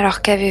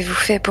 Alors qu'avez-vous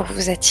fait pour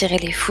vous attirer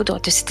les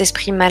foudres de cet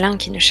esprit malin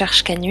qui ne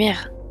cherche qu'à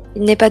nuire?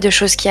 Il n'est pas de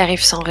choses qui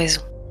arrivent sans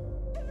raison.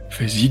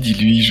 Vas-y,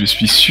 dis-lui, je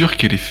suis sûr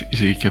qu'elle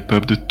est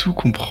capable de tout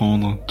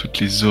comprendre, toutes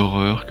les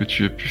horreurs que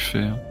tu as pu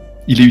faire.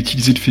 Il a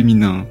utilisé le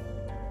féminin.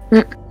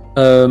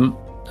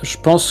 Je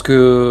pense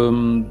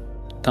que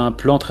t'as un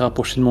plan très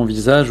rapproché de mon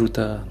visage où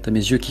t'as mes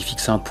yeux qui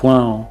fixent un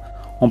point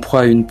en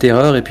proie à une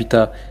terreur, et puis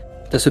t'as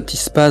ce petit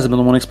spasme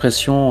dans mon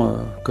expression,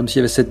 comme s'il y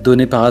avait cette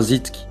donnée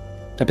parasite qui...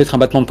 T'as peut-être un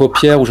battement de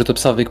paupières où je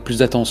t'observe avec plus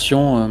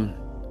d'attention,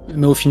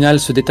 mais au final,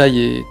 ce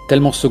détail est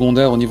tellement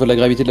secondaire au niveau de la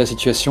gravité de la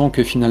situation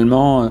que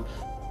finalement,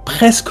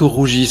 presque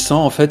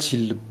rougissant, en fait,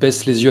 il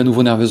baisse les yeux à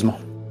nouveau nerveusement.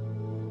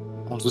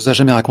 On ne vous a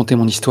jamais raconté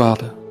mon histoire.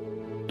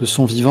 De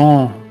son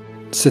vivant,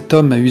 cet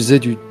homme a usé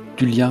du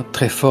lien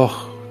très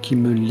fort qui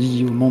me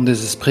lie au monde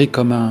des esprits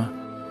comme un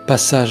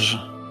passage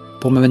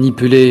pour me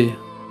manipuler,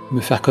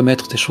 me faire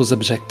commettre des choses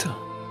abjectes.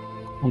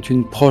 Quand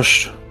une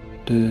proche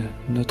de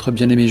notre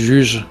bien-aimé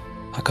juge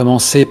a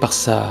commencé par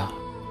sa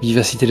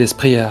vivacité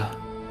d'esprit à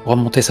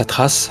remonter sa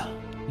trace,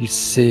 il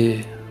s'est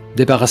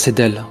débarrassé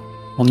d'elle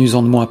en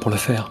usant de moi pour le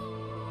faire.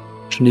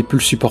 Je n'ai pu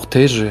le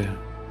supporter,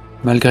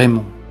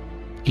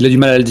 il a du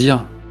mal à le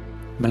dire,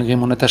 malgré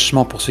mon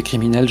attachement pour ce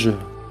criminel,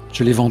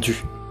 je l'ai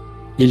vendu.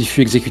 Et il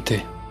fut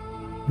exécuté.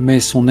 Mais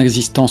son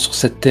existence sur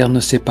cette terre ne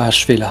s'est pas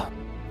achevée là.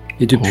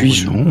 Et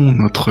depuis... Oh non,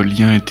 notre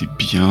lien était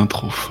bien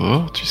trop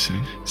fort, tu sais.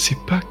 C'est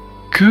pas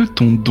que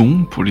ton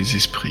don pour les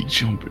esprits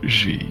que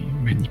j'ai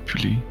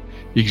manipulé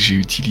et que j'ai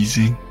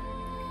utilisé.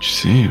 Tu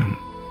sais,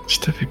 si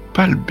t'avais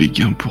pas le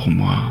béguin pour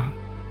moi,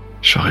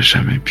 j'aurais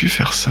jamais pu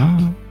faire ça.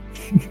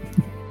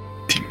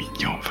 T'es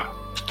mignon, va.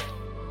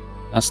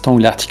 L'instant où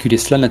il a articulé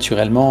cela,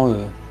 naturellement,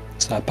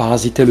 ça a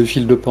parasité le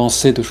fil de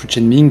pensée de Shu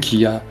Chenming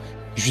qui a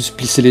juste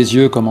plissé les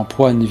yeux comme en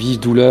proie à une vive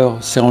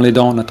douleur, serrant les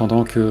dents en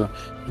attendant que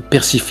le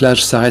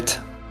persiflage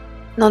s'arrête.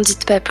 N'en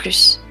dites pas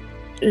plus.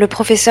 Le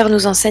professeur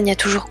nous enseigne à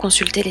toujours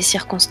consulter les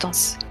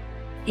circonstances.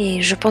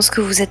 Et je pense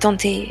que vous êtes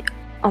hanté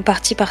en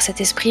partie par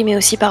cet esprit, mais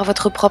aussi par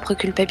votre propre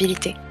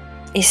culpabilité.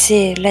 Et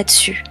c'est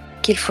là-dessus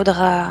qu'il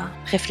faudra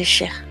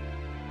réfléchir.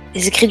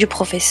 Les écrits du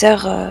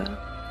professeur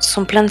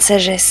sont pleins de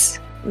sagesse,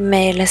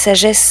 mais la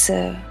sagesse,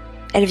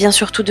 elle vient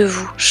surtout de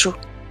vous, Shu.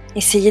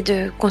 Essayez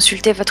de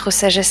consulter votre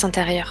sagesse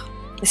intérieure.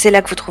 Et c'est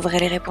là que vous trouverez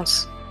les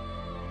réponses.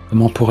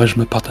 Comment pourrais-je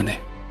me pardonner ?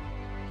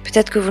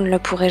 Peut-être que vous ne le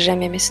pourrez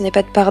jamais, mais ce n'est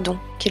pas de pardon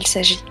qu'il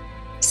s'agit.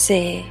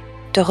 C'est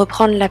de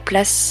reprendre la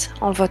place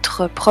en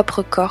votre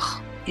propre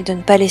corps et de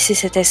ne pas laisser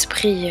cet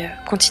esprit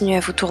continuer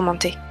à vous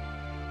tourmenter.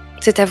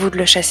 C'est à vous de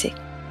le chasser.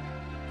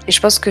 Et je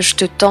pense que je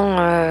te tends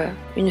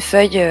une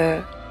feuille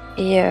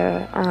et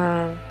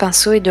un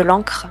pinceau et de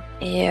l'encre.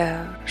 Et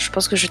je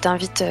pense que je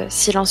t'invite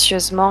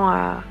silencieusement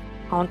à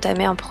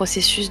entamer un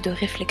processus de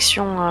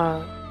réflexion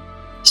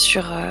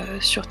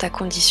sur ta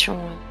condition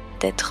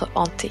d'être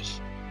hanté.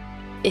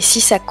 Et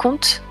si ça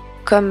compte,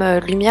 comme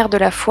lumière de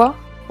la foi,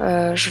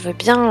 je veux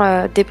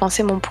bien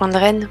dépenser mon point de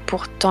reine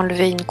pour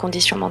t'enlever une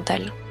condition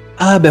mentale.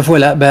 Ah ben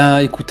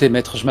voilà, écoutez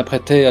maître, je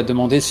m'apprêtais à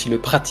demander si le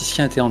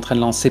praticien était en train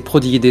de lancer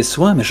prodiguer des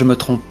soins, mais je me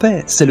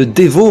trompais, c'est le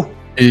dévot.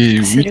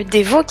 Et c'est le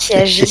dévot qui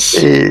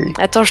agit.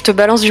 Attends, je te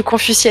balance du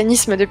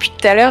confucianisme depuis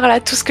tout à l'heure,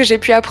 là, tout ce que j'ai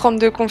pu apprendre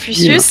de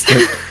Confucius.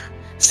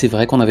 C'est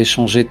vrai qu'on avait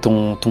changé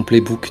ton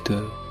playbook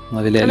de... On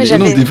avait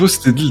non, dévot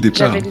c'était dès le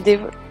départ.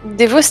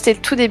 Dévot c'était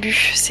le tout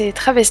début, c'est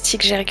travesti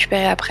que j'ai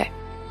récupéré après.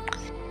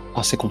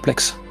 Ah, c'est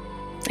complexe.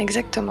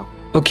 Exactement.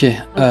 Ok.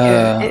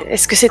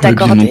 Est-ce que c'est Ouais,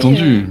 accordé?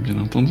 bien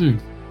entendu.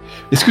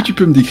 Est-ce que tu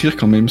peux me décrire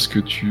quand même ce que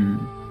tu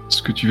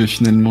vas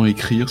finalement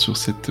écrire sur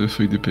cette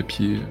feuille de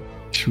papier,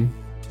 Chou?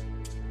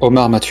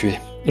 Omar m'a tué.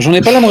 J'en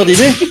ai pas la moindre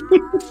idée.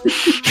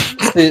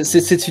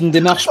 C'est une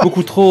démarche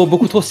beaucoup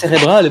trop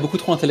cérébrale et beaucoup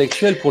trop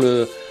intellectuelle pour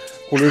le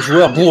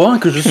joueur bourrin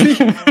que je suis.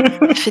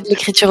 Je fais de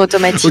l'écriture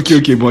automatique.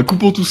 Ok, bon,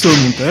 coupons tout ça au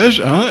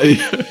montage, hein, et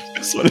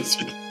sur la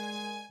suite.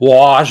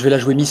 Ouah, je vais la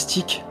jouer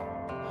mystique.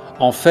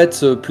 En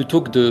fait, plutôt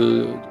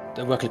que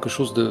d'avoir quelque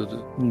chose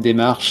une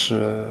démarche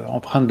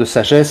empreinte de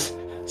sagesse,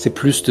 c'est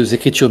plus des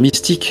écritures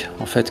mystiques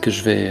en fait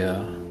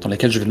dans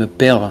lesquelles je vais me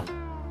perdre.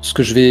 Ce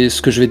que je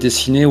vais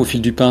dessiner au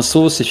fil du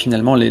pinceau, c'est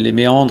finalement les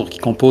méandres qui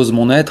composent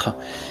mon être,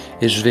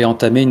 et je vais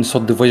entamer une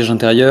sorte de voyage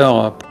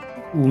intérieur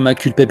où ma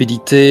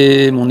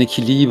culpabilité, mon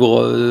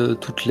équilibre,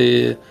 toutes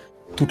les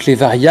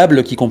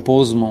variables qui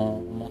composent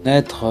mon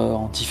être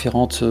en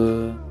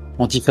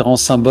différents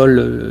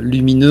symboles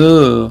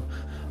lumineux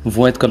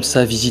vont être comme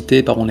ça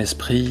visités par mon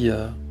esprit.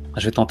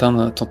 Je vais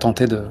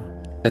tenter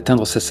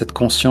d'atteindre cette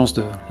conscience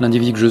de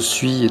l'individu que je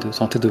suis et de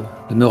tenter de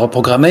me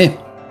reprogrammer.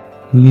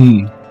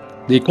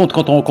 Et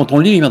quand on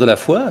lit l'univers de la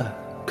foi,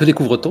 que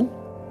découvre-t-on ?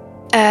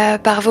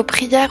 Par vos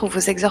prières ou vos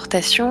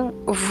exhortations,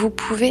 vous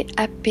pouvez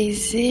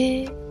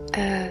apaiser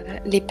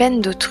les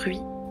peines d'autrui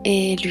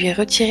et lui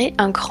retirer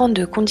un cran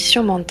de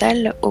condition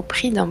mentale au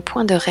prix d'un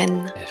point de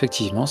reine.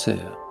 Effectivement,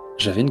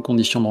 j'avais une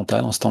condition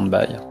mentale en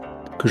stand-by,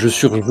 que je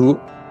surjoue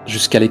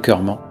jusqu'à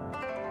l'écœurement.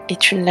 Et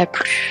tu ne l'as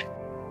plus.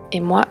 Et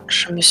moi,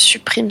 je me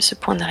supprime ce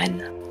point de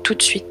reine, tout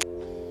de suite.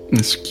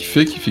 Ce qui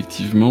fait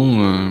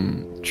qu'effectivement,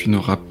 tu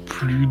n'auras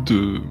plus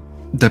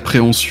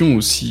d'appréhension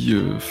aussi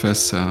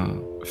face à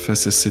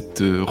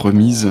cette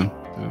remise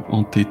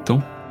en tes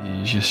temps.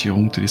 Et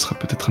Jiashirong te laissera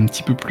peut-être un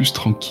petit peu plus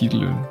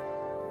tranquille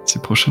ces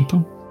prochains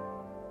temps.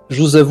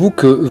 Je vous avoue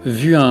que,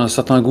 vu un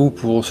certain goût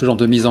pour ce genre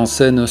de mise en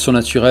scène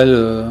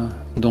surnaturelle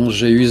dont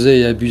j'ai usé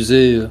et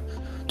abusé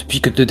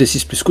depuis que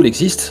 2D6 plus Cool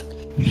existe,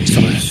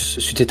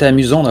 c'eût été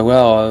amusant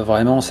d'avoir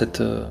vraiment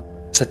cette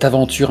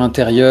aventure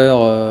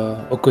intérieure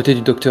aux côtés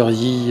du Dr.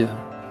 Yi,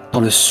 dans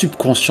le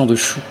subconscient de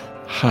Chou.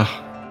 Ah.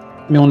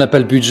 Mais on n'a pas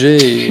le budget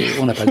et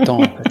on n'a pas le temps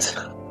en fait.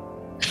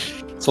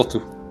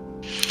 Surtout.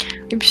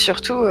 Et puis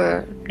surtout,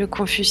 le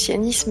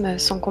confucianisme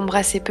s'encombre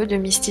assez peu de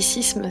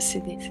mysticisme.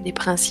 C'est des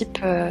principes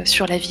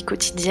sur la vie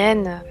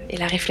quotidienne et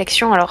la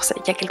réflexion. Alors,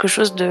 il y a quelque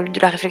chose de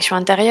la réflexion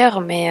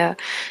intérieure, mais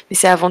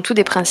c'est avant tout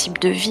des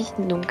principes de vie.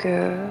 Donc,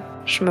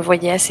 je me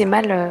voyais assez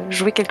mal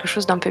jouer quelque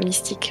chose d'un peu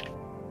mystique.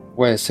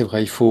 Ouais, c'est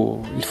vrai. Il faut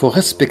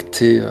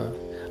respecter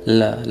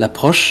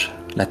l'approche,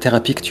 la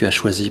thérapie que tu as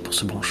choisie pour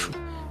ce bon Chou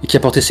et qui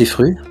a porté ses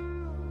fruits.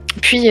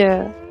 Puis,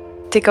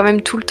 t'es quand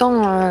même tout le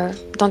temps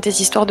dans tes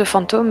histoires de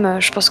fantômes.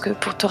 Je pense que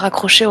pour te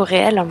raccrocher au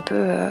réel, un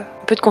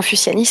peu de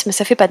confucianisme,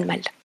 ça fait pas de mal.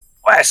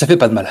 Ouais, ça fait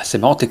pas de mal. C'est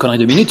marrant tes conneries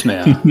de minutes, mais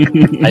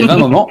arrive un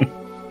moment.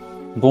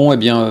 Bon, eh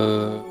bien,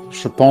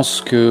 je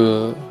pense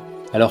que,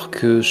 alors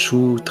que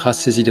Chou trace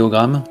ses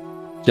idéogrammes,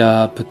 il y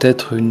a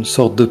peut-être une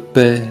sorte de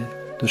paix,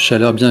 de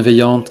chaleur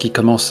bienveillante qui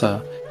commence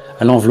à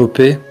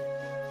l'envelopper.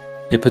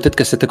 Et peut-être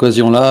qu'à cette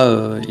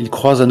occasion-là, il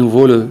croise à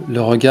nouveau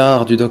le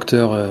regard du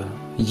docteur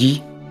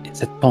Yi.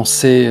 Cette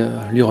pensée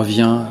lui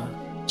revient,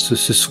 ce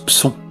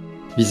soupçon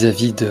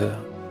vis-à-vis de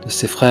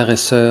ses frères et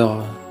sœurs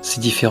si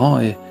différents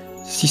et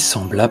si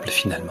semblables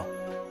finalement.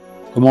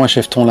 Comment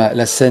achève-t-on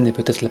la scène et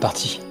peut-être la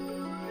partie ?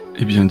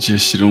 Eh bien,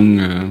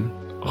 Jiashirong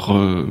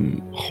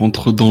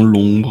rentre dans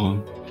l'ombre.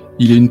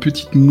 Il a une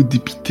petite moue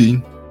dépitée.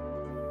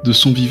 De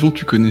son vivant,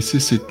 tu connaissais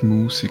cette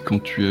moue, c'est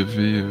quand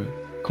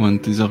quand un de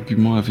tes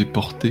arguments avait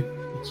porté,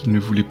 qu'il ne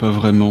voulait pas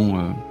vraiment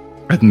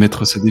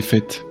admettre sa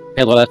défaite.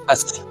 Perdre la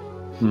face.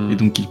 Et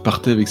donc il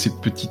partait avec cette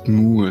petite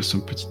moue,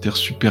 son petit air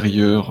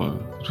supérieur.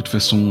 De toute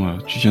façon,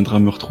 tu viendras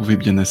me retrouver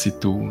bien assez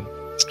tôt.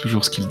 C'est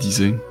toujours ce qu'il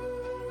disait.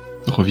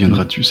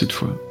 Reviendras-tu cette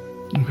fois ?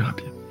 On verra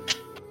bien.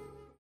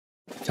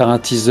 Faire un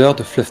teaser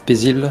de fleuve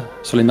paisible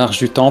sur les marches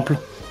du temple,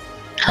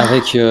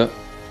 avec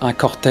un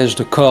cortège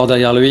de corps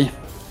derrière lui,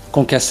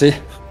 concassé.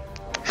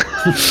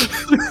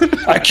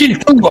 À qui il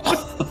tombe ?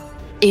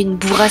 Et une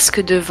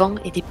bourrasque de vent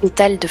et des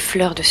pétales de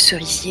fleurs de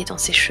cerisier dans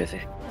ses cheveux.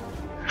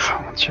 Oh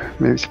mon dieu,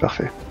 mais oui, c'est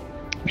parfait.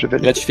 Je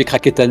valide. Là, tu fais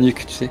craquer ta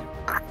nuque, tu sais.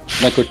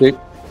 D'un côté,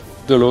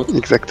 de l'autre.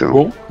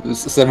 Exactement. Bon,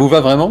 ça vous va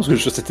vraiment ? Parce que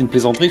c'était une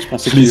plaisanterie, je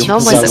pensais que... Non,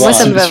 moi, ça me va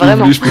si vous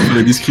vraiment. voulez, je peux faire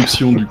la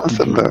description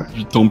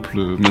du temple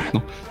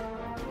maintenant.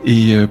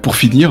 Et pour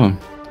finir,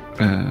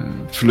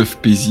 fleuve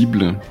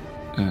paisible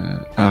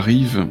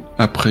arrive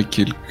après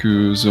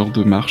quelques heures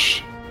de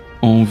marche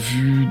en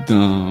vue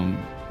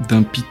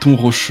d'un piton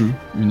rocheux,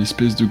 une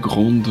espèce de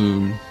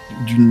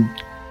d'une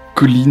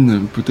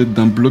colline, peut-être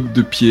d'un bloc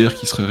de pierre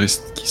qui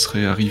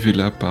serait arrivé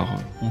là par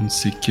on ne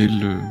sait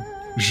quel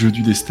jeu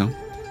du destin.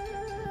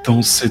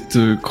 Dans cette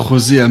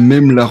creusée à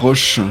même la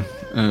roche,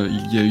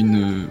 il y a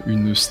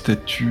une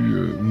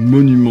statue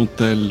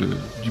monumentale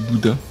du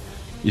Bouddha,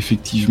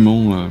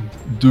 effectivement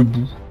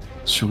debout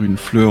sur une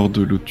fleur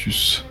de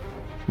lotus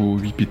aux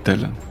 8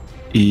 pétales.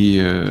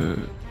 Et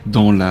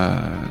dans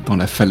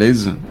la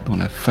falaise, dans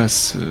la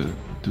face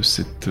de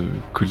cette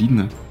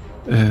colline,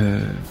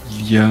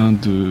 Il y a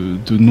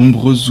de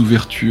nombreuses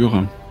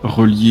ouvertures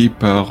reliées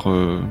par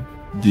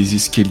des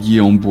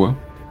escaliers en bois.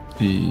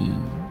 Et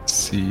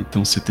c'est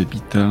dans cet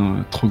habitat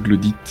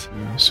troglodyte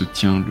se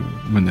tient le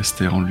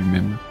monastère en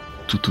lui-même.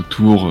 Tout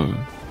autour,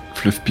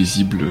 fleuve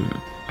paisible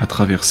à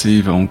traverser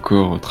et va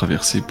encore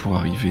traverser pour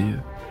arriver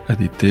à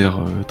des terres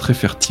très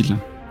fertiles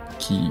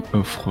qui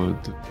offrent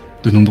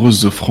de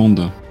nombreuses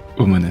offrandes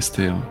au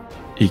monastère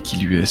et qui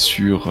lui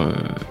assurent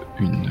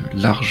une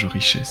large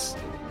richesse.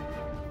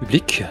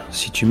 Public,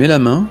 si tu mets la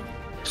main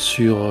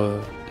sur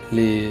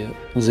les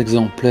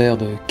exemplaires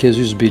de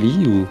Casus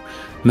Belli où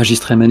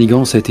Magistrat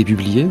Manigance a été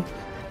publié,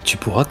 tu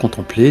pourras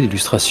contempler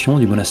l'illustration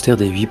du monastère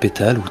des 8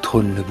 pétales où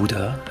trône le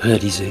Bouddha,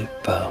 réalisé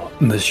par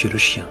Monsieur le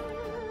Chien.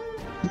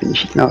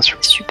 Magnifique narration.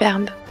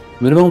 Superbe.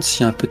 Je me demande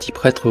si un petit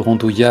prêtre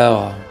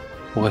rondouillard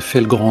aurait fait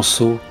le grand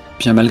saut,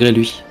 bien malgré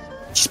lui,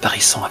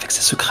 disparaissant avec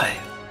ses secrets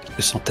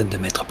quelques centaines de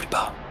mètres plus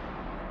bas.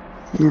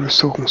 Nous le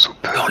saurons sous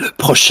peu. Dans le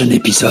prochain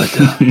épisode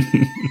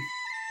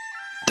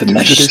de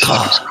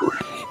Magistrat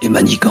et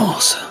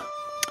Manigance.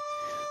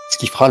 Ce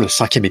qui fera le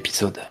 5e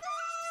épisode.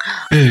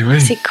 Eh ouais.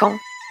 C'est quand?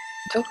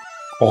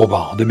 Oh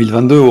bah, en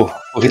 2022, au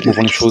rythme où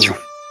vont les choses.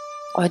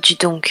 Oh, dis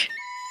donc.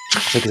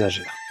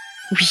 J'exagère.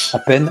 Oui. À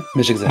peine,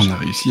 mais On j'exagère. a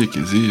réussi à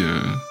caser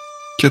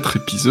 4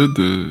 épisodes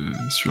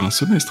sur un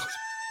semestre.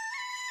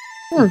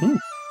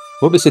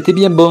 Bon, bah c'était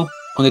bien bon.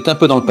 On était un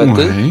peu dans le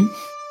pâté. Ouais.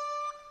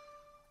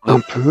 Un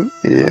peu,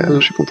 et je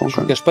suis content Je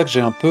quand ne même. cache pas que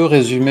j'ai un peu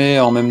résumé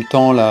en même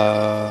temps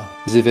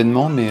les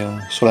événements, mais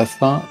sur la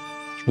fin,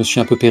 je me suis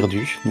un peu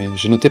perdu. Mais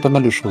j'ai noté pas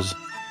mal de choses.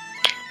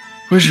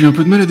 Ouais, j'ai eu un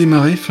peu de mal à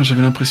démarrer. Enfin,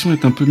 j'avais l'impression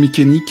d'être un peu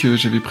mécanique.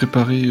 J'avais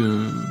préparé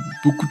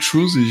beaucoup de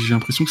choses et j'ai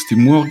l'impression que c'était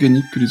moins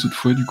organique que les autres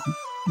fois, du coup.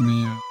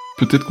 Mais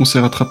peut-être qu'on s'est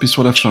rattrapé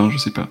sur la fin, je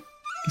sais pas.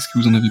 Qu'est-ce que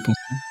vous en avez pensé?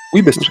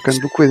 Oui, bah, J'ai quand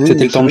même beaucoup aimé. c'était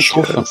mais le temps de c'est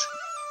vrai que, chauffe.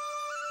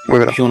 Ouais,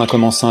 voilà. Puis on a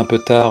commencé un peu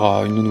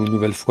tard, une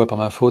nouvelle fois par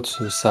ma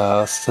faute.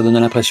 Ça donnait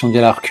l'impression d'y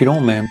aller à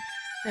reculons, mais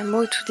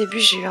Moi, au tout début,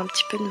 j'ai eu un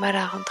petit peu de mal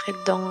à rentrer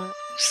dedans.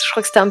 Je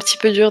crois que c'était un petit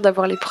peu dur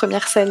d'avoir les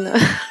premières scènes.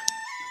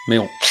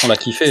 on l'a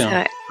kiffé, C'est hein.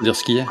 vrai. Faut dire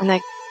ce qu'il y a.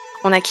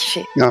 On a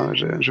kiffé. Non,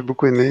 j'ai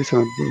beaucoup aimé, ça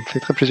m'a fait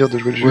très plaisir de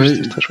jouer le jeu, Ouais.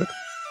 c'était très chouette.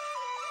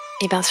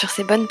 Et bien, sur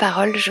ces bonnes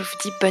paroles, je vous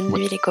dis bonne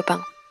nuit, les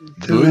copains.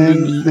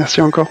 Bonne nuit.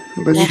 Merci encore.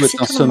 Bonne nuit. Merci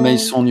Un tout le sommeil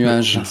monde. sans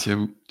nuage. Merci à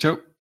vous. Ciao.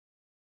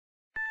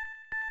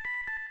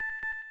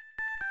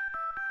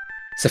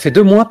 Ça fait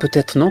 2 mois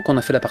peut-être, non, qu'on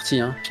a fait la partie,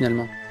 hein,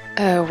 finalement.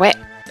 Ouais.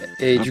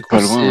 Et du coup,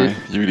 Pas loin, c'est- ouais.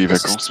 Il y a eu les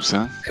vacances, tout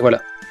ça. Et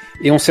voilà.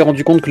 Et on s'est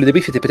rendu compte que le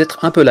débrief était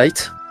peut-être un peu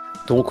light.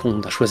 Donc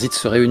on a choisi de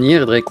se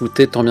réunir et de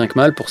réécouter tant bien que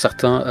mal pour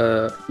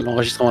certains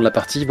l'enregistrement de la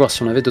partie, voir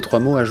si on avait 2-3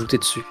 mots à ajouter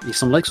dessus. Il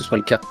semblerait que ce soit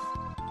le cas.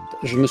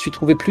 Je me suis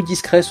trouvé plus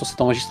discret sur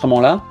cet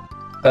enregistrement-là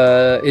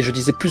et je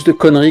disais plus de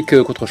conneries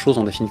qu'autre chose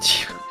en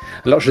définitive.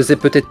 Alors je les ai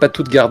peut-être pas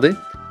toutes gardées.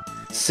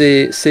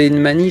 C'est une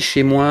manie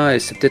chez moi et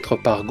c'est peut-être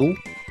par goût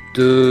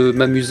de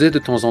m'amuser de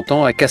temps en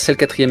temps à casser le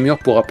 4e mur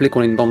pour rappeler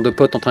qu'on est une bande de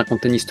potes en train de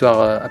compter une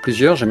histoire à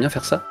plusieurs. J'aime bien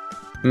faire ça.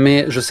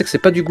 Mais je sais que c'est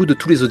pas du goût de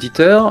tous les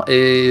auditeurs,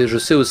 et je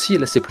sais aussi, et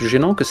là c'est plus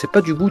gênant, que c'est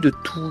pas du goût de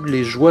tous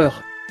les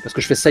joueurs. Parce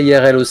que je fais ça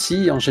IRL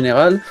aussi, en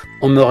général,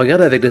 on me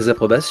regarde avec des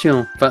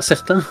approbations. Enfin,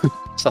 certains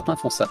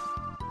font ça.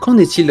 Qu'en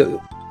est-il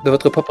de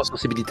votre propre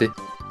sensibilité?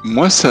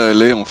 Moi, ça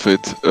allait en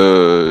fait.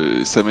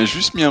 Ça m'a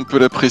juste mis un peu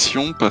la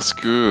pression parce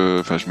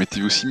que, je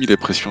m'étais aussi mis la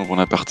pression avant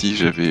la partie.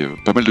 J'avais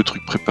pas mal de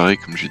trucs préparés,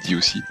 comme j'ai dit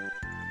aussi.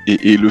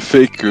 Et le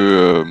fait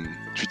que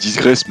tu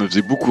digresses me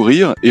faisait beaucoup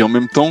rire, et en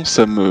même temps,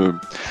 ça me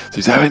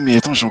disait, ah ouais, mais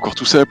attends, j'ai encore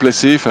tout ça à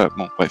placer. Enfin,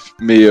 bon, bref.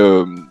 Mais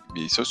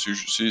ça,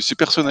 c'est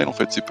personnel en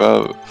fait. C'est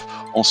pas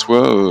en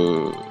soi.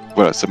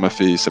 Voilà, ça m'a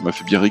fait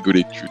bien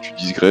rigoler que tu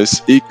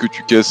digresses et que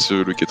tu casses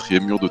le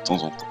 4e mur de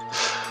temps en temps.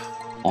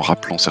 En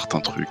rappelant certains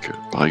trucs,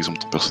 par exemple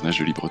ton personnage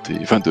de Libreté,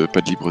 pas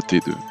de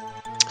Libreté, de...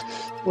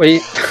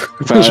 Oui,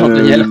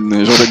 Jean-Daniel.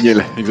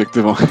 Jean-Daniel,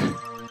 exactement.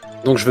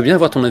 Donc je veux bien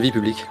avoir ton avis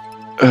public.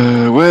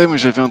 Ouais, moi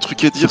j'avais un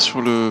truc à dire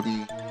sur le...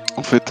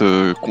 En fait,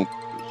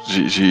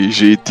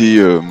 j'ai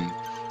été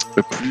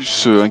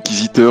plus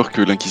inquisiteur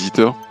que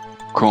l'inquisiteur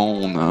quand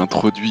on a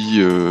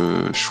introduit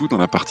Chou dans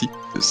la partie.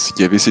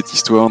 Il y avait cette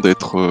histoire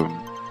d'être...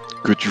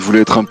 que tu voulais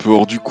être un peu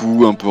hors du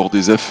coup, un peu hors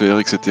des affaires,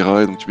 etc.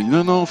 Et donc tu me dis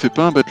non, fais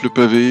pas un battre le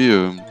pavé.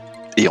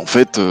 Et en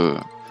fait,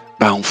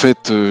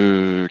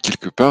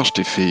 quelque part, je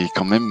t'ai fait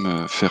quand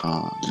même faire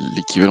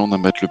l'équivalent d'un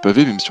battre le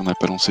pavé, même si on n'a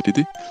pas lancé les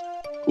dés.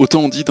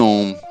 Autant on dit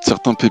dans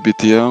certains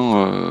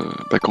PBT1,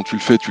 quand tu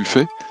le fais, tu le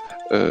fais.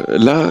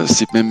 Là,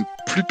 c'est même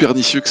plus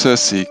pernicieux que ça.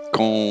 C'est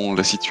quand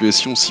la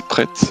situation s'y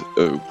prête,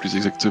 ou plus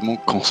exactement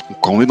quand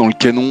on est dans le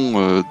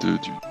canon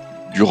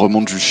du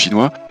roman de Jules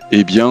chinois.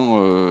 Eh bien,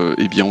 on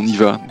y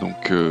va.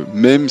 Donc,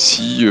 même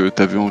si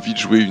t'avais envie de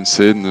jouer une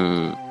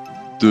scène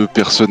de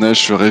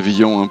personnages se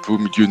réveillant un peu au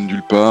milieu de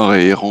nulle part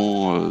et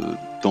errant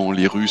dans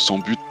les rues sans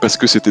but parce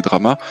que c'était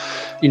drama.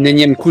 Une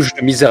énième couche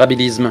de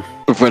misérabilisme.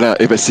 Voilà,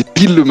 et c'est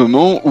pile le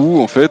moment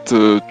où, en fait,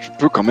 tu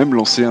peux quand même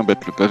lancer un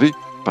battre le pavé.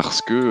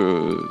 Parce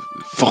que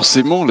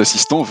forcément,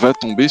 l'assistant va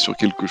tomber sur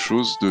quelque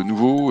chose de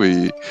nouveau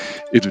et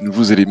de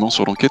nouveaux éléments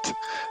sur l'enquête,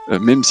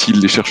 même s'il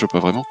les cherche pas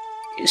vraiment.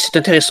 C'est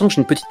intéressant, j'ai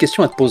une petite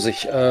question à te poser.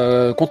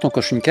 Quand on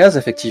coche une case,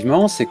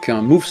 effectivement, c'est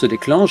qu'un move se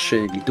déclenche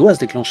et il doit se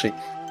déclencher.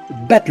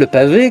 Battre le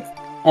pavé,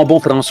 en bon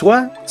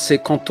François, c'est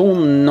quand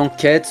on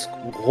enquête,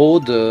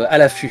 rôde à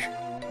l'affût.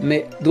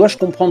 Mais dois-je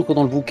comprendre que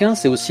dans le bouquin,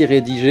 c'est aussi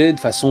rédigé de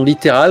façon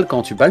littérale,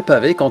 quand tu bats le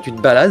pavé, quand tu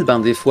te balades,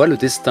 des fois, le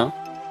destin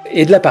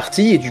est de la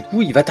partie, et du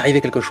coup, il va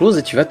t'arriver quelque chose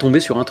et tu vas tomber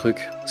sur un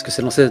truc. Est-ce que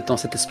c'est dans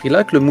cet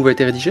esprit-là que le move a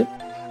été rédigé ?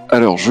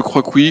 Alors, je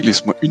crois que oui,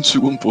 laisse-moi une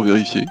seconde pour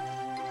vérifier.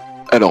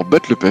 Alors,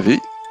 battre le pavé,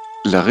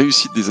 la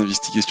réussite des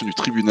investigations du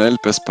tribunal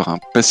passe par un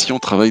patient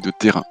travail de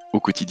terrain. Au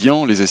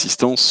quotidien, les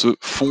assistants se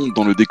fondent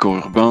dans le décor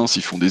urbain,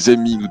 s'y font des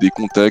amis ou des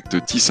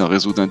contacts, tissent un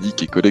réseau d'indices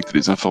et collectent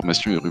des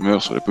informations et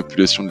rumeurs sur la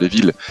population de la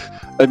ville.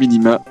 À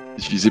minima,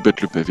 utiliser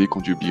battre le pavé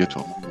conduit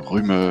obligatoirement à une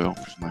rumeur,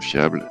 plus ou moins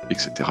fiable,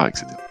 etc.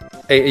 etc.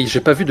 Et j'ai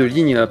pas vu de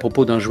ligne à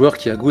propos d'un joueur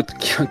qui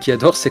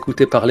adore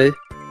s'écouter parler.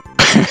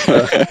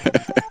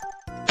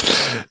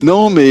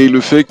 Non, mais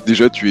le fait que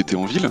déjà tu étais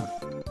en ville,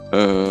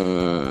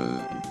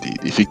 t'es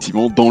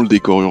effectivement dans le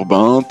décor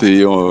urbain,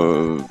 t'es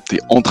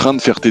en train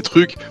de faire tes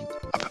trucs,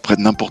 à peu près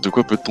n'importe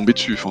quoi peut te tomber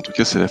dessus. Enfin, en tout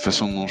cas, c'est la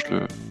façon dont je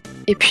le...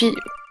 Et puis,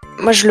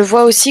 moi je le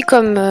vois aussi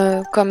comme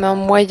un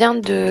moyen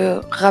de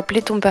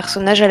rappeler ton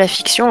personnage à la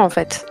fiction en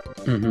fait.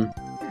 Mm-hmm.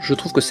 Je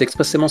trouve que c'est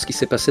expressément ce qui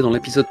s'est passé dans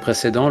l'épisode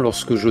précédent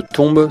lorsque je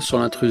tombe sur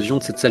l'intrusion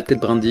de cette saleté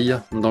de brindille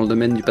dans le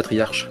domaine du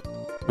patriarche.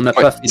 On n'a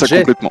pas fait ça de jet,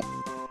 complètement.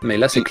 mais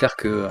là c'est clair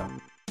que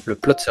le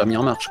plot s'est remis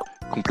en marche.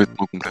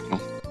 Complètement.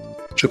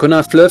 Je connais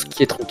un fleuve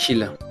qui est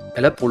tranquille.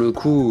 Et là, pour le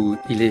coup,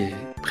 il est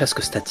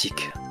presque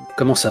statique.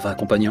 Comment ça va,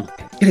 compagnon ?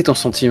 Quel est ton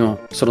sentiment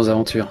sur nos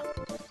aventures ?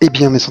 Eh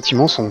bien, mes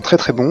sentiments sont très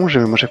très bons.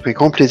 Moi, j'ai pris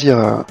grand plaisir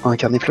à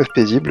incarner Fleuve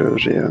Paisible.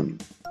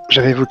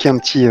 J'avais évoqué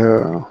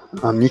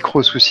un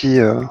micro souci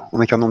en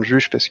incarnant le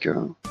juge parce que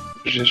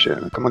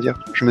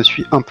je me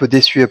suis un peu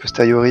déçu a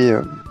posteriori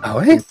Ah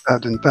ouais ?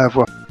 de ne pas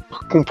avoir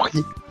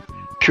compris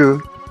que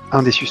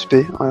un des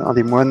suspects, un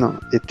des moines,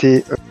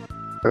 était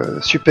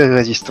super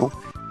résistant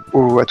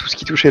à tout ce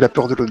qui touchait la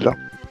peur de l'au-delà.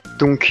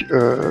 Donc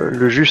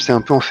le juge s'est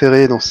un peu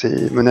enferré dans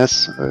ses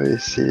menaces et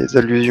ses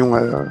allusions,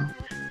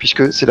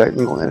 puisque c'est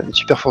une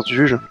super force du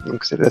juge.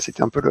 Donc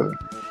c'était un peu le...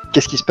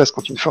 Qu'est-ce qui se passe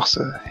quand une force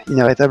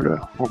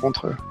inarrêtable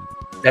rencontre...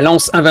 La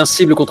lance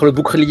invincible contre le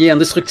bouclier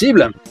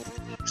indestructible ?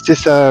 C'est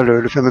ça,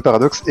 le fameux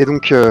paradoxe. Et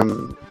donc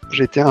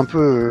j'ai été un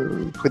peu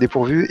pris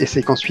dépourvu, et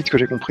c'est qu'ensuite que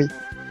j'ai compris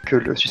que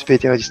le suspect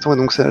était résistant, et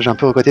donc ça, j'ai un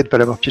peu regretté de ne pas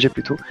l'avoir piégé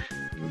plus tôt,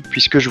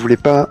 puisque je voulais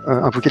pas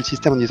invoquer le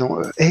système en disant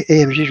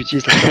MJ,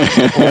 j'utilise la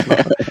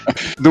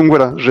Donc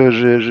voilà,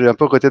 j'ai un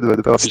peu regretté de pas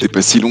avoir piégé. C'était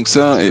pas si long que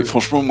ça, et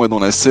franchement, moi dans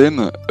la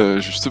scène,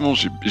 justement,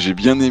 j'ai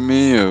bien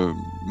aimé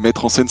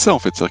mettre en scène ça en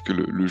fait, c'est-à-dire que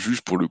le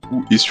juge pour le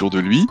coup est sûr de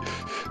lui,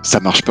 ça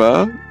marche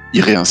pas,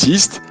 il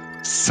réinsiste,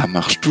 ça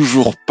marche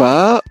toujours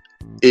pas.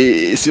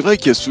 Et c'est vrai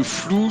qu'il y a ce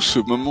flou, ce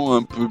moment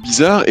un peu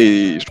bizarre,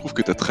 et je trouve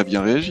que t'as très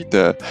bien réagi.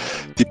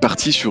 T'es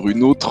parti sur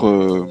une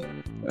autre,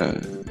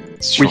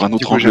 un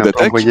autre angle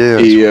d'attaque,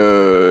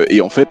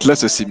 et en fait là,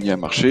 ça s'est mis à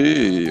marcher,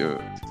 et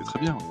c'était très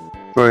bien.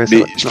 Ouais,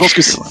 mais je pense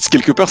que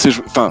quelque part,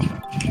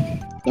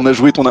 on a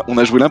joué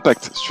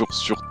l'impact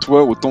sur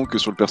toi autant que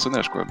sur le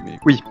personnage, quoi. Mais...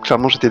 Oui,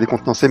 clairement, j'étais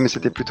décontenancé, mais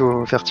c'était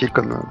plutôt fertile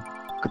comme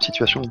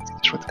situation,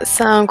 c'était chouette.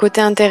 Ça a un côté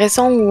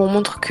intéressant où on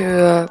montre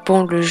que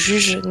le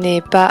juge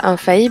n'est pas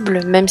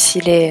infaillible, même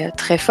s'il est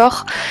très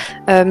fort,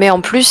 mais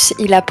en plus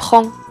il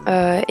apprend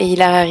et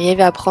il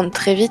arrive à apprendre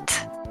très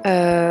vite.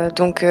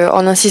 Donc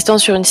en insistant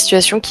sur une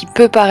situation qui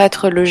peut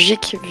paraître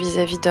logique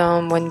vis-à-vis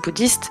d'un moine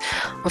bouddhiste,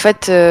 en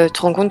fait tu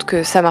te rends compte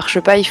que ça marche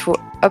pas, il faut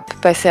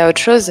passer à autre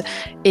chose,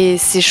 et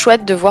c'est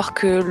chouette de voir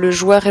que le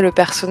joueur et le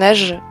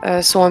personnage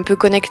sont un peu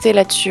connectés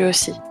là-dessus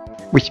aussi.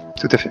 Oui,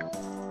 tout à fait.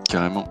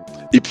 Carrément.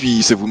 Et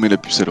puis ça vous met la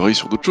puce à l'oreille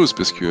sur d'autres choses,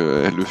 parce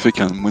que le fait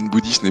qu'un moine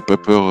bouddhiste n'ait pas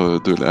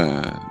peur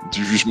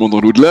du jugement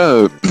dans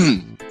l'au-delà,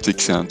 c'est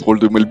que c'est un drôle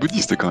de moine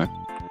bouddhiste quand même.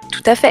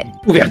 Tout à fait.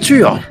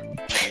 Ouverture.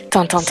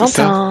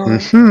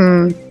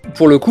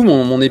 Pour le coup,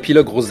 mon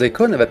épilogue Rose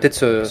Déconne va peut-être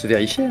se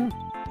vérifier. Hein.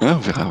 Ah, on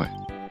verra, ouais.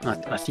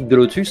 Un figue de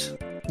lotus,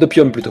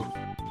 d'opium plutôt.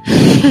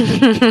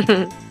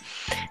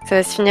 Ça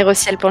va se finir au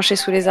ciel penché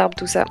sous les arbres,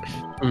 tout ça.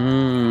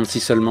 Si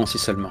seulement.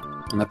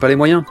 On n'a pas les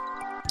moyens.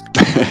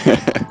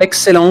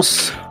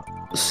 Excellence.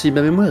 Si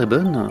ma mémoire est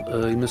bonne,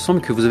 il me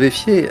semble que vous avez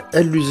fait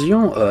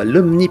allusion à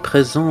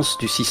l'omniprésence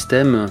du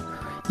système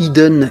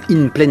Hidden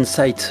in Plain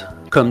Sight,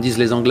 comme disent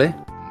les Anglais.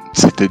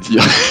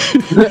 C'est-à-dire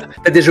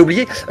T'as déjà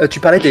oublié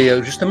tu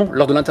parlais justement,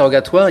 lors de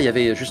l'interrogatoire, il y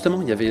avait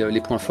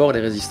les points forts, les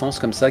résistances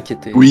comme ça qui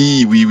étaient...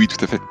 Oui,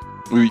 tout à fait.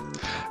 Oui.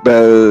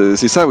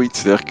 C'est ça, oui.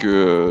 C'est-à-dire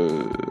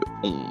que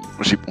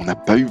on n'a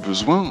pas eu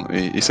besoin,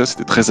 et ça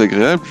c'était très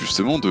agréable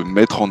justement de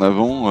mettre en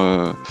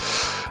avant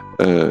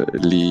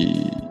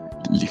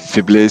les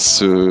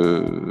faiblesses,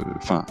 les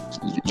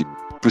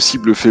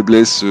possibles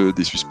faiblesses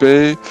des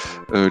suspects,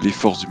 les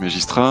forces du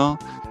magistrat,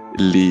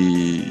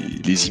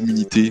 les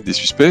immunités des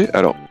suspects.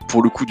 Alors,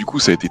 pour le coup,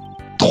 ça a été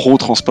trop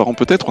transparent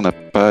peut-être, on n'a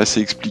pas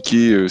assez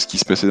expliqué ce qui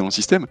se passait dans le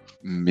système,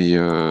 mais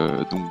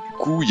donc du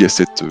coup, il y a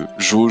cette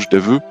jauge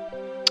d'aveux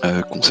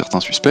qu'ont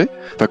certains suspects,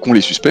 qu'ont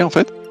les suspects en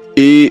fait,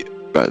 et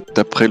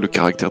d'après le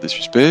caractère des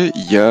suspects,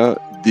 il y a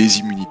des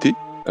immunités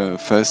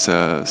face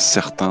à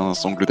certains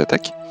angles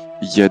d'attaque.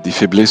 Il y a des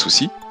faiblesses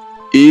aussi.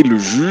 Et le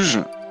juge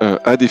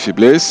a des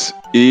faiblesses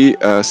et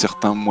a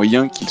certains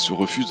moyens qu'il se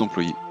refuse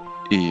d'employer.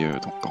 Et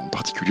donc, en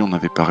particulier, on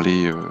avait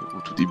parlé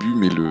au tout début,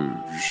 mais le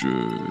juge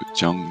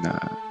Jiang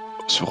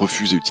se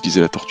refuse à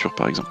utiliser la torture,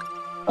 par exemple.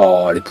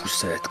 Oh, les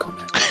poussettes, quand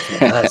même.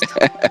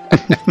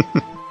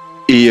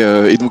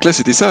 Et donc là,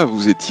 c'était ça.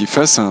 Vous étiez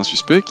face à un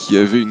suspect qui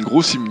avait une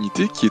grosse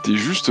immunité, qui était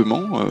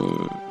justement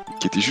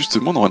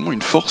normalement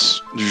une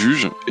force du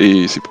juge.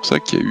 Et c'est pour ça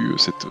qu'il y a eu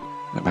cette,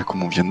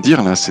 comme on vient de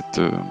dire là, cette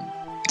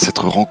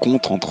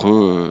rencontre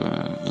entre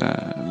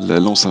la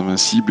lance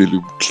invincible et le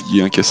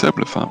bouclier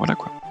incassable. Enfin voilà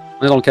quoi.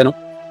 On est dans le canon.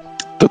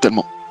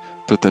 Totalement.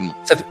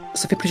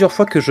 Ça fait plusieurs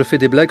fois que je fais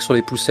des blagues sur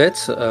les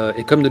poussettes,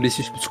 et comme The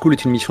Decision School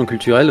est une mission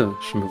culturelle,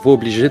 je me vois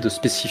obligé de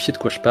spécifier de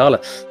quoi je parle.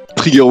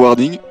 Trigger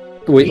warning.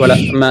 Oui, voilà.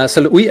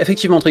 Oui,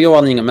 effectivement, trigger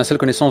warning. Ma seule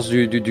connaissance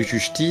du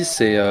justice,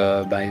 et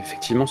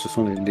effectivement, ce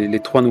sont les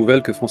 3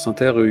 nouvelles que France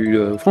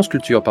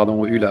Culture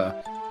ont eu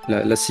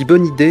la si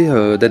bonne idée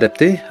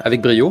d'adapter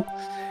avec brio.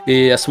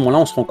 Et à ce moment-là,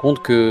 on se rend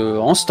compte que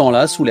en ce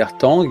temps-là, sous l'ère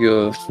Tang,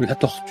 la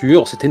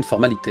torture, c'était une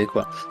formalité,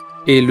 quoi.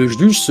 Et le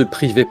juge se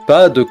privait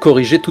pas de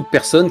corriger toute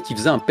personne qui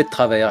faisait un pet de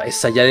travers. Et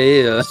ça y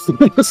allait,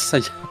 ça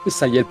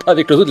y allait pas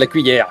avec le dos de la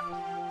cuillère.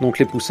 Donc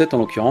les poussettes, en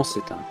l'occurrence,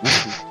 c'est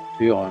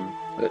un...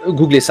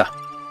 googlez ça.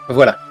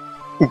 Voilà.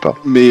 Ou pas.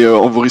 Mais à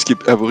vos risques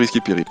et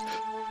périls.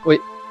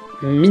 Oui.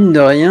 Mine de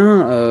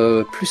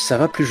rien, plus ça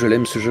va, plus je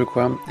l'aime ce jeu,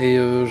 quoi. Et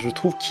je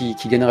trouve qu'il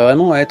gagnerait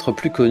vraiment à être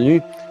plus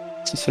connu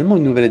si seulement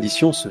une nouvelle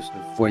édition se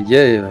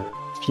voyait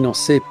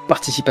financée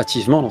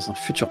participativement dans un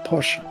futur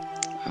proche.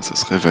 Ça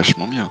serait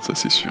vachement bien, ça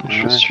c'est sûr.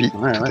 Je suis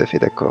tout à fait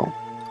d'accord.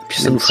 Puis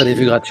ça nous ferait des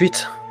vues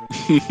gratuites.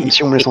 Même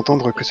si on me laisse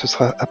entendre que ce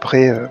sera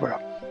après,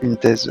 une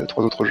thèse,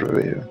 3 autres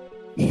jeux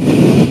et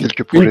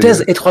quelques projets. Une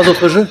thèse et 3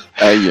 autres jeux.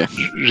 Aïe.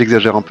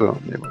 J'exagère un peu, hein,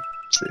 mais bon,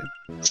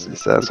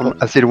 ça semble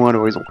assez loin à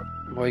l'horizon, quoi.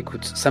 Bon,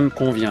 écoute, ça me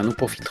convient. Nous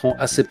profiterons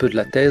assez peu de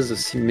la thèse.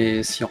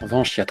 Si en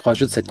revanche il y a 3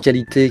 jeux de cette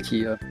qualité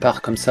qui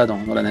part comme ça dans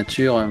la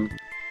nature,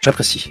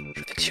 j'apprécie,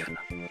 j'affectionne.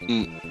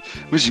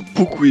 Moi j'ai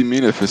beaucoup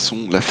aimé la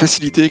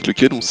facilité avec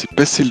laquelle on s'est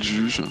passé le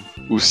juge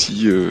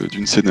aussi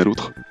d'une scène à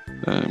l'autre.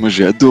 Moi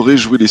j'ai adoré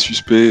jouer les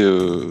suspects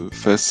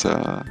face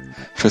à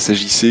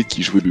JC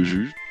qui jouait le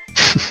juge.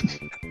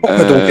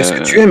 Donc est-ce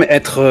que tu aimes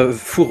être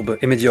fourbe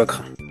et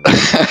médiocre?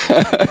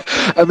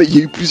 Ah mais il y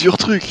a eu plusieurs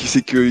trucs.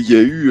 C'est qu'il y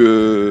a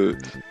eu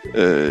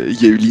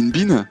Lin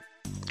Bin.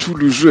 Tout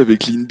le jeu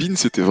avec Lin Bin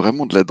c'était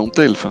vraiment de la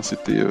dentelle. Enfin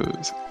c'était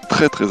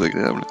très très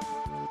agréable.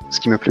 Ce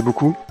qui me plaît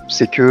beaucoup,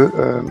 c'est que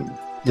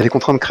il y a les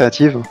contraintes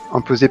créatives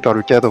imposées par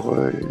le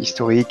cadre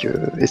historique,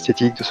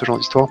 esthétique de ce genre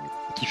d'histoire,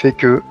 qui fait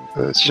que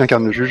si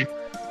j'incarne le juge,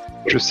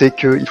 je sais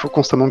qu'il faut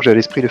constamment que j'ai à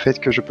l'esprit le fait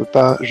que je peux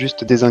pas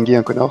juste dézinguer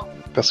un connard,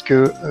 parce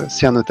que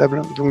c'est un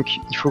notable, donc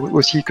il faut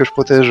aussi que je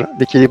protège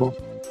l'équilibre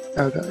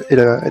et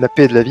la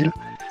paix de la ville.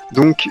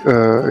 Donc il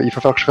va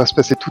falloir que je fasse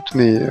passer toutes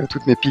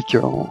mes piques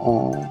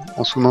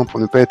en sous-main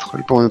pour ne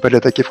pas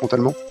l'attaquer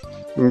frontalement.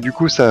 Donc du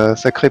coup ça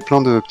crée plein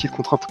de petites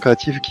contraintes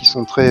créatives qui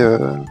sont très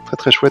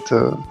très chouettes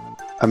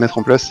à mettre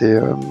en place, et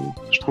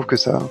je trouve que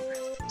ça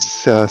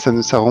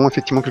rend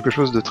effectivement quelque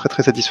chose de très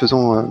très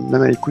satisfaisant,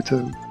 même à l'écoute,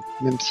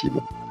 même si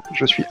bon,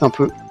 je suis un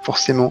peu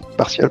forcément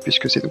partial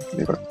puisque c'est nous,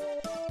 mais voilà.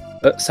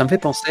 Ça me fait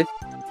penser,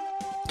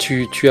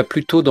 tu as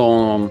plutôt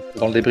dans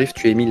le débrief,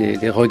 tu as émis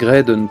les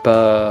regrets de ne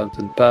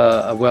pas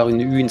avoir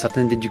eu une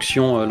certaine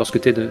déduction lorsque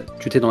tu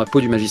étais dans la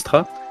peau du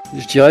magistrat.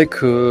 Je dirais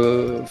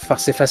que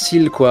c'est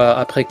facile quoi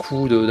après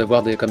coup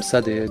d'avoir des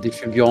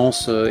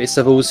fulgurances, et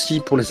ça va aussi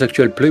pour les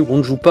actual play où on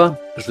ne joue pas.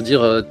 Je veux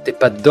dire, t'es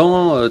pas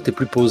dedans, t'es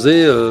plus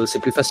posé, c'est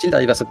plus facile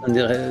d'arriver à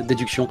certaines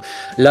déductions.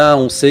 Là,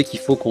 on sait qu'il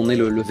faut qu'on ait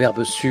le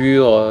verbe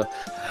sûr,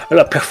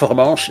 la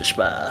performance, je sais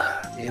pas,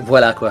 et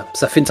voilà quoi.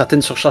 Ça fait une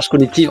certaine surcharge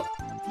cognitive.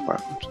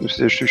 Voilà.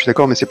 Je suis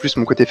d'accord, mais c'est plus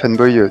mon côté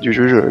fanboy du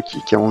juge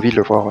qui a envie de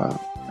le voir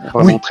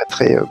vraiment très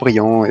très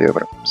brillant, et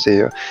voilà.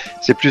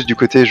 C'est plus du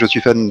côté je suis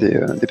fan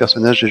des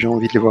personnages et j'ai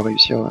envie de les voir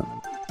réussir.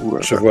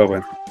 Je vois, ouais.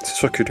 C'est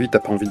sûr que lui, t'as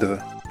pas envie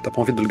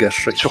de le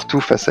gâcher.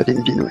 Surtout face à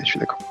Lin Bin, ouais, je suis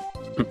d'accord.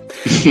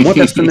 Moi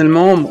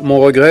personnellement, mon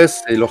regret,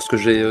 c'est lorsque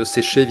j'ai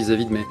séché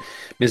vis-à-vis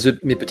de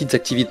mes petites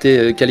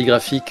activités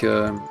calligraphiques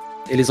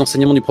et les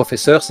enseignements du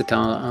professeur. C'était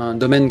un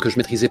domaine que je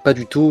maîtrisais pas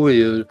du tout,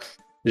 et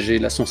j'ai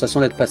la sensation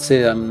d'être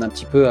passé un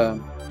petit peu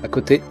à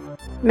côté.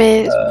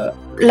 Mais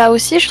là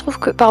aussi, je trouve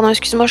que... Pardon,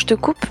 excuse-moi, je te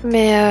coupe,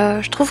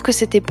 mais je trouve que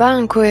c'était pas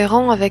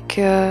incohérent avec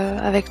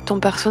ton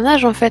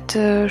personnage, en fait.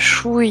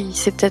 Chou, il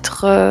s'est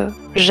peut-être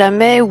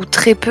jamais ou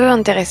très peu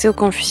intéressé au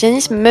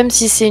confucianisme, même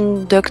si c'est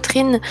une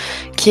doctrine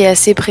qui est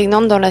assez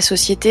prégnante dans la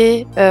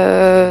société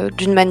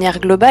d'une manière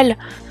globale.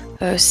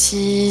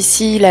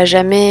 S'il a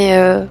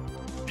jamais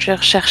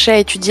cherché à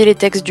étudier les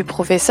textes du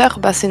professeur,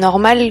 c'est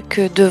normal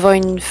que devant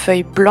une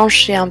feuille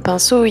blanche et un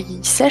pinceau, il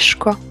sèche,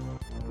 quoi.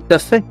 Tout à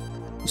fait.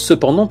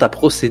 Cependant, ta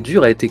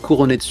procédure a été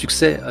couronnée de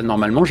succès.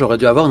 Normalement, j'aurais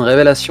dû avoir une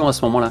révélation à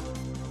ce moment-là.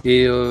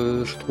 Et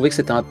je trouvais que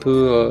c'était un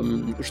peu...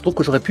 je trouve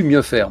que j'aurais pu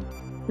mieux faire.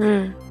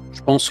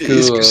 Je pense que,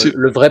 Est-ce que c'est-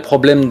 le vrai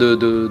problème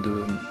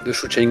de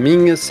Shu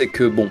Changming, c'est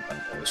que, bon,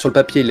 sur le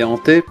papier, il est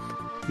hanté,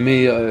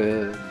 mais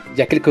il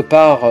y a quelque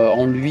part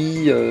en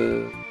lui...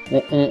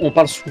 on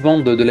parle souvent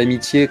de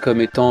l'amitié comme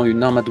étant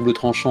une arme à double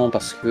tranchant,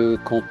 parce que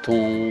quand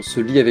on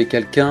se lie avec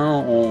quelqu'un,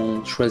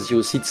 on choisit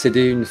aussi de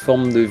céder une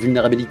forme de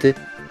vulnérabilité.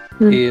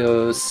 Et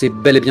c'est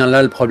bel et bien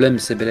là le problème,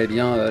 c'est bel et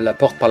bien la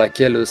porte par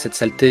laquelle cette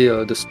saleté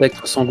de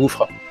spectre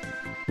s'engouffre.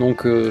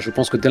 Donc je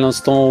pense que dès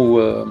l'instant où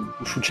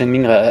Shu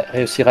Changming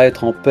réussira à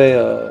être en paix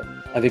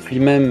avec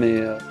lui-même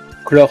et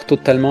clore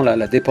totalement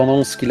la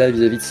dépendance qu'il a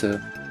vis-à-vis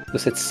de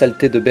cette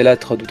saleté de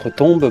bellâtre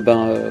d'outre-tombe,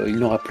 il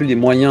n'aura plus les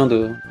moyens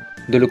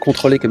de le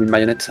contrôler comme une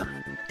marionnette.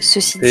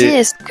 Ceci dit,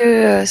 est-ce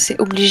que c'est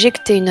obligé que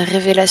tu aies une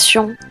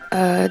révélation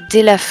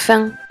dès la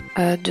fin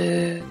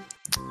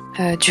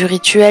du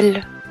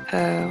rituel,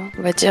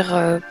 on va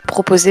dire,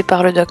 proposé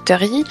par le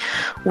Dr. Yi,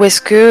 ou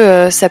est-ce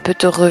que ça peut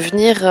te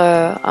revenir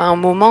à un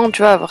moment,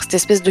 tu vois, avoir cette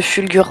espèce de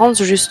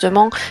fulgurance,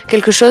 justement,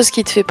 quelque chose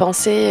qui te fait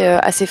penser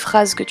à ces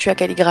phrases que tu as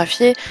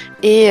calligraphiées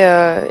et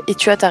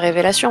tu as ta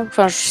révélation.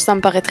 Enfin, ça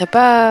me paraîtrait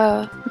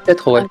pas...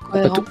 Peut-être, ouais.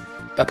 incohérent.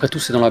 Après tout,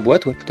 c'est dans la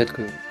boîte, ouais, peut-être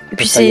que... Et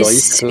puis c'est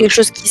quelque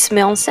chose qui se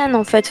met en scène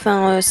en fait.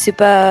 Enfin, c'est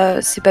pas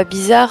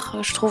bizarre,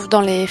 je trouve,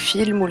 dans les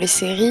films ou les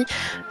séries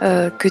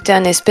que t'aies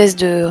un espèce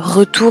de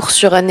retour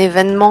sur un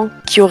événement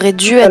qui aurait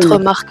dû être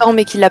marquant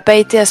mais qui l'a pas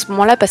été à ce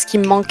moment-là parce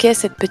qu'il manquait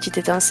cette petite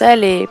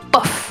étincelle et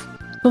pof.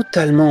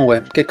 Totalement,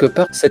 ouais. Quelque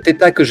part, cet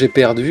état que j'ai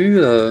perdu,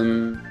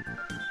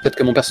 peut-être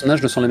que mon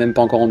personnage ne s'en est même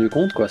pas encore rendu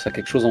compte, quoi. C'est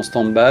quelque chose en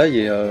stand-by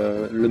et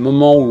le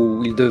moment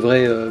où il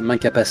devrait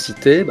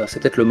m'incapaciter, c'est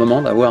peut-être le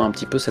moment d'avoir un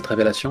petit peu cette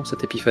révélation,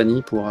 cette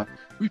épiphanie pour...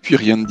 Oui, puis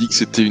rien ne dit que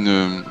c'était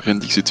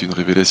une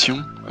révélation.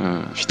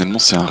 Finalement,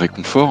 c'est un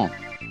réconfort.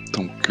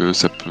 Donc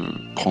ça peut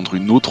prendre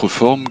une autre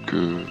forme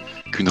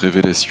qu'une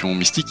révélation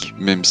mystique,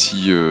 même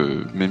si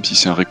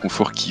c'est un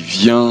réconfort qui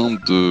vient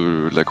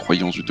de la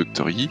croyance du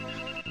Dr. Yi.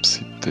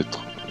 C'est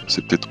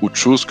peut-être autre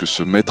chose que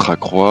se mettre à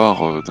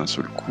croire d'un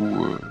seul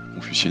coup au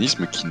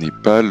confucianisme, qui n'est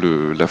pas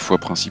la foi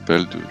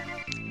principale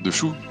de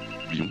Shu.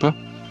 N'oublions pas.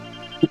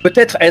 Ou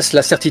peut-être est-ce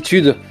la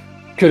certitude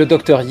que le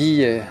Dr.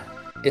 Yi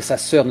et sa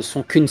sœur ne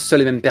sont qu'une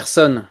seule et même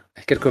personne.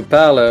 Quelque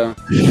part...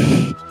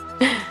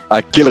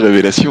 Ah, quelle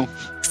révélation!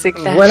 C'est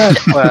clair. Voilà.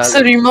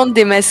 Absolument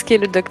démasquer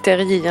le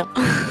Dr. Yi. Hein.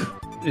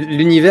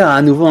 L'univers a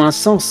à nouveau un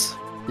sens.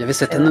 Il y avait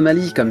cette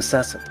anomalie comme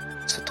ça, ce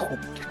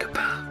trouble quelque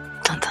part.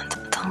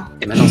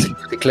 Et maintenant,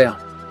 tout est clair.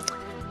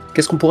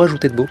 Qu'est-ce qu'on pourrait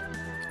ajouter de beau?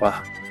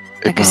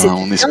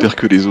 On espère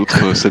que les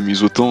autres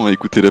s'amusent autant à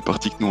écouter la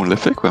partie que nous on l'a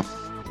fait, quoi.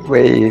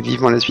 Ouais,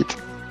 vivement la suite.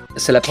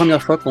 C'est la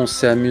première fois qu'on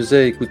s'est amusé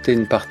à écouter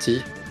une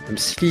partie, même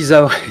si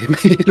Lisa aurait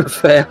aimé le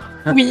faire.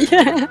 Oui,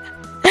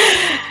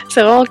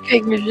 c'est vraiment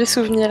qu'avec mes vieux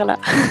souvenirs là.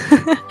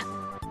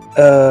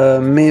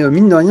 Mais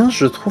mine de rien,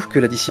 je trouve que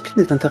la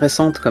discipline est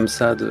intéressante comme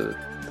ça, de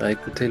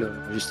réécouter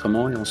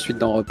l'enregistrement et ensuite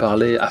d'en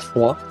reparler à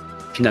froid,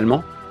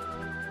 finalement,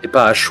 et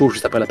pas à chaud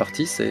juste après la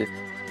partie, c'est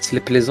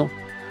plaisant.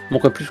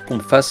 Manque plus qu'on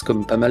fasse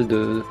comme pas mal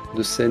de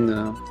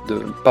scènes,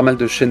 pas mal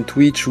de chaînes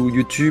Twitch ou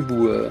YouTube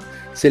où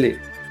c'est les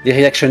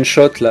reaction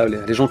shots, là,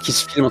 les gens qui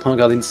se filment en train de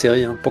regarder une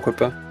série, hein, pourquoi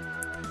pas.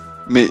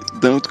 Mais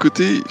d'un autre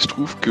côté, je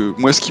trouve que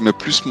moi, ce qui m'a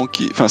plus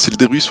manqué, enfin, c'est le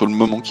débrief sur le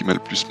moment qui m'a le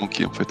plus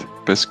manqué, en fait.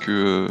 Parce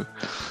que,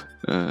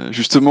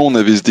 justement, on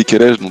avait ce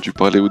décalage dont tu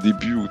parlais au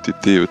début, où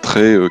t'étais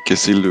très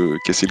casser le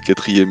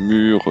quatrième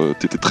mur,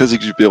 t'étais très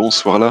exubérant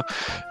ce soir-là,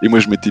 et moi,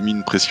 je m'étais mis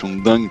une pression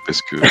de dingue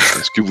parce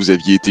que vous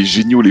aviez été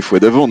géniaux les fois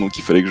d'avant, donc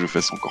il fallait que je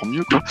fasse encore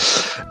mieux, quoi.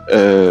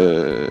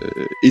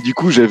 Et du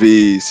coup,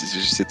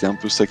 c'était un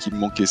peu ça qui me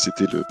manquait,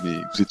 mais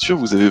vous êtes sûr,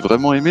 vous avez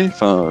vraiment aimé?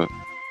 Enfin,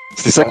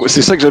 c'est ça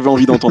que j'avais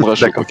envie d'entendre à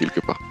chaque fois, quelque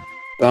part.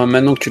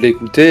 Maintenant que tu l'as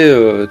écouté,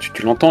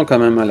 tu l'entends quand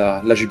même à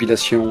la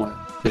jubilation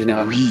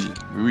générale.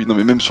 Oui, non,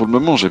 mais même sur le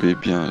moment,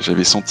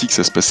 j'avais senti que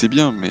ça se passait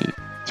bien, mais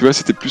tu vois,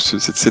 c'était plus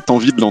cette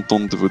envie de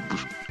l'entendre de votre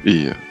bouche.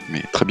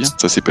 Mais très bien,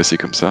 ça s'est passé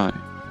comme ça,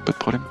 et pas de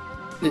problème.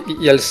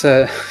 Il y a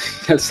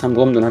le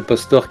syndrome de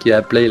l'imposteur qui a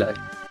appelé, là,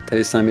 t'as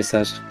laissé un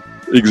message.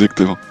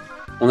 Exactement.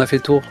 On a fait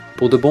le tour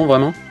pour de bon,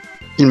 vraiment?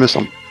 Il me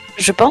semble.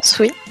 Je pense,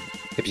 oui.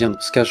 Eh bien,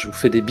 dans ce cas, je vous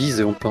fais des bises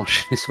et on peut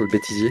enchaîner sur le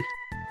bêtisier.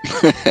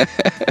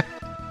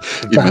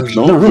 Et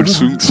maintenant,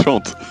 Volsung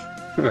chante.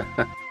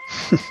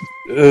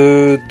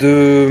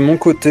 De mon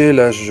côté,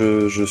 là,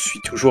 je suis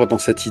toujours dans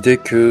cette idée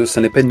que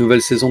ça n'est pas une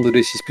nouvelle saison de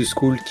D6 Plus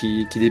Cool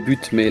qui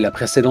débute, mais la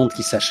précédente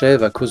qui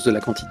s'achève à cause de la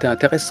quantité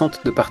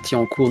intéressante de parties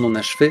en cours non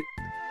achevées.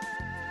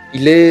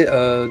 Il est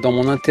dans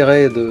mon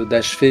intérêt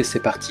d'achever ces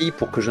parties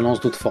pour que je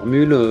lance d'autres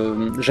formules.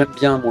 J'aime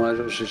bien, moi.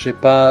 J'ai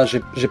pas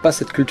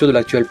cette culture de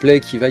l'actual play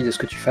qui veille à ce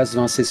que tu fasses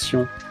 20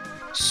 sessions.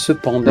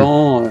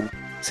 Cependant,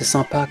 c'est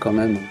sympa quand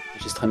même,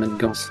 enregistrer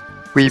Gans.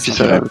 Oui, puis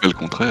ça pas le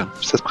contraire.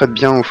 Ça se prête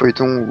bien au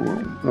feuilleton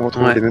où on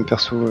retrouve les mêmes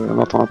persos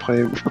 20 ans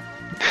après.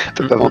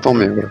 Peut-être pas 20 ans,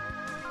 mais voilà.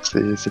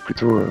 C'est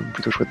plutôt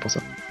chouette pour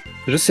ça.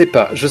 Je sais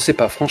pas.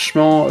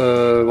 Franchement,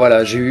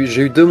 voilà, j'ai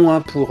eu 2 mois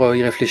pour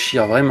y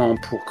réfléchir vraiment,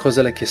 pour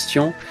creuser la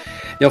question.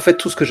 Et en fait,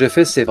 tout ce que j'ai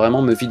fait, c'est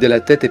vraiment me vider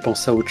la tête et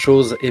penser à autre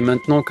chose. Et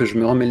maintenant que je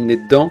me remets le nez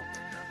dedans,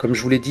 comme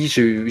je vous l'ai dit,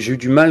 j'ai eu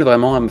du mal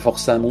vraiment à me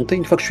forcer à monter.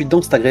 Une fois que je suis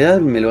dedans, c'est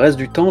agréable, mais le reste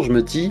du temps, je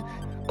me dis,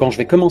 quand je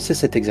vais commencer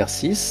cet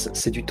exercice,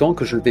 c'est du temps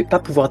que je ne vais pas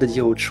pouvoir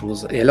dédier à autre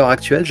chose. Et à l'heure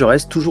actuelle, je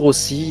reste toujours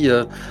aussi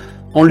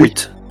en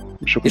lutte.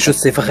 Et je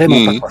sais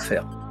vraiment pas quoi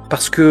faire.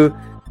 Parce que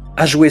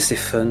à jouer, c'est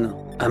fun.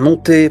 À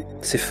monter,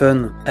 c'est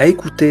fun. À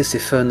écouter, c'est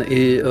fun.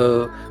 Et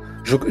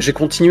j'ai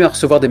continué à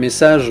recevoir des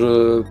messages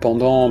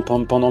pendant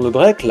le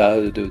break là,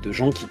 de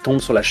gens qui tombent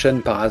sur la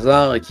chaîne par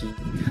hasard et qui...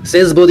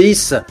 16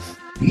 bodies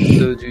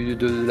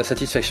de la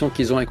satisfaction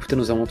qu'ils ont à écouter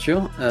nos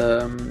aventures.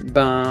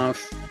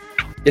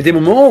 Il y a des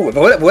moments où,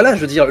 voilà,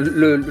 je veux dire,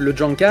 le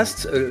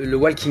Junkcast, le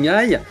Walking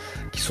Eye,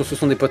 ce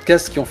sont des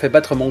podcasts qui ont fait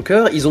battre mon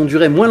cœur, ils ont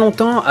duré moins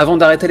longtemps avant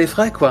d'arrêter les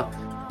frais, quoi.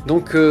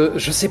 Donc,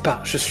 je sais pas,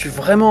 je suis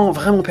vraiment,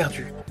 vraiment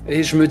perdu.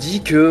 Et je me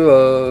dis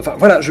que,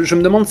 je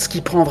me demande ce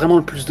qui prend vraiment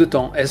le plus de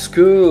temps. Est-ce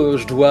que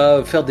je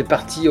dois faire des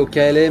parties au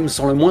KLM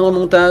sans le moindre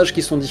montage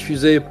qui sont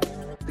diffusées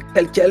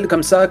tel quel,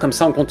 comme ça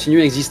on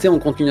continue à exister, on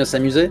continue à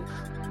s'amuser.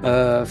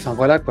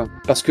 Voilà, quoi.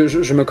 Parce que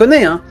je me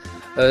connais, hein.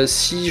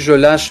 Si je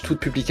lâche toute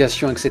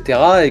publication, etc.,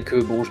 et que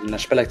je ne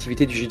lâche pas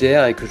l'activité du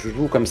JDR et que je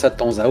joue comme ça de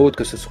temps à autre,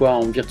 que ce soit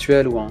en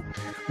virtuel ou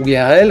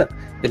IRL,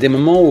 il y a des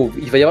moments où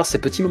il va y avoir ces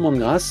petits moments de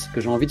grâce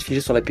que j'ai envie de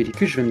figer sur la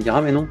pellicule. Je vais me dire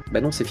ah mais non,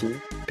 c'est fini.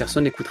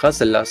 Personne n'écoutera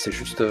celle-là. C'est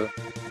juste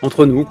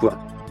entre nous, quoi.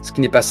 Ce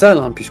qui n'est pas sale,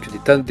 hein, puisque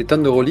des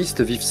tonnes de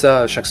rôlistes vivent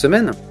ça chaque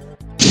semaine.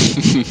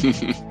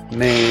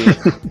 Mais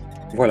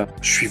voilà,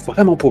 je suis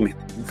vraiment paumé,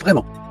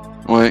 vraiment.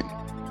 Ouais.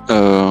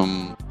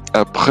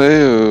 Après.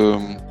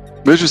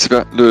 Mais je sais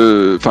pas,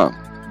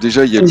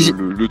 déjà il y a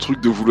le truc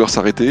de vouloir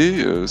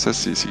s'arrêter, ça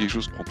c'est quelque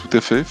chose qu'on prend tout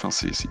à fait,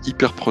 c'est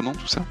hyper prenant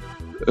tout ça.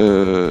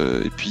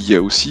 Et puis il y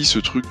a aussi ce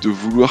truc de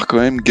vouloir quand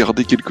même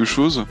garder quelque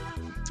chose.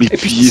 Et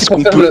puis est-ce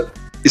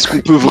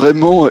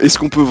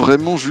qu'on peut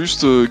vraiment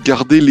juste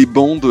garder les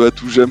bandes à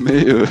tout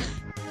jamais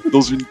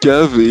dans une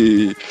cave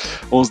et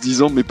en se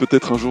disant mais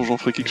peut-être un jour j'en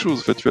ferai quelque chose,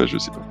 enfin tu vois, je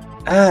sais pas.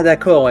 Ah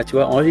d'accord, ouais, tu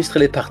vois, enregistrer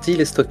les parties,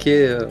 les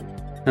stocker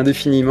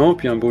indéfiniment,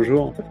 puis un beau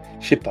jour,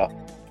 je sais pas.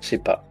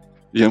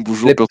 Et un beau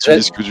jour, perdre son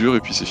disque dur et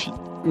puis c'est fini.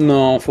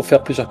 Non, faut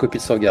faire plusieurs copies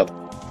de sauvegarde.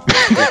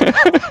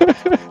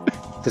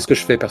 C'est ce que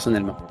je fais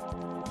personnellement.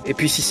 Et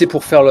puis si c'est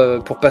pour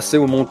passer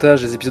au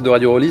montage des épisodes de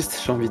Radio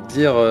Rollist, j'ai envie de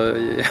dire,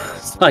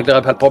 ça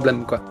réglerait pas le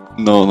problème, quoi.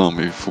 Non,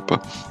 mais faut pas.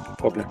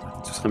 Problème.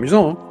 Ce serait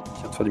amusant, hein,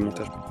 de faire du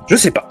montage. Je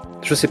sais pas.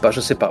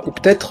 Ou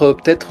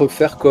peut-être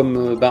faire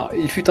comme,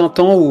 il fut un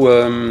temps où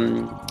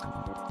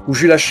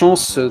j'ai eu la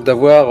chance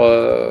d'avoir,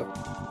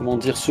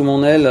 sous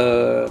mon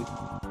aile.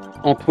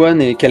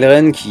 Antoine et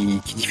Kalren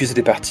qui diffusaient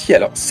des parties.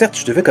 Alors certes,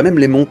 je devais quand même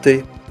les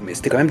monter, mais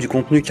c'était quand même du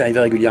contenu qui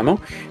arrivait régulièrement.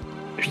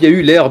 Puis il y a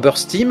eu l'ère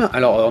Burst Team.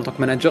 Alors en tant que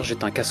manager,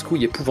 j'étais un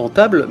casse-couille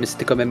épouvantable, mais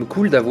c'était quand même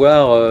cool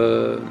d'avoir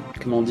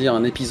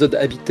un épisode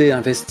habité,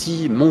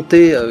 investi,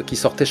 monté qui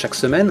sortait chaque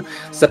semaine.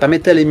 Ça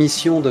permettait à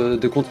l'émission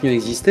de continuer à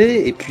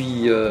exister, et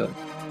puis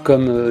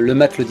comme le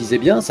Matt le disait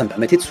bien, ça me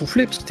permettait de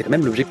souffler, parce que c'était quand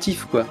même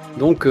l'objectif, quoi.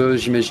 Donc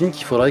j'imagine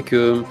qu'il faudrait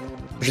que...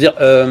 Je veux dire,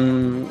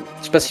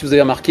 je sais pas si vous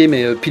avez remarqué,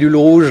 mais Pilule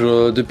Rouge,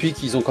 depuis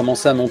qu'ils ont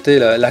commencé à monter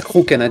la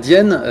crew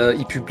canadienne,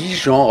 ils publient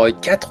genre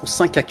 4 ou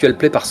 5 actual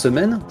plays par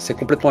semaine. C'est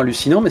complètement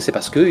hallucinant, mais c'est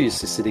parce que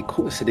c'est des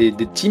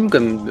teams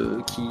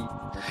comme qui...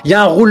 Il y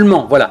a un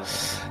roulement, voilà.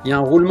 Il y a un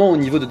roulement au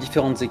niveau de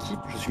différentes équipes.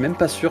 Je suis même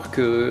pas sûr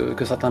que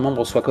certains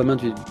membres soient communs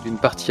d'une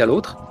partie à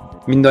l'autre.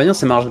 Mine de rien,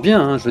 ça marche bien,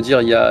 hein. Je veux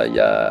dire, il y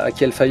a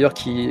Aki Hellfire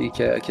qui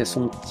a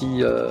son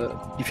petit...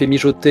 qui fait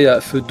mijoter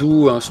à feu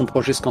doux son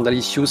projet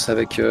Scandalicious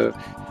avec...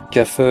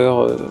 Caffer,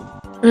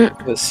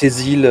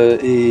 Cécile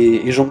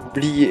et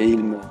j'oublie, et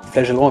ils me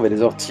flagelleront avec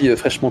les orties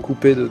fraîchement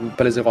coupées de ne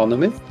pas les avoir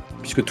nommées,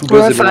 puisque tout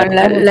buzz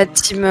la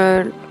team,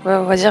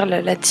 on va dire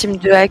la team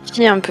de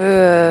Haki, un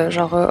peu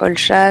genre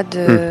Olshad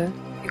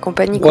et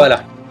compagnie.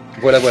 Voilà.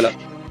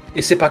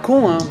 Et c'est pas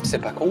con,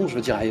 je veux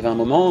dire, arrive un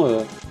moment,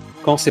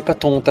 quand c'est pas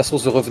ta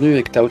source de revenus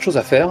et que t'as autre chose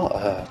à faire,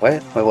 ouais.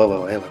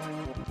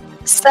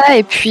 Ça,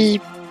 et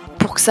puis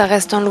pour que ça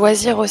reste un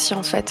loisir aussi,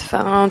 en fait.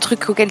 Enfin, un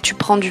truc auquel tu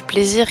prends du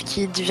plaisir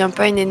qui ne devient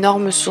pas une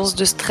énorme source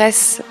de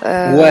stress.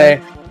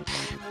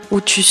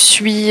 Où tu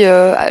suis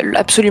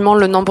absolument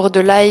le nombre de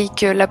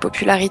likes, la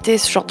popularité,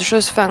 ce genre de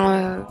choses.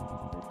 Enfin,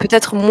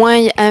 peut-être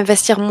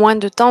investir moins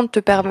de temps te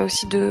permet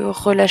aussi de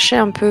relâcher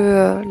un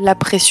peu la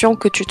pression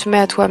que tu te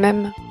mets à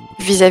toi-même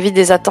vis-à-vis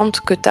des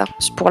attentes que tu as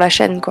pour la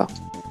chaîne, quoi.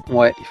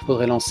 Ouais, il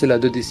faudrait lancer la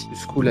 2D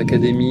School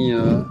Academy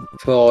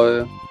for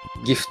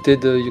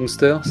Gifted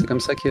Youngster, c'est comme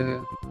ça que...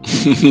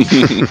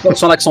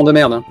 Sans l'accent de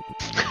merde. Hein.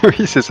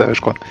 Oui, c'est ça,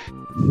 je crois.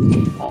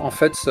 En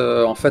fait,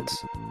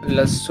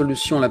 la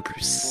solution la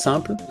plus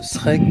simple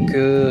serait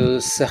que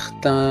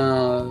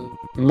certains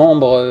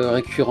membres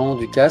récurrents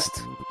du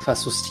cast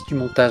fassent aussi du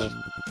montage.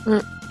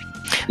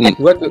 Tu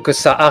vois, que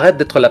ça arrête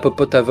d'être la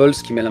popote à Vols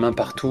qui met la main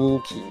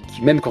partout,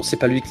 qui même quand c'est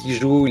pas lui qui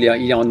joue, il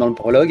est dans le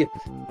prologue,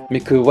 mais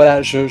que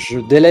voilà, je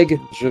délègue,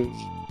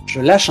 je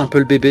lâche un peu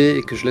le bébé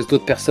et que je laisse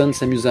d'autres personnes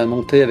s'amuser à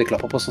monter avec leur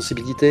propre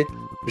sensibilité.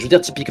 Je veux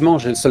dire, typiquement,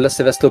 j'ai le soldat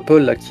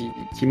Sévastopol là, qui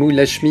mouille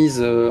la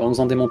chemise en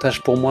faisant des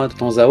montages pour moi de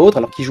temps à autre,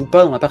 alors qu'il joue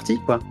pas dans la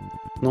partie, quoi.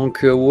 Donc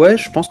ouais,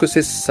 je pense que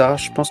c'est ça.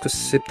 Je pense que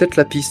c'est peut-être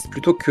la piste.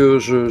 Plutôt que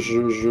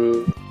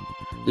je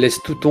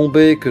laisse tout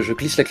tomber, que je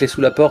glisse la clé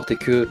sous la porte et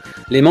que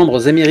les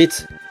membres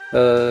émérites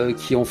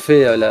qui ont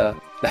fait la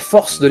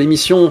force de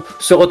l'émission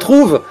se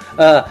retrouvent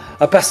à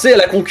passer à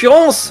la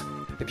concurrence.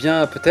 Eh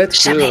bien, peut-être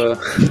que...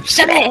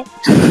 Jamais.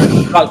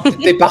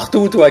 T'es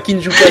partout, toi,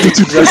 Kinjuka, de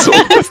toute façon.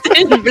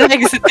 C'était une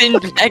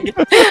blague.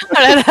 Oh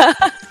là là.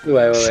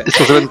 Ouais. Et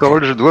sur ces bonnes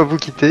paroles, je dois vous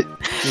quitter.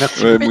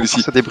 Merci Ouais, beaucoup moi pour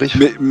aussi. ce débrief.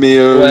 Mais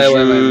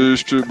Ouais.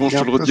 je te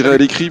le redirai à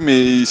l'écrit,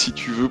 mais si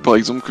tu veux, par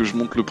exemple, que je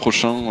monte le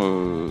prochain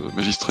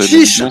magistrat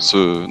Chiche. d'ambiance,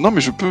 non,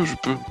 mais je peux. Je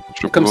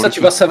vais Comme pouvoir ça, le tu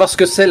faire. vas savoir ce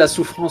que c'est, la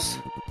souffrance.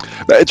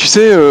 Bah, tu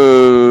sais...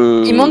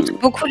 Il monte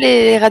beaucoup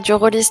les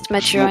radiorollistes,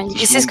 Mathieu.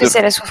 je Il sait monte ce que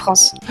c'est la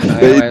souffrance.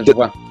 Ouais, je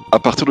vois. À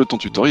partir de ton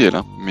tutoriel,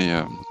 hein, mais...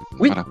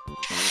 Oui.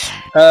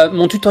 Voilà.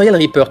 Mon tutoriel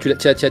Reaper, tu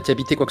as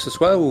habité quoi que ce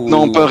soit ou...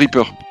 Non, pas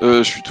Reaper.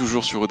 Je suis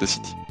toujours sur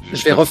Audacity.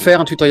 Je vais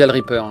refaire un tutoriel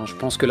Reaper. Hein. Je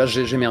pense que là,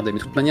 j'ai merdé. Mais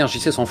de toute manière,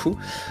 JC s'en fout.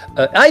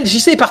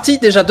 JC est parti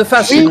déjà de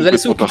face. Oui. Vous allez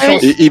laisser aucune Parfait.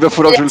 chance. Et il va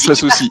falloir que je le Il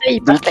fasse aussi. partait,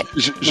 il Donc, partait.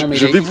 Non, mais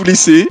je il vais a- vous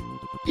laisser.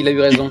 Il a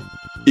eu raison.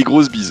 Et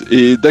grosse bise.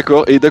 Et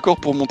d'accord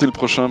pour monter le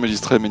prochain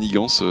magistrat à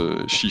manigance.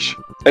 Chiche.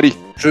 Allez.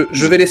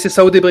 Je vais laisser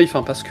ça au débrief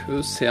hein, parce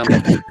que c'est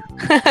important.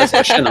 Ça, c'est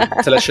la chaîne. Hein.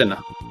 C'est la chaîne.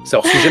 C'est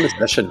hors sujet, mais c'est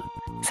la chaîne.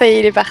 Ça y est,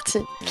 il est parti.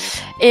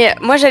 Et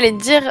moi, j'allais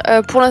te dire,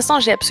 pour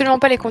l'instant, j'ai absolument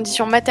pas les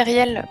conditions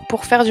matérielles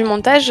pour faire du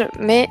montage,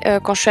 mais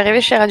quand je suis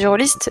arrivée chez Radio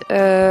Rollist,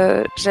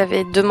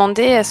 j'avais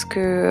demandé à ce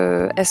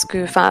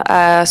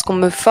qu'on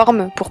me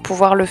forme pour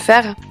pouvoir le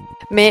faire.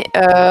 Mais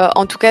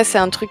en tout cas, c'est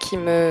un truc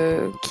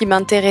qui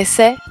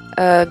m'intéressait.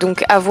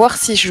 Donc, à voir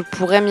si je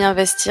pourrais m'y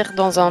investir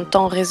dans un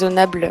temps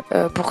raisonnable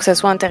pour que ça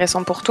soit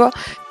intéressant pour toi.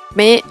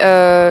 Mais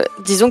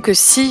disons que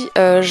si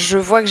je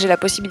vois que j'ai la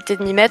possibilité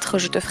de m'y mettre,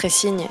 je te ferai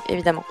signe,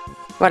 évidemment.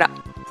 Voilà.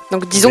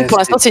 Donc disons que pour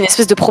l'instant, c'est une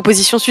espèce de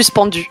proposition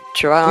suspendue,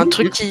 tu vois, un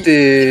truc qui...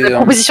 La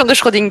proposition de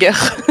Schrödinger.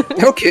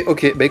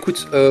 Ok. Bah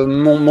écoute,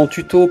 mon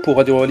tuto pour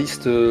Radio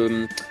Rollist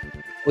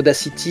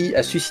Audacity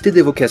a suscité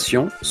des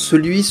vocations.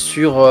 Celui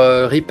sur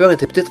Reaper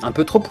était peut-être un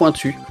peu trop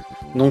pointu.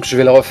 Donc je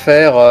vais le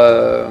refaire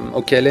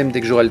au KLM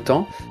dès que j'aurai le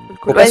temps.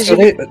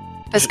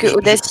 Parce que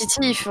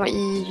Audacity,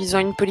 ils ont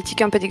une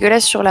politique un peu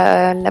dégueulasse sur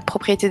la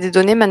propriété des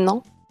données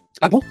maintenant.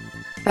 Ah bon ?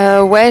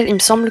 Ouais, il me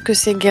semble que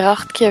c'est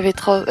Gerhardt qui avait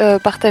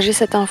partagé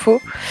cette info.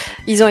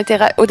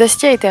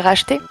 Audacity a été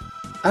racheté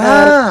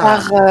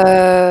par...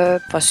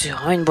 c'est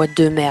vraiment une boîte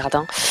de merde.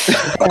 Hein.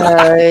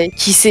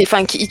 Tu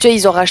vois,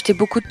 ils ont racheté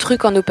beaucoup de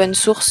trucs en open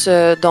source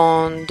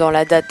dans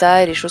la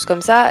data et les choses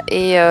comme ça.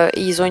 Et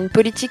ils ont une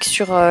politique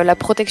sur la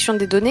protection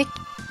des données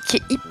qui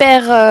est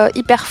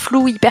hyper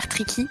floue, hyper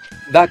tricky.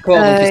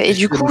 D'accord. Et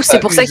du coup, c'est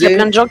pour ça qu'il y a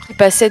plein de gens qui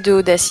passaient de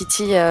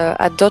Audacity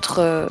à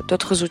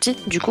d'autres outils,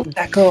 du coup.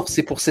 D'accord,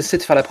 c'est pour cesser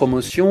de faire la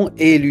promotion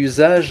et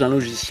l'usage d'un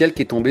logiciel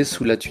qui est tombé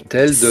sous la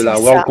tutelle de la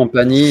C'est World ça.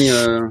 Company.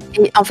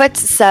 Et en fait,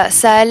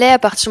 ça allait à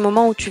partir du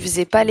moment où tu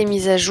faisais pas les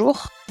mises à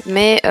jour,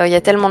 mais il y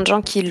a tellement de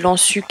gens qui l'ont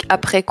su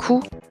après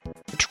coup.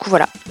 Du coup,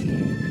 voilà.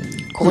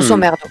 Grosso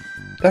merdo.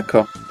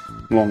 D'accord.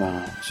 Bon,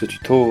 ce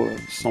tuto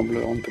semble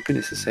un peu plus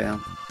nécessaire.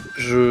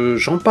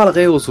 J'en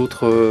parlerai aux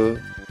autres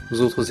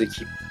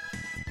équipes.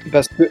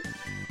 Parce que,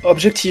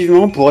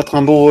 objectivement, pour être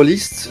un bon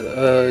rôliste,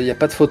 il n'y a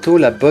pas de photo.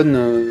 La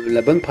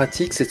bonne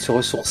pratique, c'est de se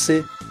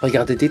ressourcer,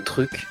 regarder des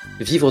trucs,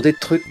 vivre des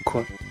trucs,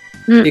 quoi.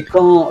 Et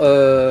quand,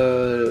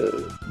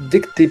 dès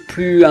que t'es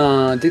plus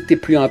un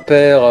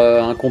père,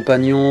 un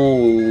compagnon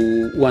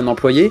ou un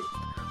employé,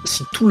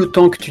 si tout le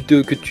temps que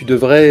tu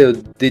devrais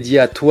dédier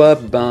à toi,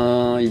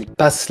 il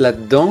passe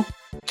là-dedans.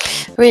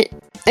 Oui.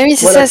 Et oui,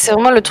 c'est Voilà. ça, c'est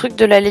vraiment le truc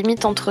de la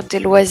limite entre tes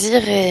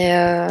loisirs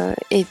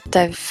et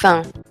ta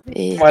faim.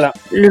 Et Voilà.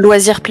 le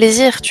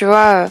loisir-plaisir, tu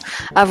vois,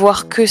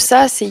 avoir que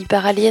ça, c'est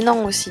hyper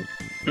aliénant aussi.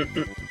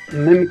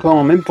 Même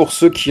pour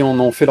ceux qui en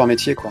ont fait leur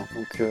métier, quoi.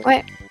 Donc,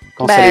 Ouais.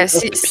 quand ça les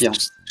c'est pire.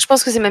 Je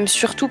pense que c'est même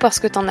surtout parce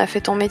que t'en as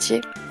fait ton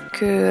métier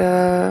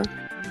que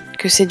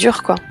c'est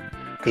dur, quoi.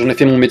 Que j'en ai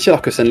fait mon métier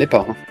alors que ça ne l'est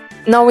pas. Hein.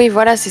 Non, oui,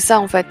 voilà, c'est ça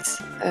en fait.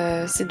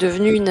 C'est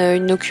devenu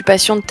une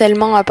occupation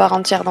tellement à part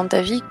entière dans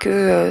ta vie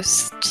que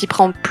t'y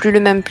prends plus le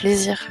même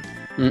plaisir.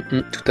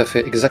 Tout à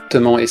fait,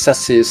 exactement. Et ça,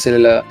 c'est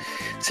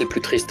le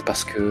plus triste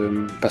parce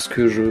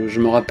que je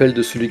me rappelle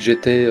de celui que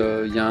j'étais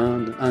il y a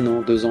un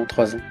an, 2 ans,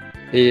 3 ans.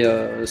 Et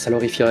ça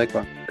l'horrifierait,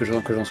 quoi, que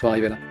j'en sois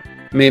arrivé là.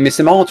 Mais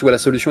c'est marrant, tu vois, la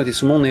solution était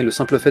sous mon nez. Le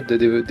simple fait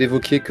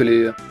d'évoquer que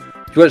les...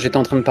 Tu vois, j'étais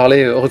en train de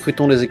parler,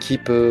 recrutons des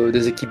équipes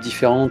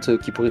différentes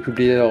qui pourraient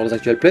publier leurs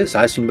actual plays. Ça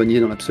reste une bonne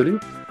idée dans l'absolu.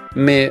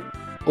 Mais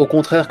au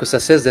contraire, que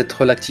ça cesse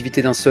d'être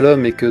l'activité d'un seul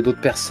homme et que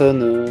d'autres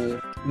personnes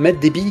mettent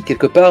des billes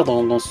quelque part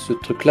dans ce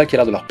truc-là qui a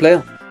l'air de leur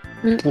plaire,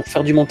 pour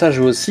faire du montage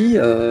eux aussi,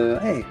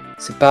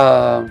 c'est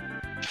pas...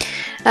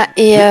 Ah,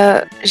 et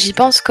j'y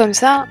pense comme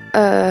ça,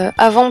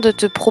 avant de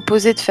te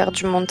proposer de faire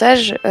du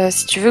montage,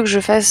 si tu veux que je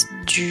fasse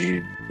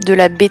de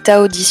la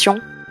bêta audition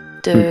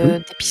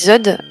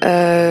d'épisodes,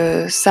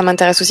 ça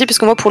m'intéresse aussi, parce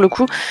que moi, pour le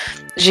coup,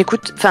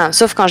 j'écoute,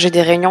 sauf quand j'ai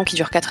des réunions qui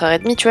durent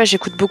 4h30, tu vois,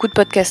 j'écoute beaucoup de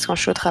podcasts quand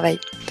je suis au travail.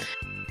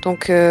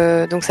 Donc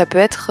ça peut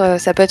être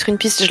une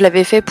piste. Je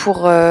l'avais fait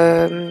pour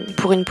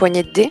une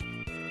poignée de dés.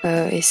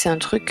 Et c'est un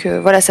truc,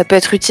 voilà, ça peut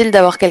être utile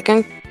d'avoir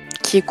quelqu'un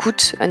qui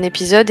écoute un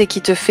épisode et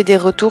qui te fait des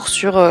retours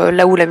sur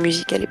là où la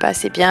musique elle est pas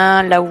assez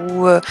bien, là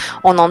où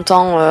on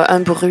entend un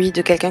bruit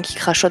de quelqu'un qui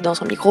crachote dans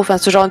son micro, enfin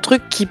ce genre de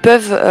trucs qui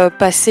peuvent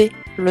passer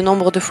le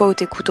nombre de fois où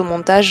t'écoutes au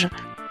montage.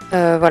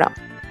 Voilà.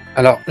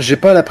 Alors, j'ai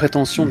pas la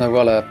prétention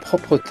d'avoir la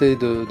propreté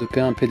de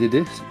P1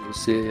 PDD,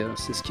 c'est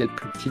ce qui est le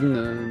plus clean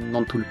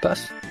dans tout le PAF.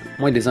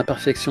 Moi, il y a des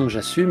imperfections que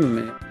j'assume,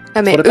 mais...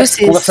 Ah mais eux,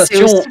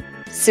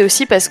 c'est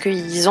aussi parce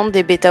qu'ils ont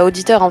des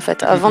bêta-auditeurs, en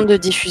fait. Avant de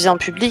diffuser en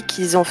public,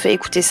 ils ont fait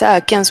écouter ça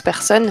à 15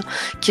 personnes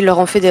qui leur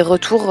ont fait des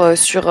retours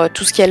sur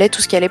tout ce qui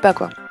allait pas,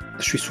 quoi.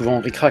 Je suis souvent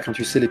en ric-rac, hein,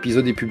 tu sais,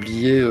 l'épisode est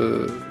publié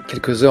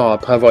quelques heures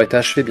après avoir été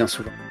achevé, bien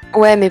souvent.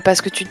 Ouais, mais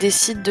parce que tu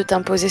décides de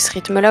t'imposer ce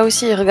rythme-là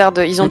aussi.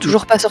 Regarde, ils ont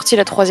toujours pas sorti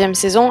la 3e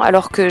saison,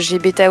 alors que j'ai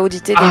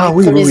bêta-audité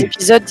les premiers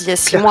épisodes il y a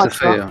 6 mois.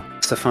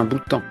 Ça fait un bout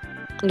de temps.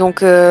 Donc,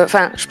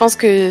 je pense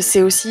que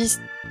c'est aussi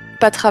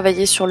pas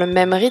travailler sur le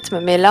même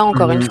rythme, mais là,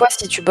 encore une fois,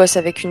 si tu bosses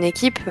avec une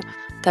équipe,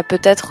 t'as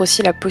peut-être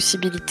aussi la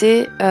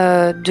possibilité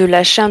de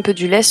lâcher un peu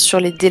du lest sur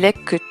les délais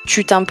que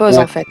tu t'imposes,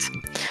 en fait.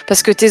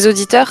 Parce que tes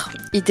auditeurs,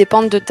 ils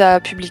dépendent de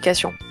ta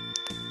publication.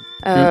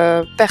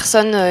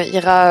 Personne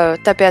ira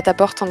taper à ta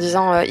porte en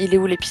disant il est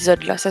où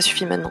l'épisode là, ça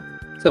suffit maintenant.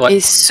 C'est vrai.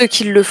 Et ceux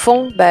qui le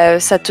font,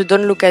 ça te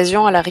donne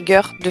l'occasion à la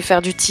rigueur de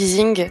faire du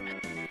teasing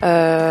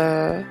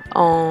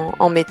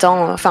en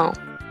mettant,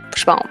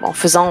 en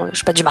faisant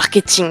du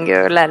marketing.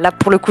 Là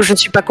pour le coup je ne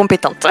suis pas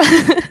compétente.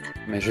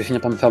 Mais je vais finir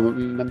par me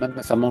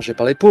faire manger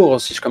par les pauvres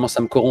si je commence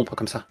à me corrompre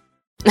comme ça.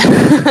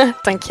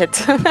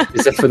 T'inquiète.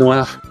 Les elfes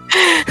noirs.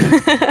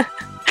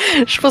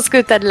 Je pense que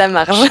t'as de la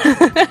marge.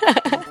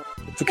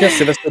 En tout cas,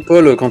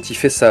 Sébastopol, quand il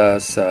fait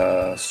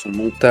son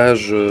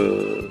montage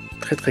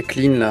très très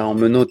clean, là, en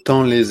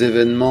menotant les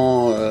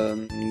événements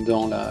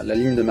dans la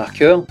ligne de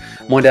marqueur,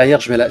 moi derrière,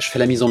 je fais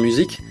la mise en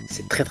musique,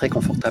 c'est très très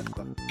confortable,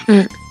 quoi.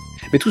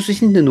 Mais tout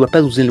ceci ne doit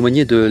pas nous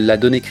éloigner de la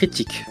donnée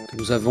critique que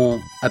nous avons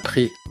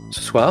appris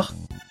ce soir.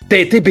 T'as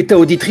été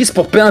bêta-auditrice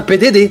pour P1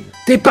 PDD,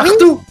 t'es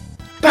partout.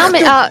 Non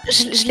mais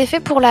je l'ai fait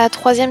pour la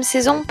 3e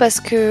saison parce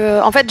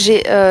que en fait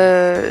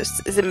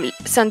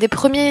c'est un des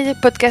premiers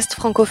podcasts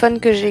francophones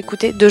que j'ai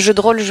écouté, de jeux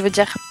de rôle je veux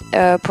dire,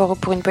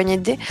 pour une poignée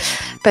de dés,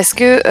 parce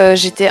que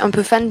j'étais un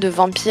peu fan de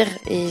Vampire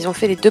et ils ont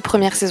fait les 2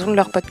 premières saisons de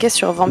leur podcast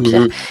sur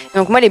Vampire. Et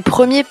donc moi les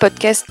premiers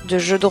podcasts de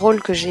jeux de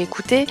rôle que j'ai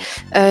écoutés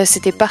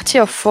c'était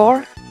Party of Four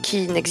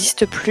qui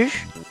n'existe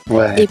plus.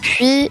 Ouais. Et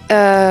puis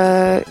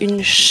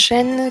une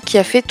chaîne qui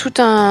a fait tout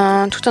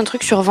un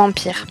truc sur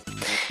Vampire.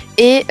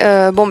 Et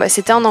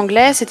c'était en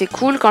anglais, c'était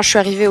cool. Quand je suis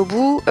arrivée au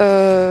bout,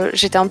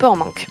 j'étais un peu en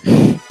manque.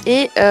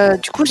 Et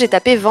du coup, j'ai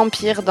tapé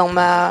Vampire dans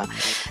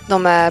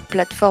ma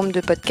plateforme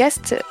de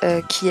podcast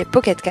qui est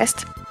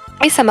Pocketcast.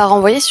 Et ça m'a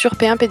renvoyé sur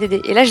P1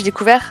 PDD. Et là, j'ai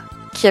découvert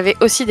qu'il y avait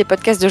aussi des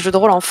podcasts de jeux de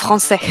rôle en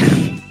français.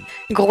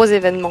 Gros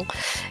événement.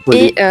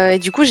 Oui. Et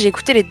du coup, j'ai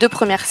écouté les 2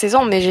 premières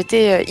saisons, mais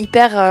j'étais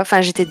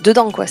j'étais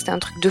dedans, quoi. C'était un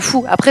truc de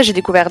fou. Après, j'ai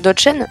découvert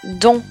d'autres chaînes,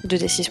 dont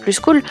 2D6 Plus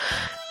Cool.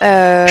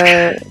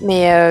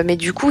 Mais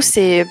du coup,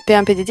 c'est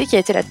P1 PDD qui a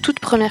été la toute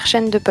première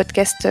chaîne de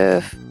podcast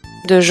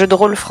de jeux de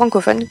rôle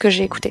francophone que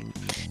j'ai écouté.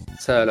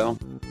 Ça alors.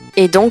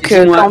 Et donc,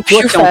 quand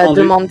Piouf a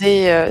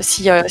demandé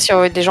si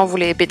des gens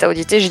voulaient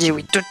bêta-auditer, j'ai dit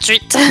oui tout de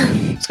suite,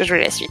 parce que je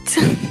voulais la suite.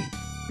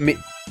 Mais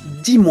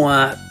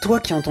dis-moi, toi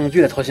qui as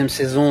entendu la 3e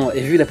saison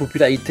et vu la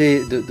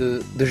popularité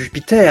de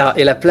Jupiter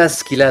et la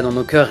place qu'il a dans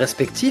nos cœurs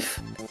respectifs,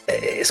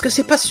 est-ce que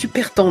c'est pas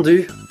super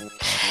tendu ?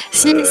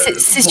 Si,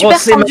 c'est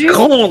super tendu.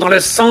 Macron dans le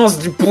sens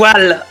du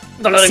poil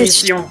dans leur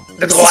émission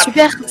de droite.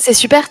 C'est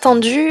super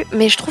tendu,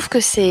 mais je trouve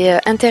que c'est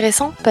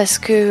intéressant parce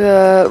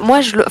que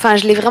moi,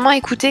 je l'ai vraiment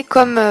écouté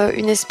comme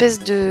une espèce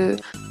de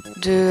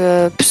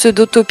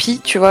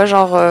pseudotopie, tu vois,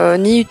 genre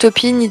ni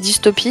utopie ni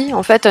dystopie,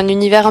 en fait un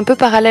univers un peu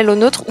parallèle au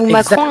nôtre où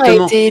Macron a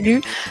été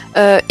élu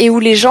et où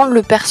les gens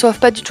le perçoivent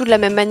pas du tout de la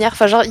même manière,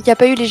 enfin genre il n'y a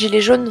pas eu les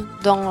gilets jaunes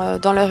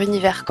dans leur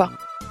univers, quoi,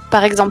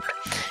 par exemple.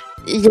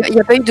 Il n'y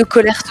a pas eu de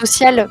colère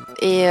sociale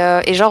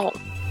et genre...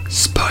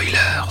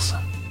 Spoilers.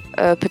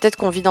 Peut-être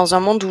qu'on vit dans un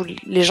monde où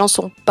les gens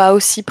sont pas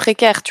aussi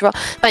précaires, tu vois.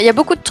 Enfin, il y a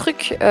beaucoup de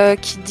trucs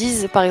qui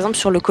disent, par exemple,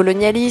 sur le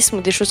colonialisme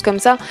ou des choses comme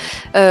ça,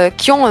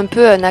 qui ont un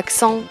peu un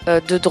accent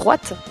de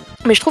droite.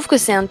 Mais je trouve que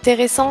c'est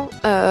intéressant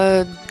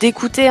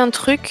d'écouter un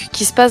truc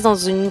qui se passe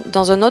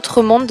dans un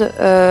autre monde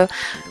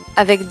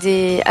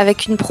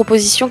avec une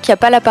proposition qui n'a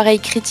pas l'appareil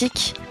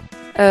critique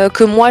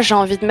que moi j'ai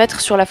envie de mettre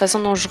sur la façon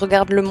dont je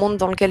regarde le monde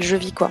dans lequel je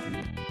vis, quoi.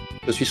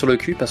 Je suis sur le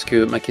cul parce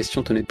que ma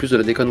question tenait plus de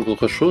la déconne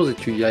qu'autre chose et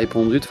tu y as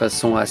répondu de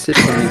façon assez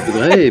premier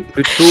degré et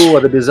plutôt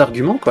avec des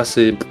arguments, quoi.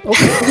 C'est...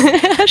 Okay.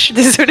 Je suis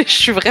désolée, je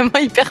suis vraiment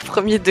hyper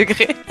premier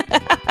degré.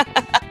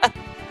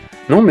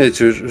 Non, mais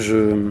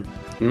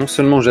non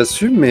seulement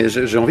j'assume, mais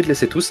j'ai envie de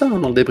laisser tout ça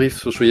dans le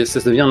débrief. Ça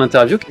devient une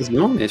interview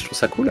quasiment, mais je trouve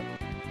ça cool.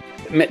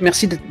 Mais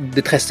merci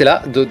d'être resté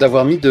là,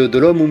 d'avoir mis de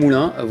l'homme au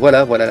moulin.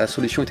 Voilà, la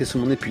solution était sur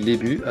mon nez depuis le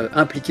début.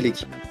 Impliquer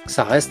l'équipe.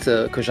 Ça reste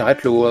que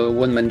j'arrête le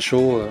one-man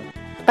show.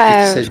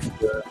 Bah, qu'il s'agit de...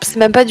 c'est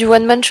même pas du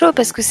one-man show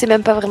parce que c'est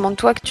même pas vraiment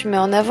toi que tu mets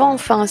en avant.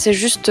 Enfin, c'est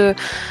juste.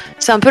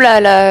 C'est un peu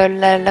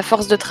la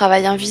force de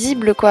travail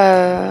invisible,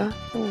 quoi.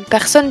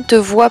 Personne te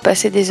voit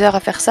passer des heures à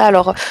faire ça.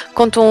 Alors,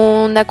 quand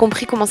on a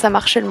compris comment ça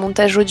marchait le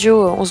montage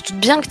audio, on se doute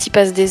bien que tu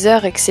passes des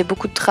heures et que c'est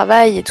beaucoup de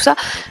travail et tout ça.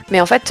 Mais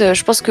en fait,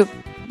 je pense que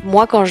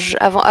moi,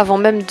 avant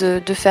même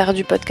de faire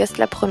du podcast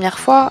la première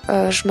fois,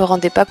 je me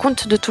rendais pas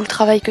compte de tout le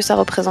travail que ça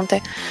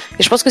représentait.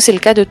 Et je pense que c'est le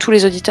cas de tous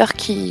les auditeurs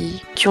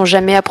qui ont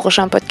jamais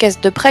approché un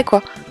podcast de près,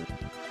 quoi.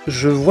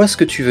 Je vois ce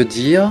que tu veux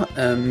dire,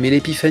 mais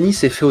l'épiphanie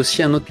s'est fait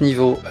aussi à un autre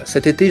niveau.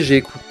 Cet été, j'ai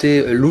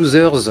écouté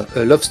Losers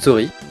A Love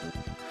Story.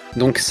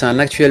 Donc, c'est un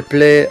actual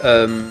play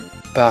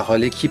par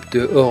l'équipe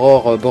de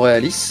Aurore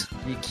Borealis,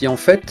 qui en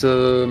fait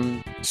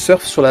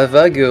surfe sur la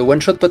vague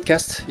One Shot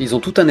Podcast. Ils ont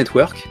tout un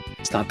network.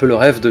 C'était un peu le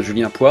rêve de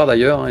Julien Poire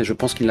d'ailleurs, et je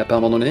pense qu'il ne l'a pas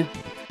abandonné.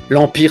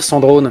 L'Empire sans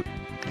drone.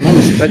 Non,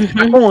 mais c'est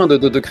pas con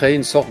de créer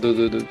une sorte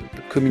de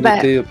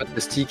communauté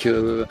podcastique,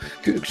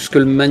 ce que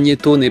le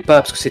magnéto n'est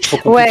pas, parce que c'est trop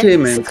compliqué. Ouais,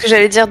 mais... c'est ce que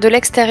j'allais dire. De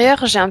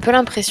l'extérieur, j'ai un peu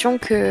l'impression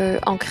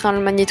qu'en créant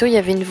le magnéto, il y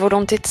avait une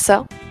volonté de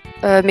ça.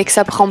 Mais que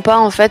ça prend pas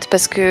en fait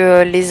parce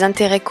que les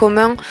intérêts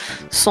communs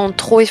sont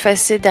trop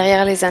effacés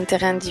derrière les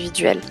intérêts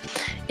individuels.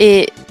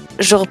 Et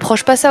je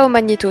reproche pas ça au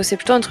magnéto, c'est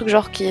plutôt un truc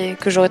genre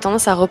que j'aurais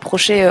tendance à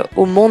reprocher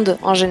au monde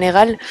en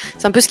général.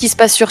 C'est un peu ce qui se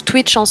passe sur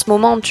Twitch en ce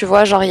moment, tu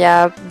vois, genre il y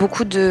a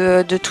beaucoup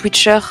de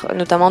Twitchers,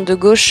 notamment de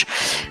gauche,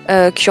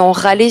 qui ont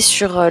râlé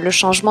sur le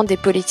changement des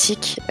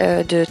politiques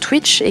de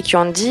Twitch et qui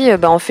ont dit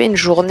on fait une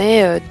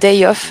journée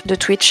day off de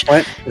Twitch.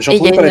 Ouais, j'en et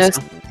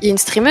il y a une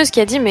streameuse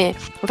qui a dit mais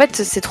en fait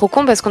c'est trop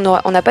con parce qu'on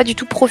n'a pas du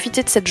tout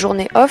profité de cette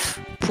journée off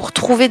pour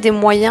trouver des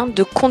moyens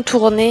de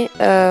contourner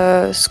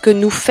ce que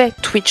nous fait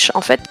Twitch.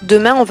 En fait,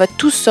 demain, on va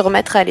tous se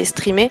remettre à aller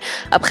streamer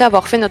après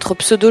avoir fait notre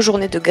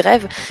pseudo-journée de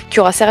grève qui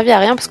aura servi à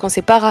rien parce qu'on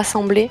s'est pas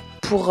rassemblés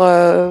pour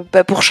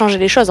changer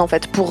les choses, en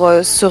fait, pour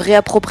se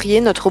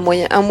réapproprier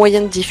un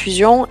moyen de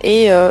diffusion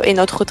et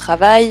notre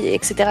travail,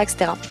 etc.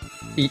 etc.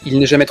 Il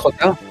n'est jamais trop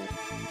tard.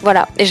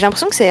 Voilà, et j'ai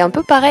l'impression que c'est un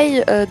peu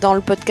pareil dans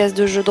le podcast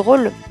de jeux de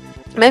rôle.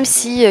 Même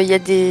s'il y a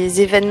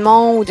des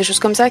événements ou des choses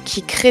comme ça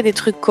qui créent des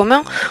trucs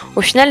communs,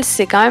 au final,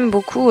 c'est quand même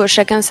beaucoup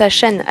chacun sa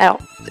chaîne. Alors,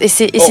 et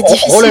c'est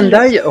difficile.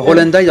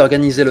 Roll&Die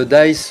organisait le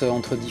DICE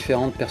entre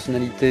différentes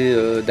personnalités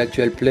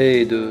d'Actual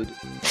Play et de...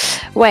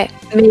 Ouais,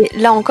 mais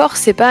là encore,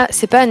 c'est pas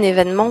un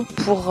événement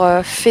pour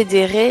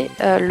fédérer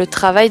le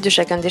travail de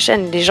chacun des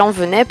chaînes. Les gens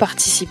venaient,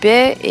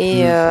 participaient,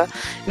 et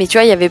mais tu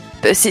vois, il y avait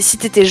si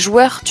t'étais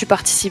joueur, tu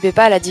participais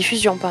pas à la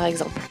diffusion, par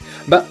exemple.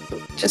 Bah,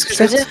 tu vois ce que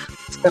je veux dire ?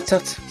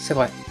 Certes, c'est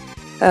vrai.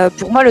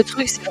 Pour moi, le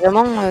truc, c'est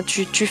vraiment,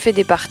 tu fais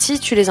des parties,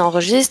 tu les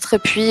enregistres, et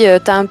puis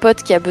t'as un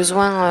pote qui a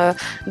besoin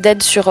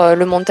d'aide sur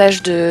le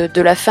montage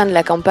de la fin de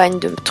la campagne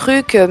de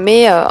trucs,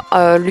 mais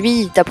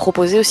lui, il t'a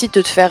proposé aussi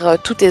de te faire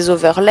tous tes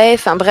overlays.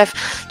 Enfin bref,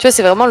 tu vois,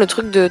 c'est vraiment le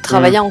truc de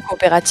travailler en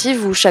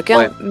coopérative où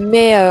chacun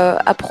met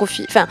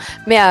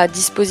met à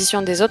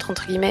disposition des autres,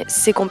 entre guillemets,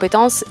 ses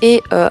compétences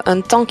et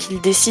un temps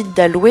qu'il décide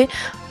d'allouer.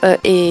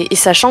 Et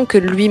sachant que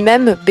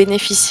lui-même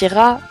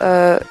bénéficiera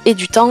et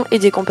du temps et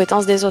des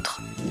compétences des autres.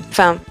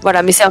 Enfin,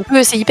 voilà, mais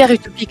c'est hyper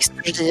utopique ce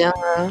que je dis. Hein.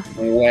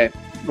 Ouais,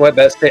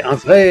 bah c'est un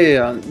vrai.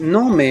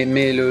 Non, mais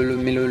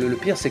le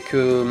pire, c'est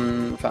que,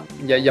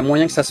 il y a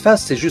moyen que ça se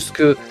fasse. C'est juste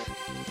que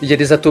il y a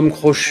des atomes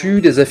crochus,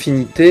 des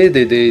affinités,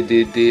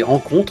 des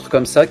rencontres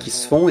comme ça qui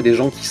se font et des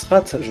gens qui se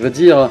ratent. Je veux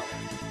dire.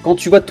 Quand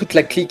tu vois toute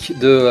la clique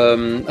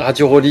de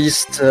Radio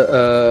Rollist,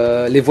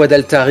 les voix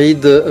d'Altaride,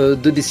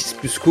 de D6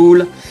 Plus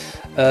Cool,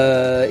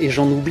 et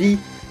j'en oublie,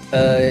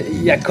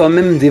 il y a quand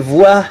même des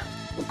voix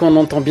qu'on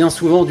entend bien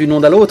souvent d'une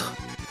onde à l'autre.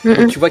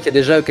 Donc, tu vois qu'il y a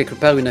déjà quelque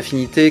part une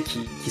affinité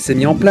qui s'est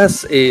mise en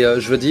place. Et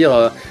je veux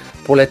dire,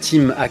 pour la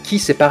team Aki,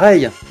 c'est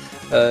pareil.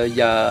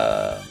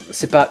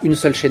 C'est pas une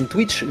seule chaîne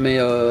Twitch, mais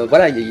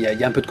voilà, il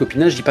y a un peu de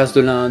copinage. Ils passent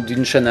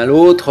d'une chaîne à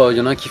l'autre. Il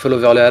y en a un qui fait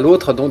l'overlay à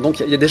l'autre. Donc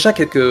il y a déjà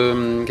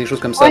quelque chose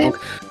comme ça. Ouais. Donc,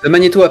 le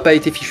magnéto a pas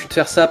été fichu de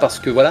faire ça parce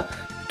que voilà,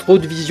 trop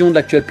de visions de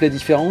l'actuel play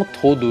différentes,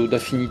 trop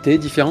d'affinités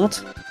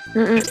différentes.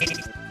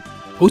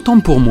 Autant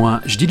pour moi,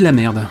 je dis de la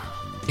merde.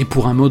 Et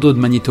pour un modo de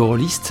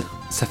magnéto-rolliste,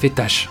 ça fait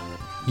tâche.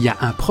 Il y a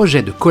un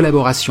projet de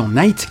collaboration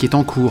Night qui est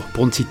en cours,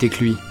 pour ne citer que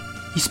lui.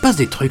 Il se passe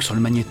des trucs sur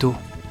le magnéto.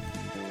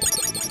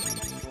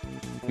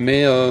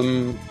 Mais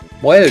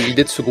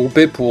l'idée de se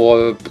grouper pour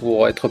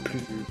être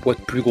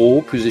plus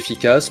gros, plus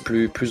efficace,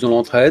 plus dans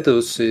l'entraide,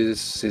 c'est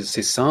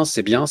sain,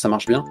 c'est bien, ça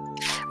marche bien.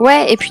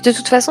 Ouais, et puis de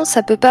toute façon,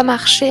 ça peut pas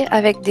marcher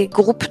avec des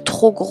groupes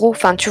trop gros.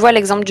 Enfin, tu vois,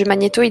 l'exemple du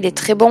magnéto, il est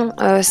très bon.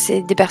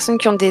 C'est des personnes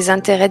qui ont des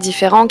intérêts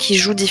différents, qui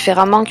jouent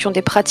différemment, qui ont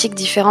des pratiques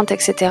différentes,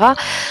 etc.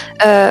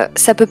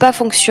 Ça peut pas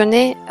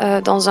fonctionner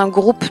dans un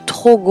groupe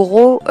trop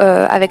gros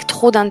avec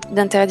trop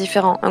d'intérêts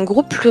différents. Un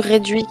groupe plus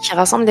réduit qui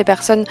rassemble des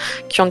personnes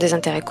qui ont des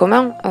intérêts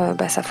communs,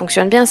 ça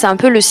fonctionne bien. C'est un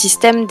peu le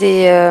système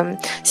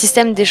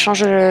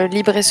d'échange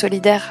libre et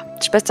solidaire.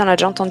 Je sais pas si tu en as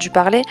déjà entendu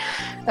parler.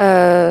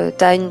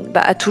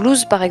 À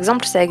Toulouse, par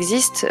exemple, ça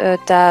existe.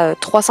 Tu as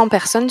 300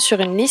 personnes sur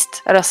une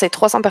liste. Alors, c'est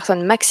 300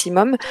 personnes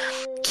maximum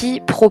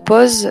qui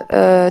proposent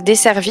des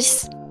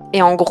services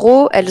Et en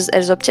gros,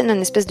 elles obtiennent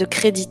une espèce de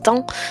crédit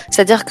temps.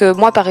 C'est-à-dire que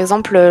moi, par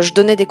exemple, je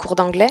donnais des cours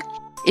d'anglais.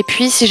 Et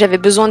puis, si j'avais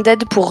besoin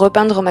d'aide pour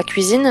repeindre ma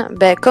cuisine,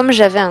 comme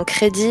j'avais un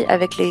crédit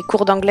avec les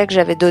cours d'anglais que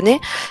j'avais donnés,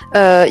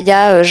 il y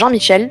a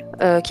Jean-Michel,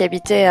 qui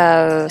habitait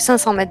à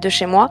 500 mètres de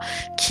chez moi,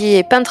 qui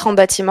est peintre en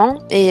bâtiment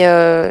et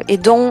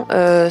dont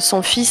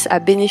son fils a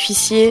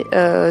bénéficié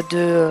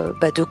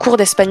de cours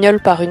d'espagnol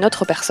par une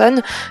autre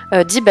personne,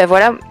 dit,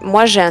 voilà,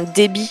 moi j'ai un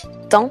débit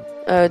temps.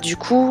 Du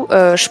coup,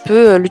 je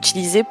peux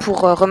l'utiliser pour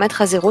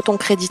remettre à zéro ton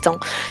crédit temps.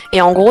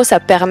 Et en gros, ça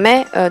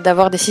permet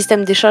d'avoir des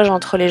systèmes d'échange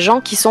entre les gens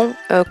qui sont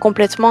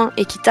complètement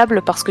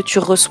équitables parce que tu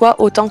reçois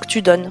autant que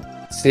tu donnes.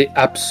 C'est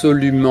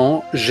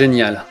absolument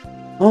génial.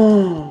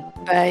 Oh.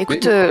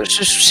 Écoute,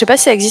 je sais pas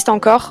si ça existe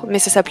encore, mais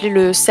ça s'appelait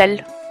le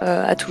CEL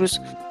à Toulouse.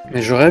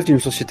 Mais je rêve d'une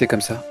société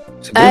comme ça.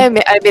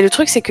 Mais le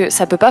truc, c'est que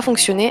ça peut pas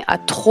fonctionner à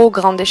trop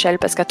grande échelle,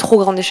 parce qu'à trop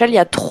grande échelle, il y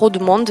a trop de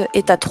monde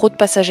et t'as trop de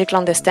passagers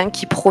clandestins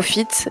qui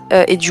profitent,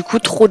 et du coup,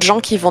 trop de gens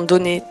qui vont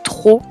donner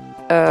trop,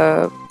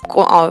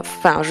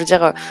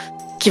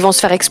 qui vont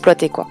se faire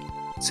exploiter, quoi.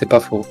 C'est pas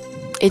faux.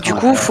 Et du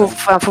coup, faut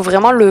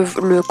vraiment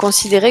le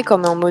considérer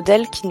comme un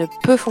modèle qui ne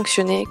peut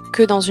fonctionner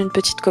que dans une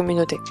petite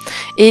communauté.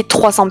 Et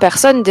 300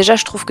 personnes, déjà,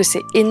 je trouve que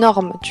c'est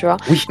énorme, tu vois.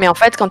 Oui. Mais en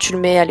fait, quand tu le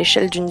mets à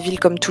l'échelle d'une ville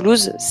comme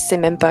Toulouse, c'est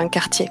même pas un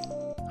quartier.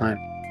 Ouais.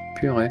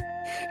 Purée.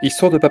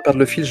 Histoire de pas perdre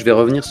le fil, je vais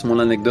revenir sur mon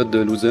anecdote de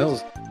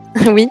Losers.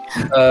 Oui.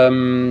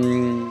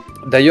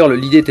 D'ailleurs,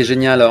 l'idée était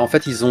géniale. En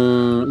fait, ils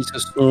se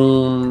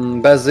sont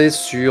basés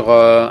sur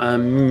un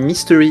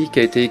mystery qui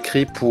a été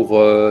écrit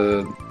pour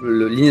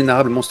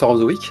l'inénarrable Monster of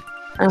the Week.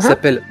 Uh-huh. Qui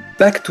s'appelle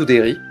Back to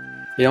Derry.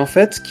 Et en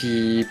fait,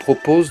 qui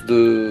propose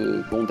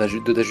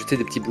d'ajouter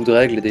des petits bouts de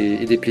règles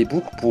et des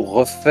playbooks pour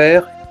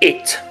refaire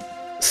It.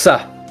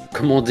 Ça,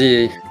 comme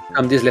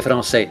disent les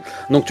Français.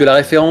 Donc tu as la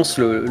référence,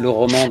 le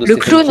roman de Le Stephen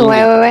clown, King.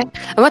 ouais.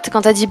 Moi,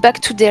 quand t'as dit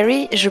Back to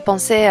Derry, je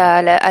pensais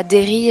à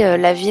Derry,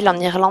 la ville en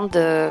Irlande,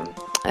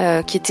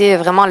 qui était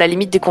vraiment à la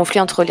limite des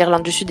conflits entre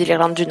l'Irlande du Sud et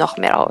l'Irlande du Nord.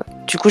 Mais alors,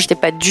 du coup, j'étais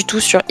pas du tout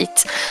sur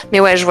It.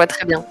 Mais ouais, je vois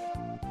très bien.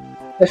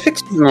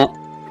 Effectivement,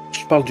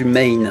 je parle du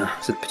Maine,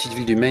 cette petite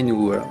ville du Maine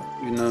où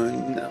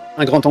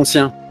un grand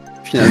ancien,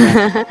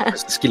 finalement,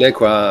 c'est ce qu'il est,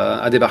 quoi,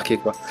 a débarqué,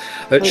 quoi.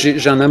 Oui.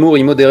 J'ai un amour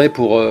immodéré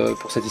pour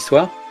cette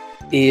histoire.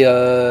 Et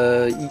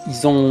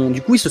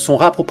ils se sont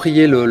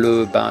réappropriés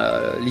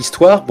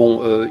l'histoire.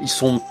 Ils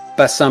sont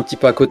passés un petit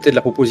peu à côté de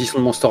la proposition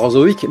de Monster of the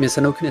Week, mais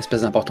ça n'a aucune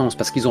espèce d'importance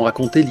parce qu'ils ont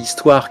raconté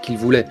l'histoire qu'ils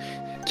voulaient,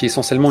 qui est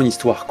essentiellement une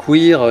histoire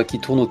queer qui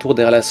tourne autour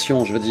des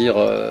relations. Je veux dire,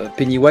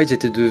 Pennywise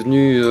était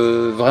devenu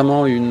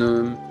vraiment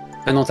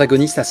un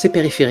antagoniste assez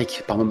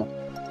périphérique par moment.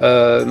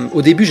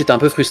 Au début, j'étais un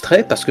peu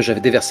frustré parce que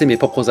j'avais déversé mes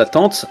propres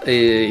attentes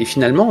et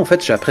finalement, en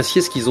fait, j'ai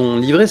apprécié ce qu'ils ont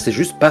livré. C'est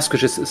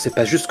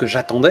pas juste ce que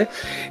j'attendais.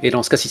 Et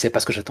dans ce cas, si c'est pas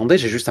ce que j'attendais,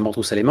 j'ai juste à me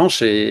retrousser les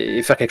manches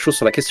et faire quelque chose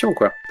sur la question,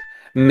 quoi.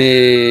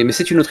 Mais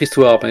c'est une autre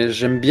histoire.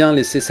 J'aime bien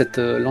lancer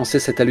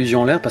cette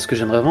allusion en l'air parce que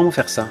j'aimerais vraiment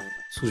faire ça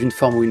sous une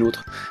forme ou une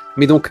autre.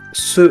 Mais donc,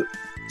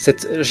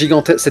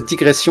 cette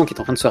digression qui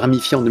est en train de se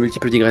ramifier en de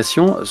multiples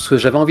digressions, ce que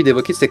j'avais envie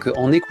d'évoquer, c'est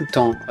qu'en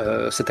écoutant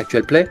cet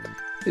actuel play,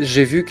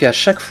 j'ai vu qu'à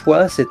chaque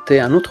fois, c'était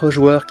un autre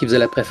joueur qui faisait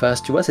la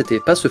préface. Tu vois, c'était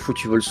pas ce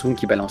foutu Volsung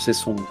qui balançait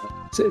son...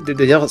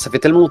 D'ailleurs, ça fait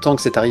tellement longtemps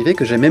que c'est arrivé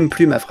que j'ai même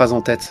plus ma phrase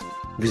en tête.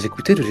 Vous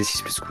écoutez le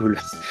G6 Plus Cool.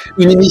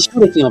 Une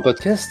émission qui est un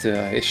podcast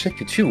échec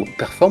YouTube où on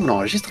performe, on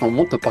enregistre, on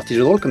monte nos parties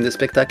jeux de rôle comme des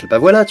spectacles. Bah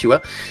voilà, tu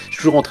vois. Je suis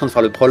toujours en train de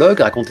faire le prologue,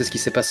 raconter ce qui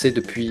s'est passé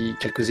depuis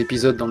quelques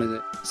épisodes dans les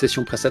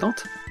sessions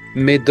précédentes.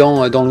 Mais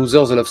dans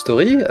Losers The Love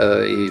Story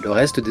et le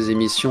reste des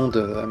émissions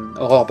de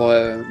Aurore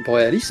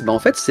Borealis, en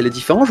fait, c'est les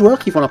différents joueurs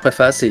qui font leur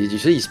préface et tu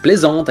sais, ils se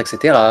plaisantent,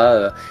 etc.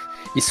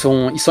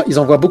 Ils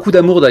envoient beaucoup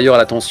d'amour d'ailleurs à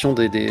l'attention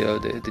des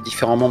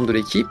différents membres de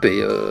l'équipe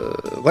et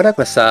voilà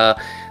quoi, ça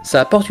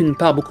apporte une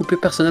part beaucoup plus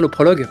personnelle au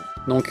prologue.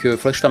 Donc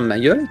faudrait que je ferme ma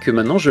gueule, que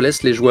maintenant je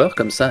laisse les joueurs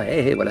comme ça,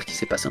 voilà ce qui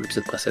s'est passé dans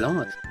l'épisode précédent.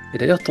 Et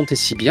d'ailleurs tant et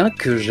si bien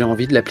que j'ai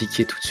envie de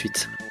l'appliquer tout de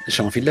suite.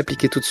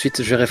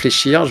 Je vais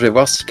réfléchir, je vais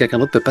voir si quelqu'un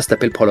d'autre peut pas se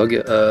taper le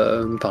prologue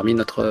parmi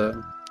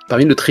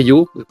le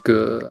trio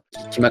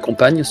qui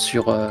m'accompagne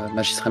sur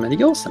Magistrat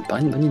Manigance. Ça me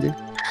paraît une bonne idée.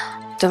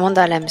 Demande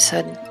à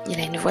Lamson, il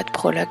a une voix de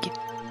prologue.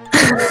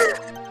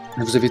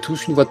 Mais vous avez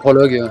tous une voix de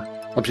prologue,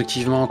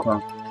 objectivement,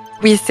 quoi.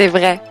 Oui, c'est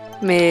vrai.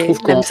 Mais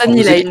Lamson,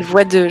 il a une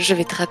voix de « je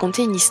vais te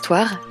raconter une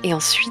histoire et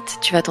ensuite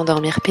tu vas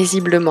t'endormir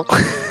paisiblement ».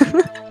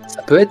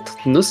 Ça peut être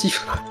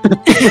nocif.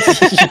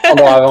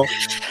 Avant.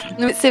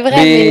 C'est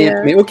vrai,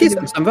 mais ok,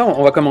 ça me va,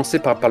 on va commencer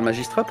par le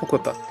magistrat,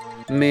 pourquoi pas.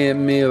 Mais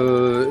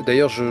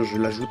d'ailleurs, je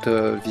l'ajoute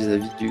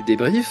vis-à-vis du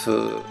débrief,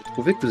 je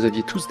trouvais que vous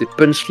aviez tous des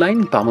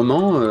punchlines par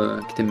moment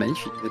qui étaient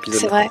magnifiques.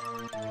 C'est vrai.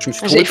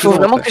 Il faut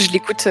vraiment que je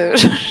l'écoute.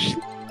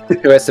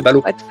 Ouais, c'est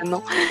ballot.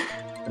 Non.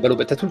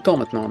 T'as tout le temps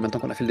maintenant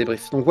qu'on a fait le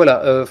débrief. Donc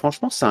voilà,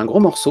 franchement, c'est un gros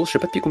morceau. Je sais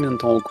pas depuis combien de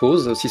temps on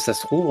cause. Si ça se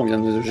trouve, on vient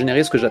de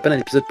générer ce que j'appelle un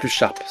épisode plus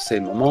sharp. C'est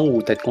le moment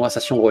où t'as une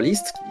conversation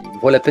rôliste qui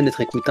vaut la peine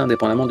d'être écoutée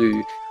indépendamment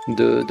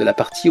de la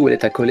partie où elle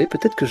est accolée.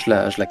 Peut-être que je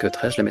la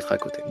cutterai, je la mettrai à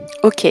côté.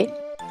 Ok.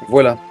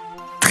 Voilà.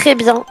 Très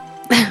bien.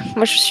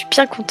 Moi, je suis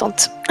bien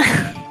contente.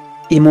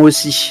 Et moi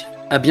aussi.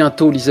 À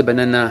bientôt, Lisa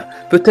Banana.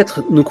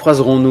 Peut-être nous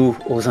croiserons-nous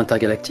aux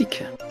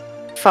intergalactiques.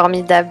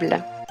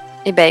 Formidable.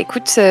 Eh ben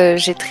écoute,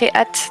 j'ai très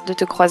hâte de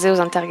te croiser aux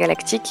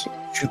intergalactiques.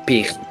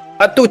 Super.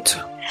 À toutes.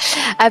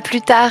 À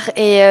plus tard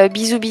et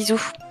bisous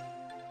bisous.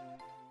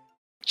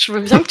 Je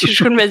veux bien que tu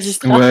joues le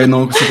magistrat. Ouais,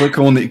 non, c'est vrai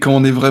quand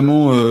on est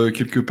vraiment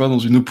quelque part dans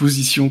une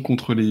opposition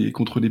contre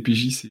les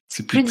PJ,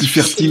 c'est plus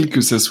fertile que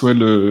ça soit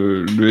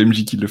le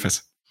MJ qui le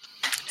fasse.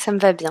 Ça me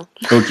va bien.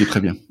 Ok, très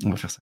bien, on va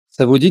faire ça.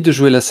 Ça vous dit de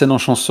jouer la scène en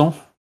chanson?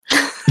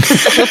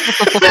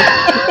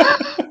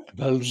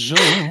 Valjean,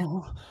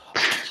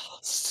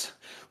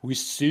 we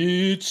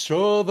see each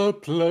other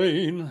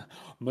plain,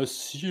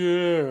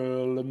 monsieur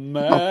le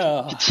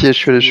maire. Pitié,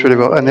 je suis allé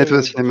voir Annette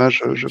au cinéma,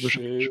 je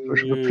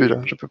peux plus là,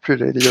 je peux plus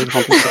les gars, j'en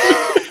peux plus.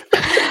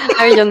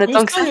 Ah oui, il y en a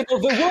tant que ça.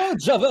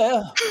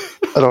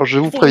 Alors je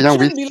vous préviens,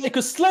 oui.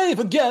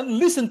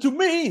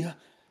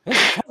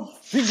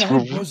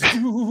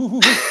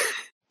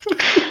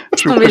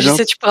 Non mais je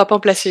sais, tu pourras pas en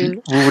placer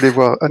une. Vous voulez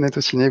voir Annette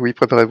au ciné, oui,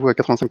 préparez-vous à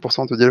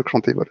 85% de dialogue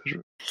chanté, voilà.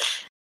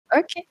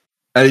 Ok.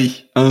 Allez,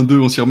 1, 2,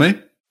 on s'y remet.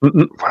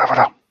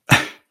 Voilà.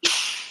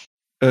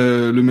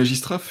 Le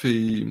magistrat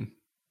fait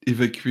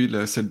évacuer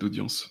la salle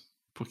d'audience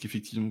pour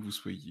qu'effectivement vous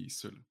soyez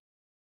seul.